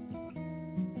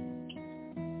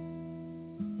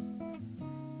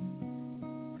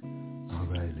 All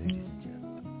right, ladies and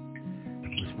gentlemen.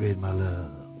 We'll spread my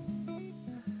love.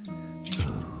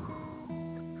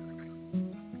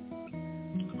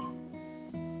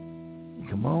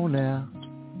 Come on now.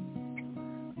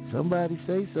 Somebody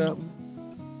say something.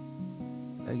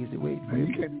 I guess they wait for you.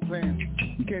 You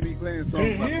can't be playing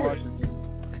songs like Washington.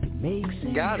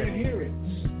 Got it. Can you hear it?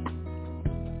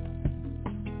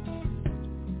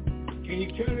 Can you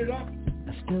turn it up?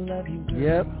 I still love you.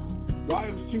 Yep.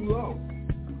 Volume's too low.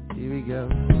 Here we go.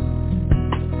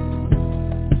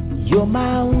 You're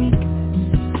my weakness.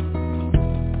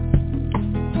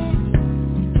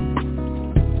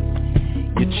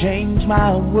 You change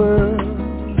my world.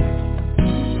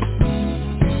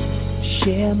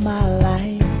 Share my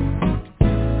life.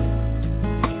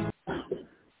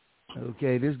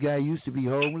 Okay, this guy used to be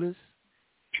homeless.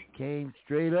 Came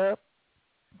straight up.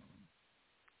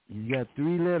 He's got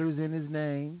 3 letters in his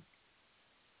name.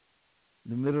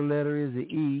 The middle letter is an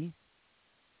E.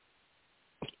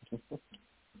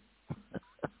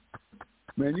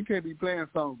 Man, you can't be playing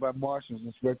songs by Martians and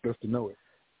expect us to know it.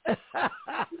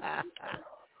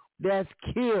 That's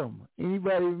Kim.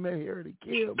 Anybody remember heard of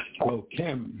Kim? Oh,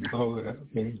 Kim. Oh,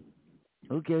 okay.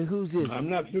 Okay, who's this? I'm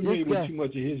not familiar with too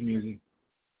much of his music.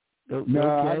 No,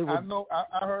 okay, I know.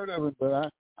 I heard of it,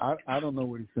 but I don't know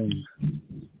what he sings.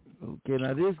 Okay,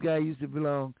 now this guy used to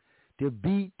belong to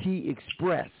BT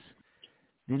Express.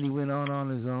 Then he went on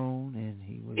his own, and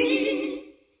he was.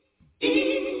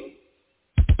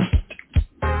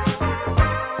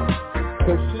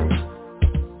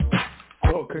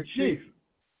 Oh, Kashif.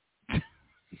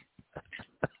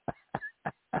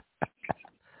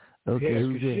 Okay, yes,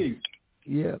 who's this?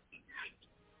 Yep.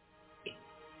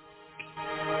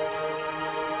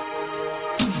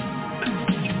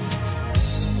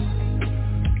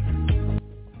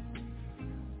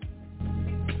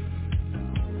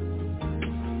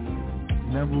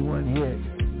 Number 1 hit.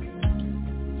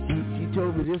 She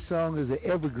told me this song is an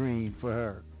evergreen for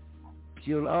her.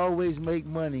 She'll always make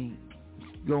money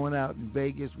going out in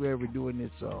Vegas, wherever, doing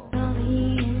this song.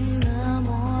 In the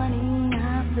morning,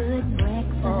 I put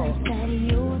breakfast at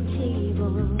your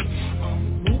table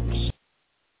and make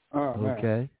sure.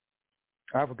 Okay.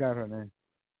 I forgot her name.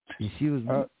 And she was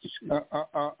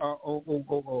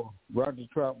Roger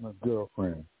Troutman's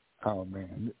girlfriend. Oh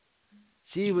man.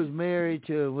 She was married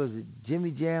to, was it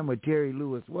Jimmy Jam or Terry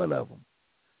Lewis? One of them.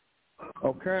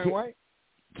 Oh, Karen White?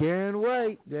 Karen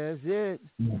White, that's it.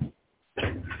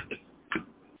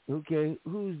 Okay,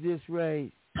 who's this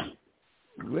right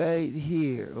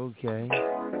here? Okay.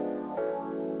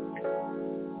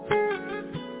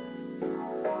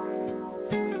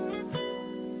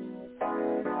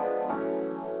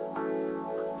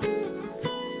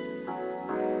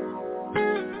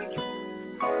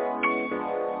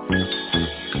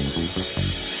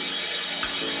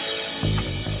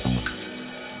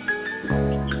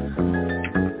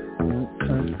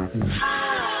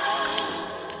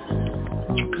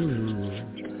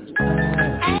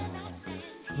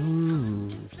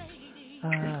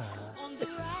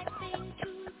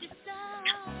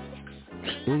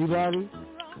 Anybody?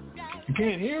 You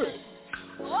can't hear it.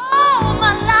 Oh,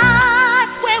 my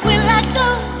life, where will I go?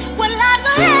 What lies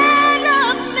ahead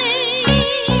of me?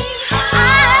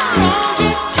 I'm on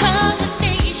this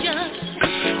conversation,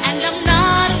 and I'm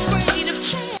not afraid of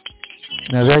change.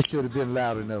 Now that should have been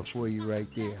loud enough for you right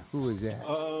there. Who is that?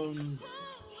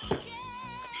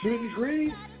 Susie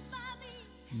Green?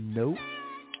 Nope.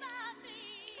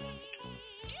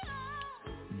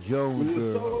 Jones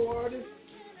Girl. Solo artist?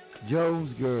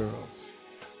 Jones Girl.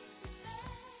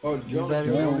 Oh, Jones Girl. Anybody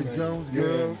know the Jones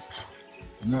Girls?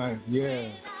 Nice,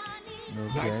 yeah.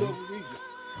 Okay.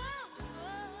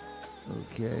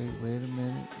 Okay, wait a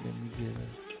minute.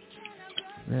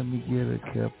 Let me get a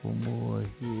couple more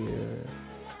here.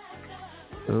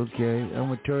 Okay, I'm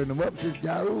gonna turn them up since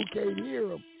y'all can't hear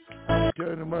them.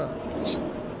 Turn them up.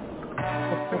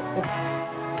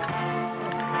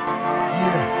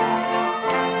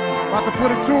 About to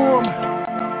put it to them.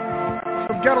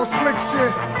 ghetto slick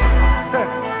shit.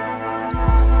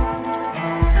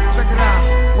 Check it out.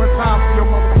 One time for your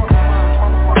motherfucking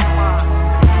mind.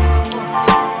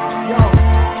 Yo,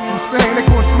 I'm saying they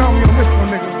gonna smell me on this one,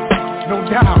 nigga. No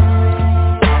doubt.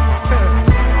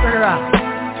 Check it out.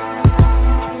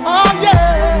 Oh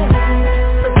yeah.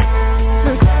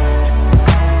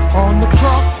 On the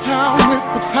cross town with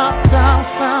the top down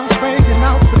sound, banging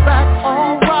out the back,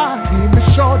 alright. Demon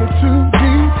shorty too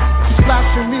deep, she's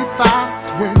flashing me by.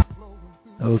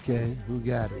 Okay, who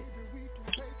got it?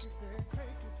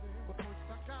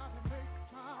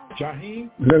 Jaheim?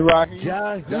 Little Rocky?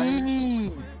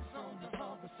 Jaheim.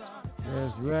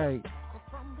 That's right.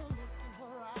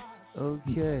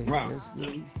 Okay, wow. That's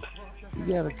good. We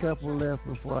got a couple left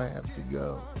before I have to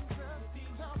go.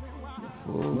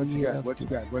 What you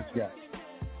got?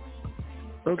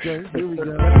 Okay, here we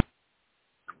go.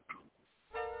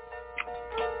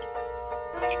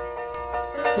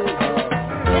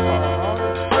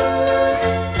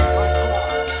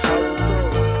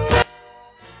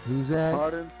 Who's that?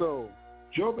 Heart and Soul.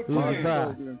 Joe Who's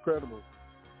that? The Incredibles.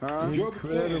 Huh?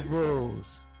 Incredibles.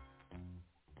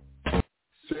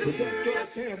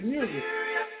 Music.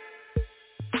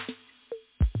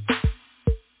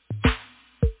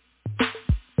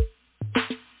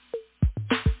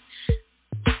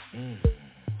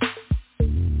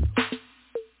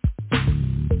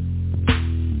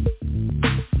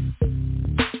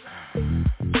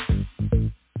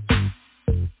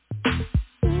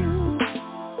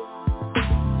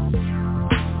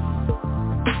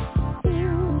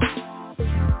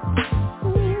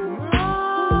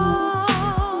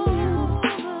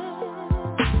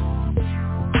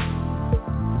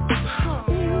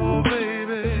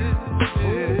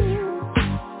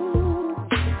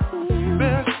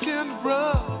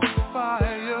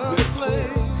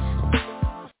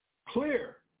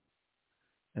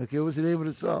 Okay, what's the name of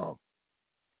the song?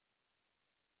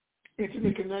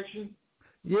 Intimate Connection?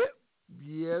 Yep.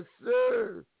 Yes,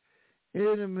 sir.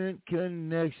 Intimate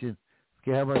Connection.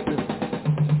 Okay, how about this?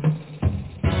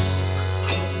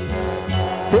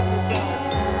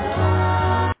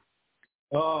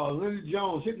 Oh, Lenny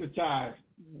Jones, Hypnotized.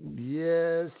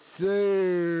 Yes,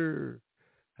 sir.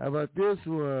 How about this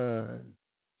one?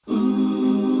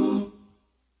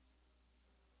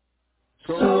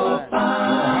 So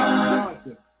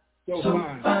fine. So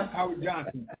fine. Howard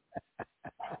Johnson.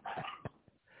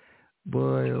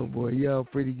 Boy, oh boy, y'all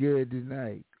pretty good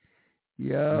tonight.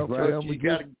 Y'all, right.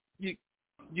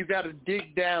 You gotta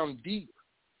dig down deep.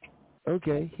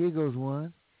 Okay, here goes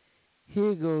one.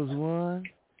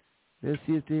 Let's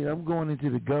see if I'm going into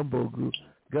the gumbo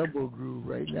groove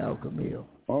right now, Camille.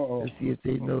 Let's see if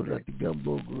they know that the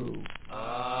gumbo groove.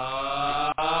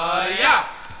 Yeah.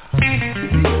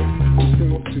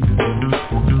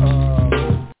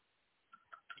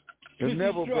 The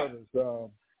Neville Brothers.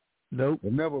 Nope.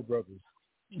 The Neville Brothers.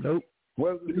 Nope.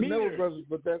 Well, the Neville Brothers,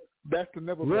 but that's the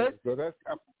Neville Brothers. So that's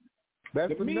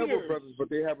the Neville Brothers, but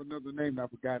they have another name. I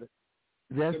forgot it.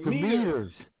 That's the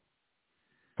Meters.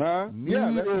 Huh?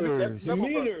 Meters. Yeah, that's the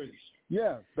Meters.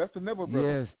 Yeah, that's the Neville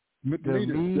Brothers. Yes. The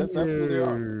Meters. That's who they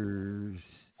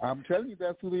are. I'm telling you,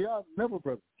 that's who they are. Neville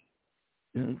Brothers.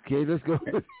 Okay, let's go.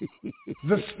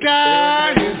 The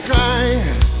sky is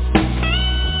crying.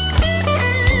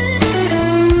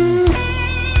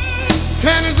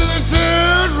 Turning to the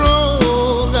third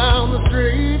road down the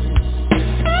street.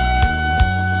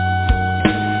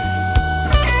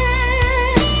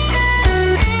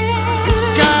 The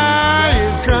sky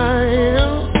is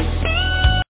crying.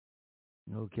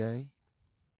 Okay.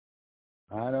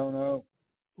 I don't know.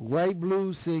 White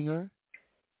blues singer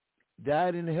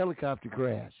died in a helicopter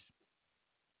crash.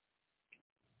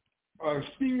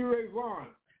 Stevie Ray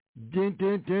Vaughan. Dun.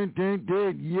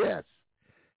 Yes.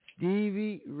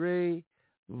 Stevie Ray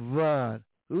Vaughan.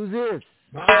 Who's this?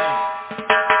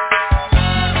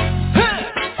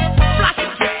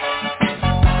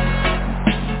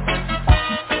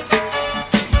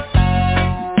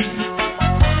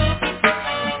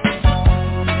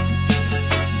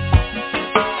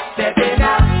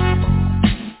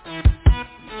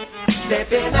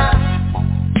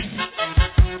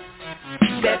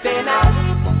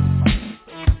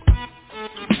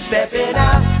 Stepping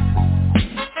out.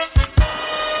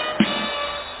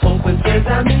 Open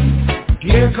sesame,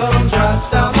 here comes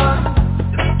Rastaman.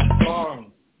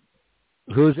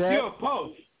 Who's that?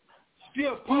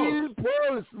 Steel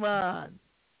Postman.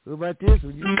 Who about this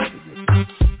one?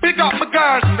 Pick up my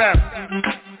girls, man.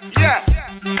 Yeah.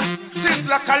 Sing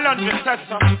like a laundry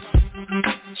system.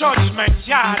 Judgment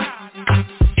yard.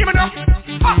 Give me now.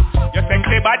 Your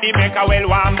sexy body make a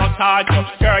well warm massage.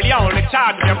 Girl, you only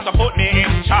charge me up, so put me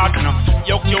in charge now.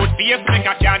 Your cute face make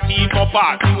a can't keep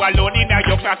apart. You alone in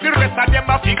your class, the rest of them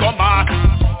a figure mark.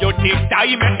 You take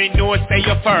time and me know say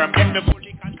you're firm. Get me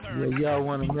fully concerned. Yeah, y'all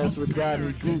wanna mess with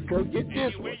DONNYD? Go get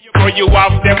this one. So you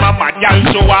have them a man, y'all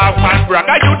show off and brag.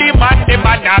 You the man, them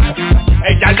a not.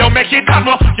 Hey, y'all, you make it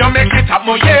happen,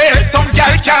 yeah. Some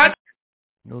girl can't.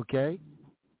 Okay.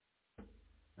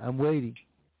 I'm waiting.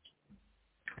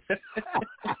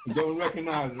 Don't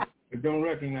recognize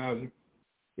it.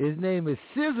 His name is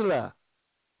Sizzler.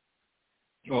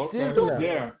 Oh, Sizzler.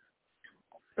 Yeah.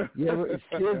 Yeah,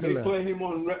 Sizzler. They play him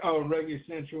on Reggae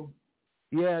Central.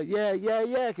 Yeah,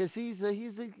 because he's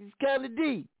kind of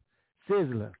deep.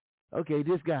 Sizzler. Okay,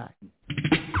 this guy.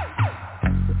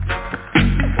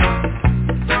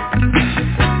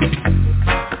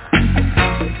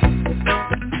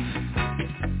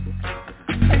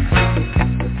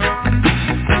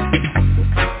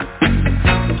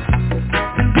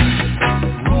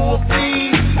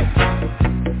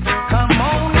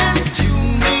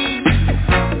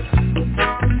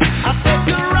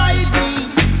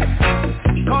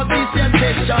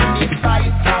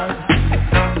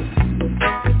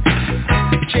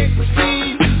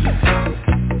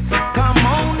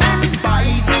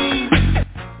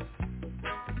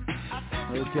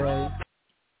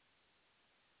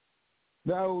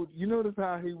 Now, you notice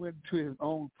how he went to his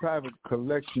own private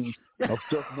collection of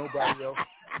stuff nobody else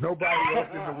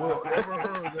in the world ever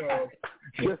heard of.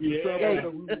 Just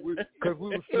because we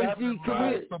were slapping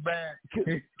the band.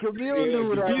 Camille knew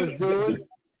what I was doing.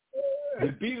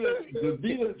 The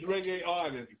B-list reggae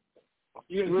artist.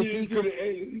 He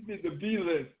did the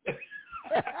B-list.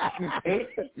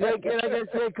 Like I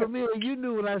said, Camille, you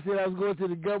knew when I said I was going to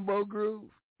the Gumbo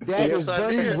Groove. That is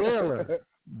Bunny Wailer.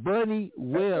 Bunny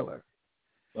Wailer.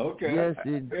 Okay. Yes,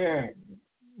 indeed. Yeah.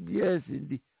 Yes,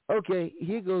 indeed. Okay,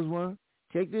 here goes one.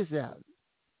 Check this out.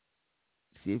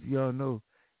 See if y'all know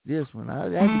this one. I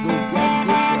have to go.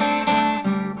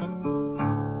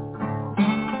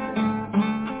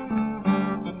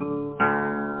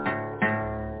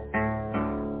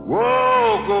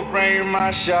 Whoa, go bring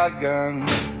my shotgun.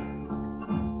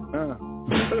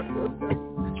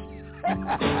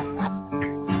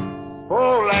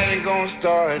 Oh, lightning gonna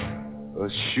start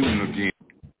shooting again.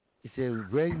 He said,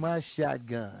 bring my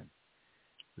shotgun.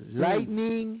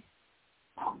 Lightning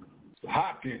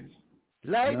Hopkins.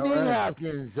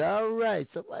 Hopkins. All right.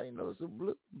 Somebody knows some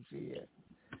blues here.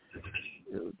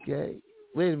 Okay.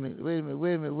 Wait a minute.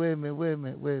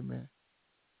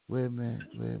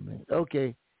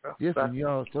 Okay. This one,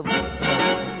 y'all.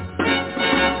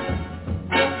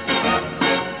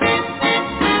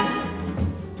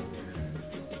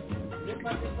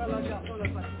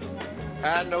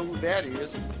 I know who that is.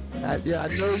 I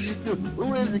know you do.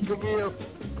 Who is it, Camille?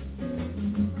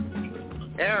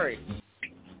 Harry.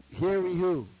 Harry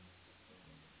who?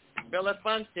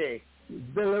 Belafonte.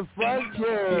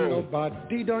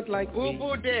 Nobody don't like me.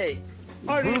 Boo Day.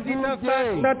 Or is it the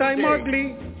fact that I'm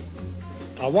ugly?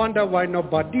 I wonder why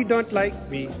nobody don't like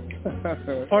me.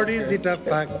 Or is it a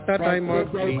fact that I'm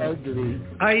ugly?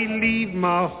 I leave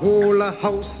my whole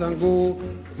house and go.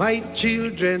 My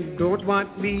children don't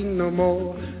want me no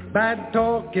more. Bad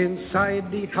talk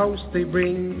inside the house they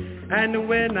bring. And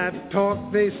when I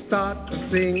talk they start to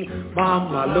sing.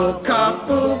 Mama loca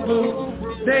boo boo.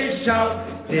 They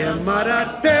shout. Their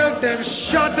mother tells them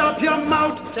shut up your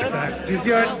mouth. That is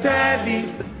your daddy.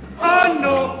 Oh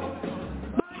no.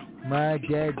 My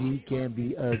daddy can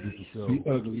be ugly, so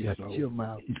shut your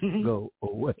mouth. Go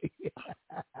away.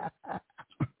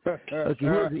 Okay,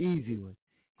 here's an easy one.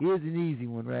 Here's an easy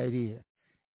one right here.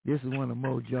 This is one of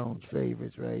Mo Jones'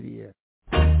 favorites right here.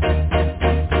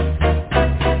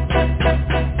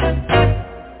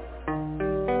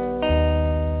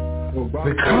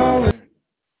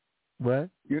 What?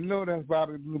 You know that's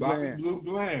Bobby Blue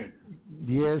Bland.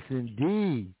 Yes,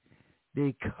 indeed.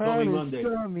 They call it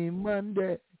Stormy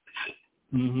Monday.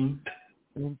 Mm-hmm.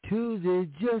 And Tuesday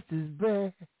just as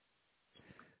bad.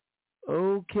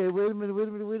 Okay, wait a minute.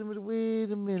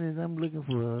 I'm looking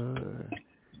for...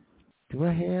 Do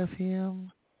I have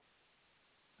him?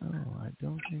 Oh, I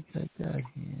don't think I got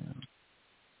him.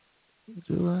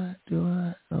 Do I?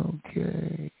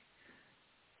 Okay.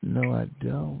 No, I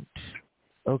don't.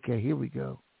 Okay, here we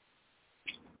go.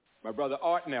 My brother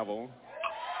Art Neville.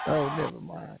 Oh, never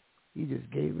mind. He just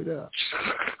gave it up.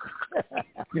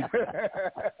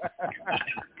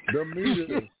 The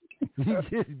meter. He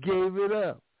just gave it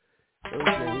up.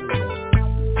 Okay, here we go.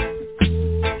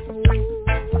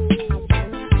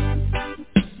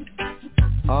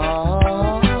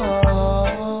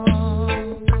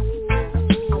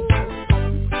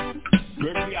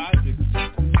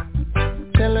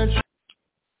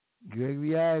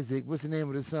 music. What's the name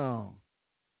of the song?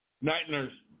 Night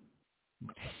Nurse.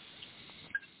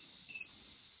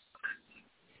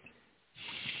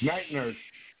 Night Nurse.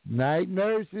 Night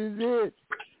Nurse is it.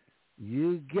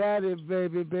 You got it,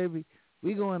 baby.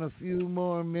 We going a few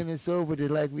more minutes over to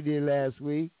like we did last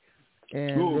week.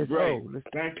 And cool, great.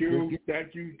 Thank you.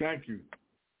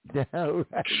 All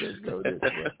right, let's go this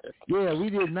way. Yeah, we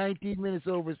did 19 minutes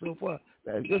over so far.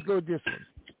 Let's go this one.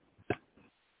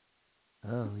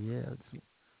 Oh, yeah. It's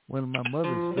one of my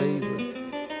mother's favorites.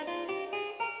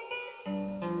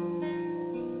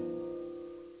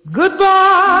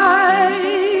 Goodbye.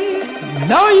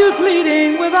 No use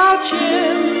leading without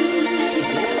you.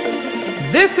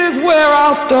 This is where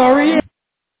our story is.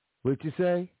 What'd you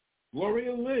say?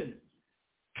 Gloria Lynn.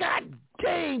 God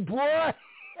dang, boy.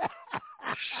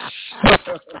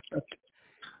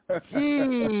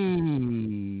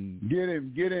 Gee. Get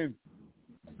him.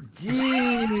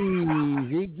 Jeez,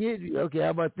 he get you. Okay,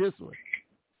 how about this one?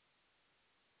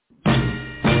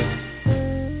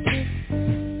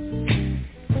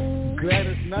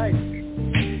 Gladys Knight.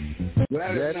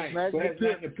 Gladys Knight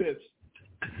in the Pips.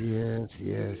 Yes.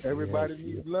 Everybody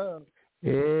needs love.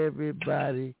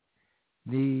 Everybody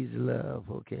needs love.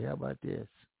 Okay, how about this?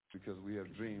 Because we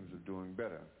have dreams of doing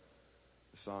better.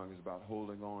 The song is about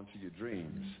holding on to your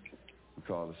dreams. We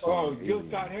call the song Gil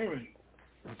Scott Heron.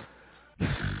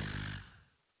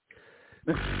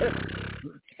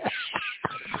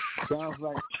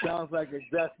 sounds like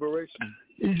exasperation.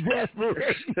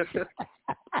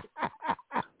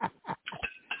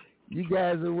 You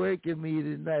guys are working me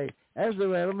tonight. That's all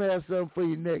right. I'm gonna have something for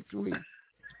you next week.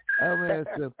 I'm gonna have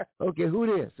some. Okay, who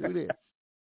this? Something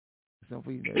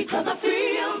for you next week. Because I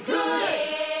feel good.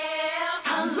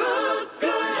 I'm good.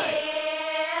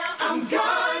 I'm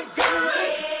good.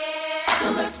 So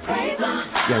let's praise Him.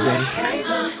 Y'all ready?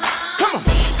 Come on.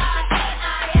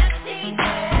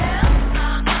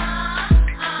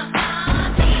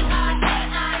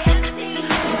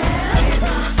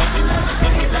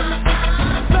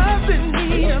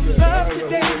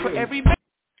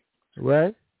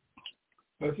 What?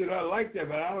 I said I like that,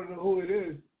 but I don't know who it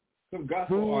is. Some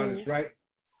gospel artist, right?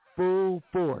 Full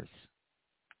Force.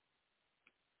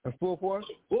 A Full Force?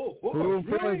 Full Force,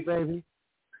 baby.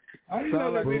 I didn't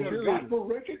know that made a gospel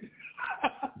record.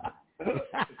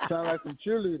 Sound like some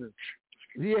cheerleaders.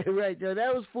 Yeah, right. Now,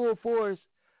 that was Full Force.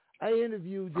 I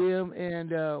interviewed them,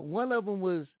 and one of them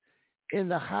was in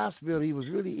the hospital. He was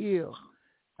really ill.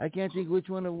 I can't think which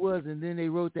one it was, and then they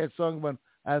wrote that song about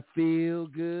I feel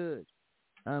good,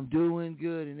 I'm doing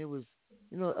good, and it was,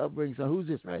 upbringing song. Who's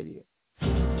this right here?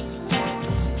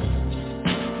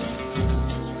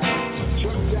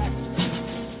 Chuck Jackson.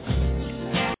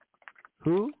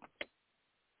 Who?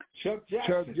 Chuck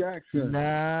Jackson.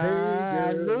 Nah, hey,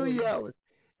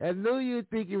 I knew you would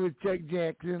think it was Chuck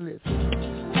Jackson. Listen.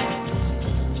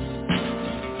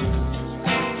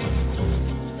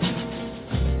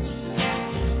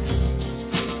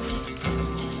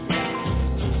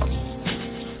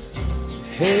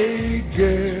 Hey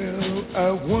girl,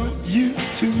 I want you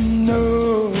to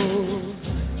know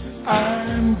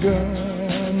I'm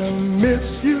gonna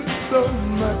miss you so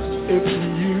much if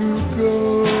you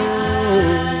go.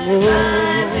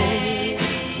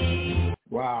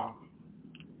 Wow.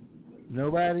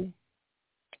 Nobody?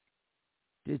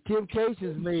 The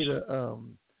Temptations made a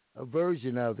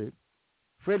version of it.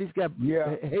 Freddie's got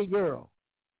Hey Girl.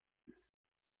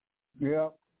 Yeah,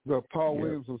 Paul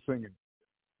Williams was singing.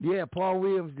 Yeah, Paul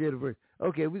Williams did a version.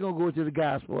 Okay, we're gonna go to the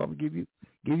gospel. I'm gonna give you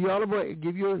all the way,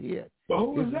 give you a hit. But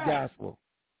who was that? Gospel.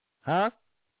 Huh?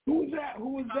 Who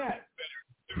was that?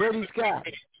 Freddie Scott.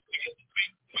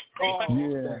 Oh,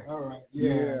 yeah. All right.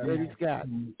 Yeah. Freddie Scott.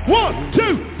 1,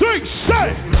 2, 3,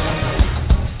 say.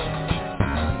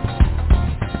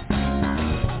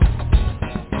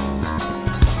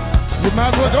 You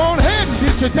might as well go ahead and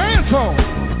get your dance on.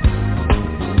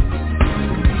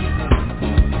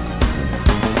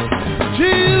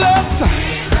 Jesus,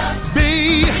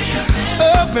 be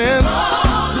up and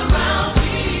all around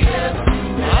me.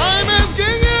 I'm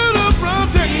asking you to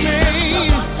protect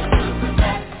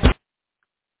me.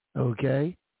 Okay.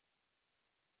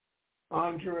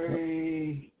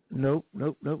 Andre. Nope.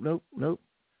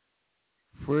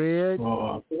 Fred. Oh,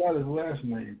 I forgot his last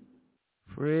name.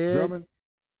 Fred.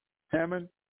 Hammond.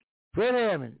 Fred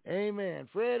Hammond. Amen.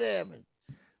 Fred Hammond.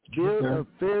 Build a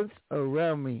fence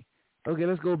around me. Okay,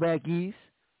 let's go back east.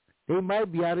 They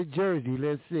might be out of Jersey.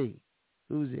 Let's see.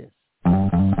 Who's this?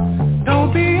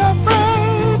 Don't be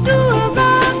afraid to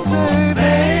about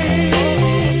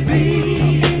baby.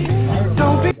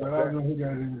 Don't be. But I don't know who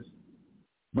that is.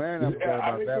 Man, I'm sorry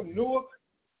about that. From Newark?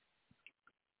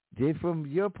 They're from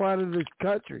your part of the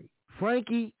country.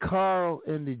 Frankie, Carl,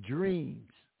 and the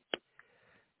Dreams.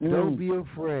 Don't be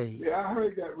afraid. Yeah, I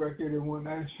heard that record in one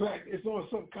night. In fact, it's on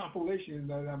some compilation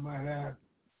that I might have.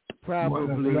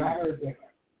 Probably. I heard that.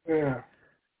 Yeah.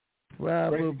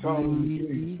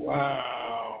 Probably.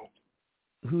 Wow.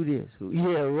 Who this? Who?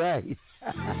 Yeah, right.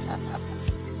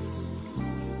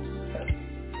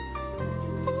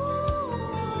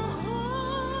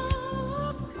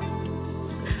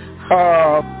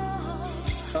 Oh,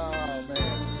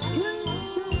 man.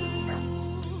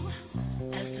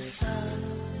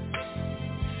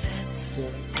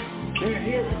 Can't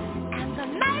hear it.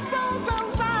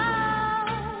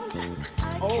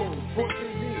 Oh, Force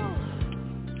MD.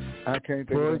 I can't think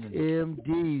Force of it.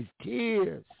 MD's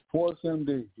Tears. Force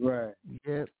MD, right.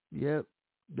 Yep.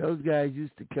 Those guys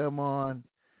used to come on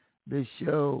the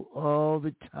show all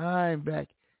the time back.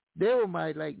 They were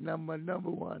my number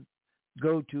one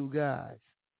go-to guys.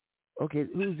 Okay,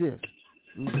 who's this?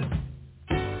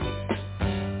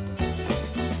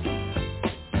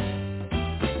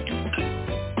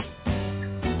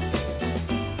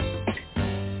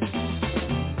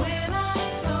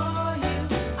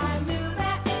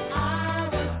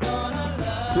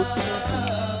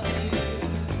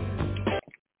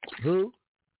 Who?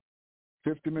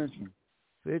 Fifth Dimension.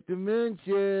 Fifth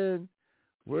Dimension.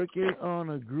 Working on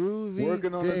a groovy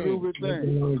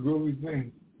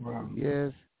thing. Wow.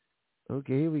 Yes.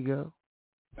 Okay, here we go.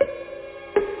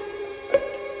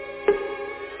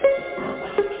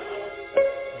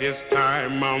 This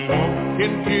time I'm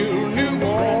walking to New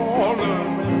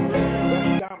Orleans.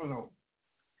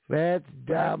 That's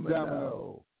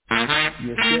Domino.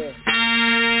 Yes, sir.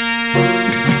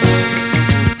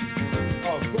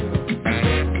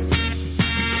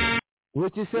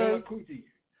 What you say?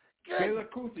 Taylor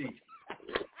Kuti.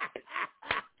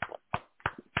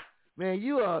 Man,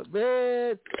 you are,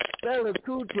 man. Taylor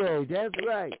Kuti, that's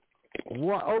right.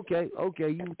 Okay,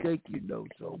 you think you know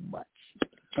so much.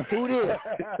 Who this?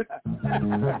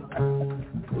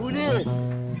 Who this?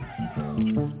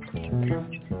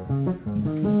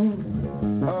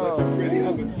 Oh, that's a pretty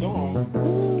Hubbard song.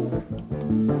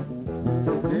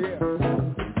 Yeah.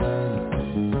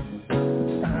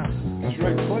 That's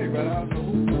right, play, but I don't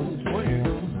know who's playing.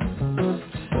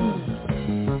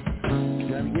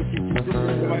 Gotta get you to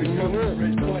somebody come in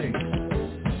and play.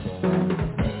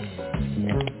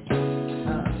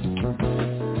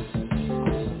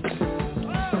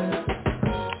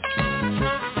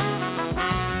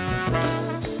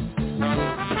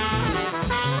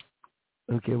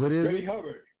 Okay, what is Freddie it?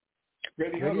 Hubbard.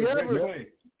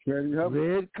 Freddie Hubbard.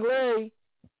 Red Clay.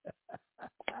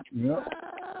 Yep.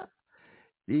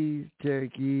 These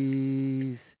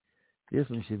turkeys. This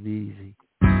one should be easy.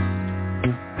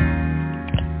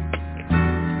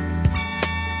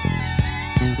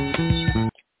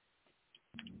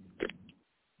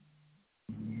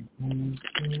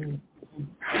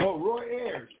 Oh, Roy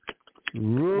Ayers.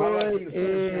 Roy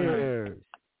Ayers.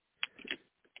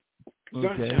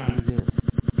 Sunshine.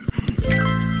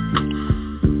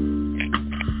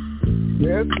 The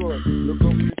Escorts. Look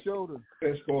over your shoulder.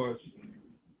 Escorts.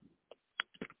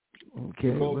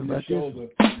 Okay. Look over your shoulder.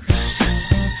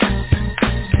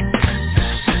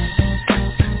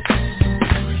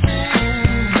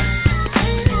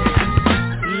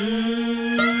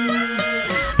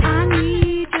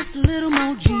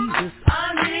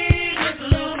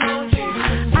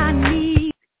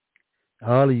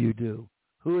 All of you do.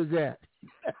 Who is that?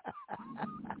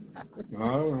 I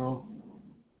don't know.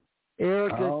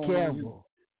 Erica Campbell.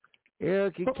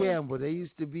 Erica Campbell. They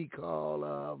used to be called,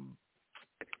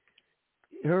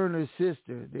 her and her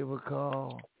sister, they were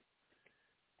called.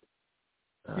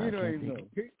 He don't even know.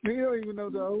 He don't even know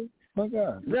the old. My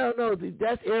God. No,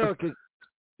 that's Erica.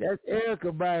 That's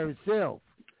Erica by herself.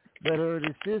 But her and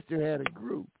her sister had a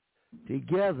group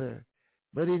together.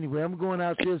 But anyway, I'm going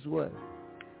out this way.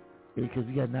 Because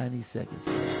we got 90 seconds.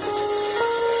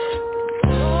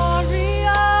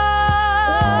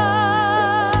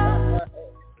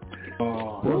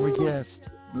 Former guest.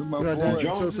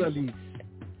 Sundays.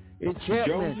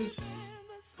 Enchantment.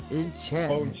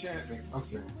 Enchantment. Oh, Enchantment.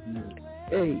 Okay.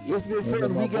 Hey, it's been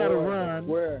fun. We got to run.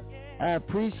 I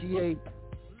appreciate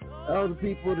all the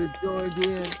people that joined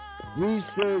in.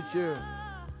 Researcher,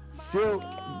 Silk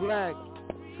Black,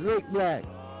 Slick Black,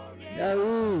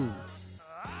 Yahoo.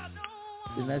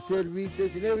 And I said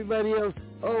research and everybody else.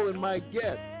 Oh, and my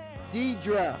guest,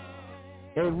 DIEDRA.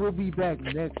 And we'll be back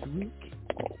next week.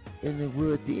 And then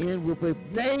we're at the end. We'll play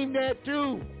Name That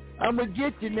Too. I'm going to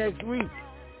get you next week.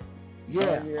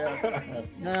 Yeah. Oh, yeah.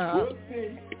 Now, we'll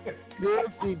see.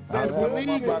 We'll see. Better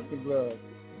believe it.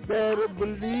 Better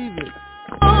believe it.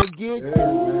 forget you.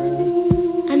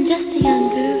 I'm just a young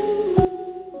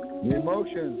girl. The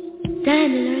emotions.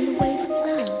 Dying to learn the ways of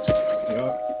love.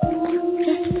 Yep.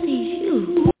 Just to please you.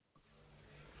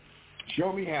 Show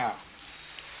me how.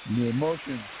 The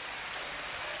emotions.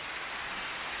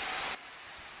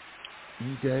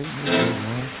 Okay.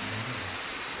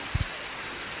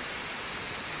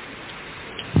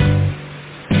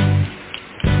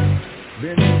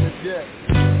 Benny and the Jet.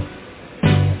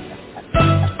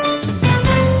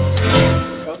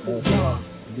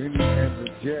 Benny and the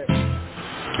Jet.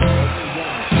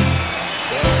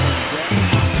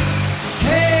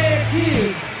 Hey,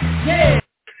 kids. Yeah.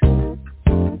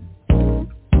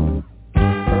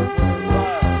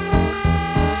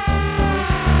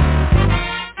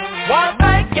 Well,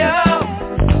 thank you.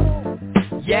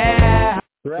 Yeah.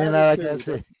 And like I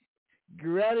said,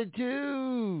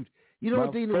 gratitude. You know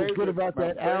what thing that was good about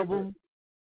that album?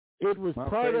 It was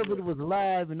part of it was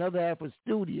live, another half was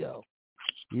studio.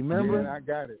 You remember? Yeah, I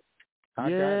got it.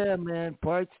 Yeah, man.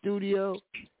 Part studio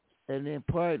and then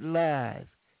part live.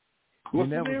 What's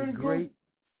and that the name was of the great. group?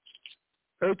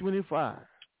 Earth, Wind, and Fire.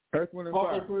 Earth, Wind, and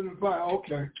Fire. Earth, Wind, and Fire.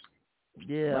 Okay.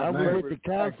 Yeah, I went at the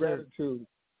concert.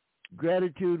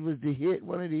 Gratitude was the hit,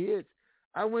 one of the hits.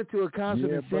 I went to a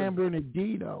concert in San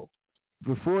Bernardino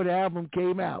before the album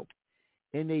came out,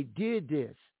 and they did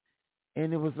this,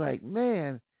 and it was like,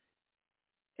 man.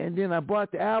 And then I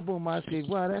bought the album. I said,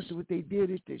 wow, that's what they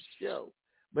did at the show.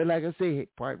 But like I say,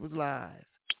 part was live,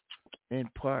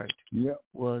 and part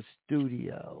was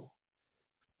studio.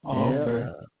 Oh,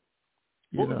 okay.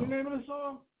 What was know, the name of the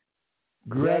song?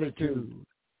 Gratitude.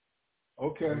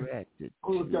 Okay. Gratitude.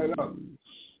 I'll look that up.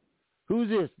 Who's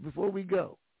this? Before we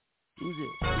go, who's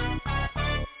this?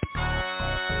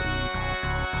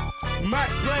 Mac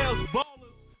Players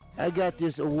Ballers. I got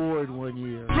this award one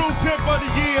year. True Pimp of the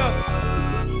Year.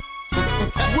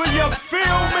 Will you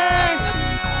feel me?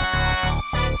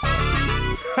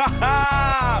 Ha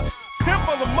ha! Pimp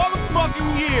of the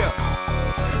motherfucking year.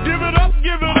 Give it up,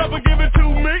 and give it to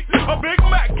me. A Big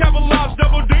Mac, Cavalage,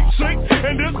 double dick sick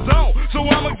in this zone. So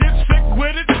I'ma get sick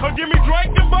with it. Or give me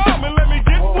drink and bomb and let me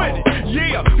get with it.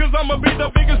 Yeah, cause I'ma be the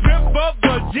biggest pimp of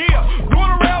the year.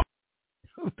 Going around.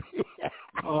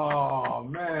 Oh,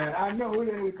 man. I know who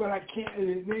that is, but I can't.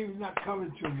 His name's not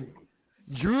coming to me.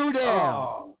 Drew Down.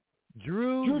 Oh.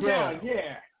 Drew Down.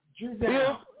 Yeah. Drew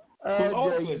Down.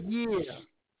 Yeah.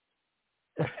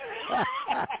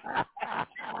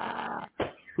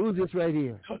 Who's this right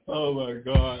here? Oh, my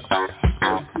God.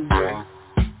 Oh, yeah.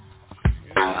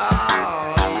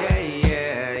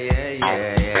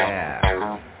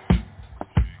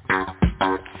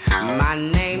 My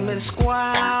name is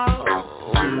Squall,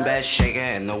 best shaker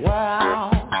in the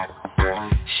world.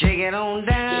 Shake it on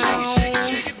down,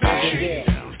 shake it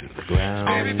down to the ground.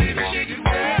 Baby, shake it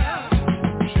down.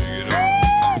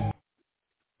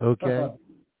 Okay.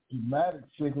 Dramatics,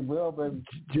 shake it well, baby.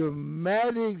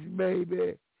 Dramatics,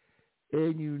 baby.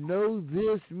 And you know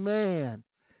this man.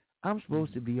 I'm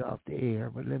supposed to be off the air,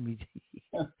 but let me tell you,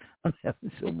 I'm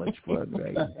having so much fun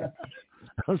right now.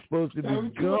 I'm supposed to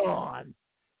be gone.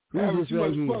 Who's this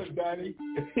right here? Fun, Donnie.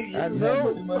 I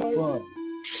know. Too much fun.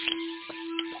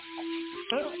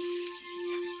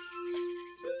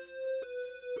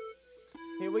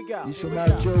 Here we go. You come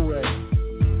out your way.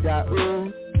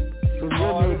 Daoud from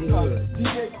your neighborhood.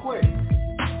 DJ Quick.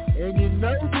 And you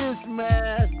know this,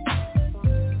 man.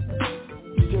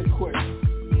 DJ Quick.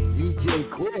 DJ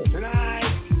Quick. Tonight.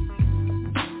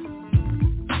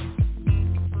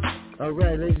 All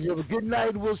right, ladies and gentlemen, good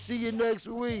night. We'll see you next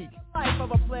week. Life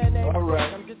of a player named All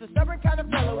right. I'm just a stubborn kind of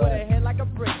fellow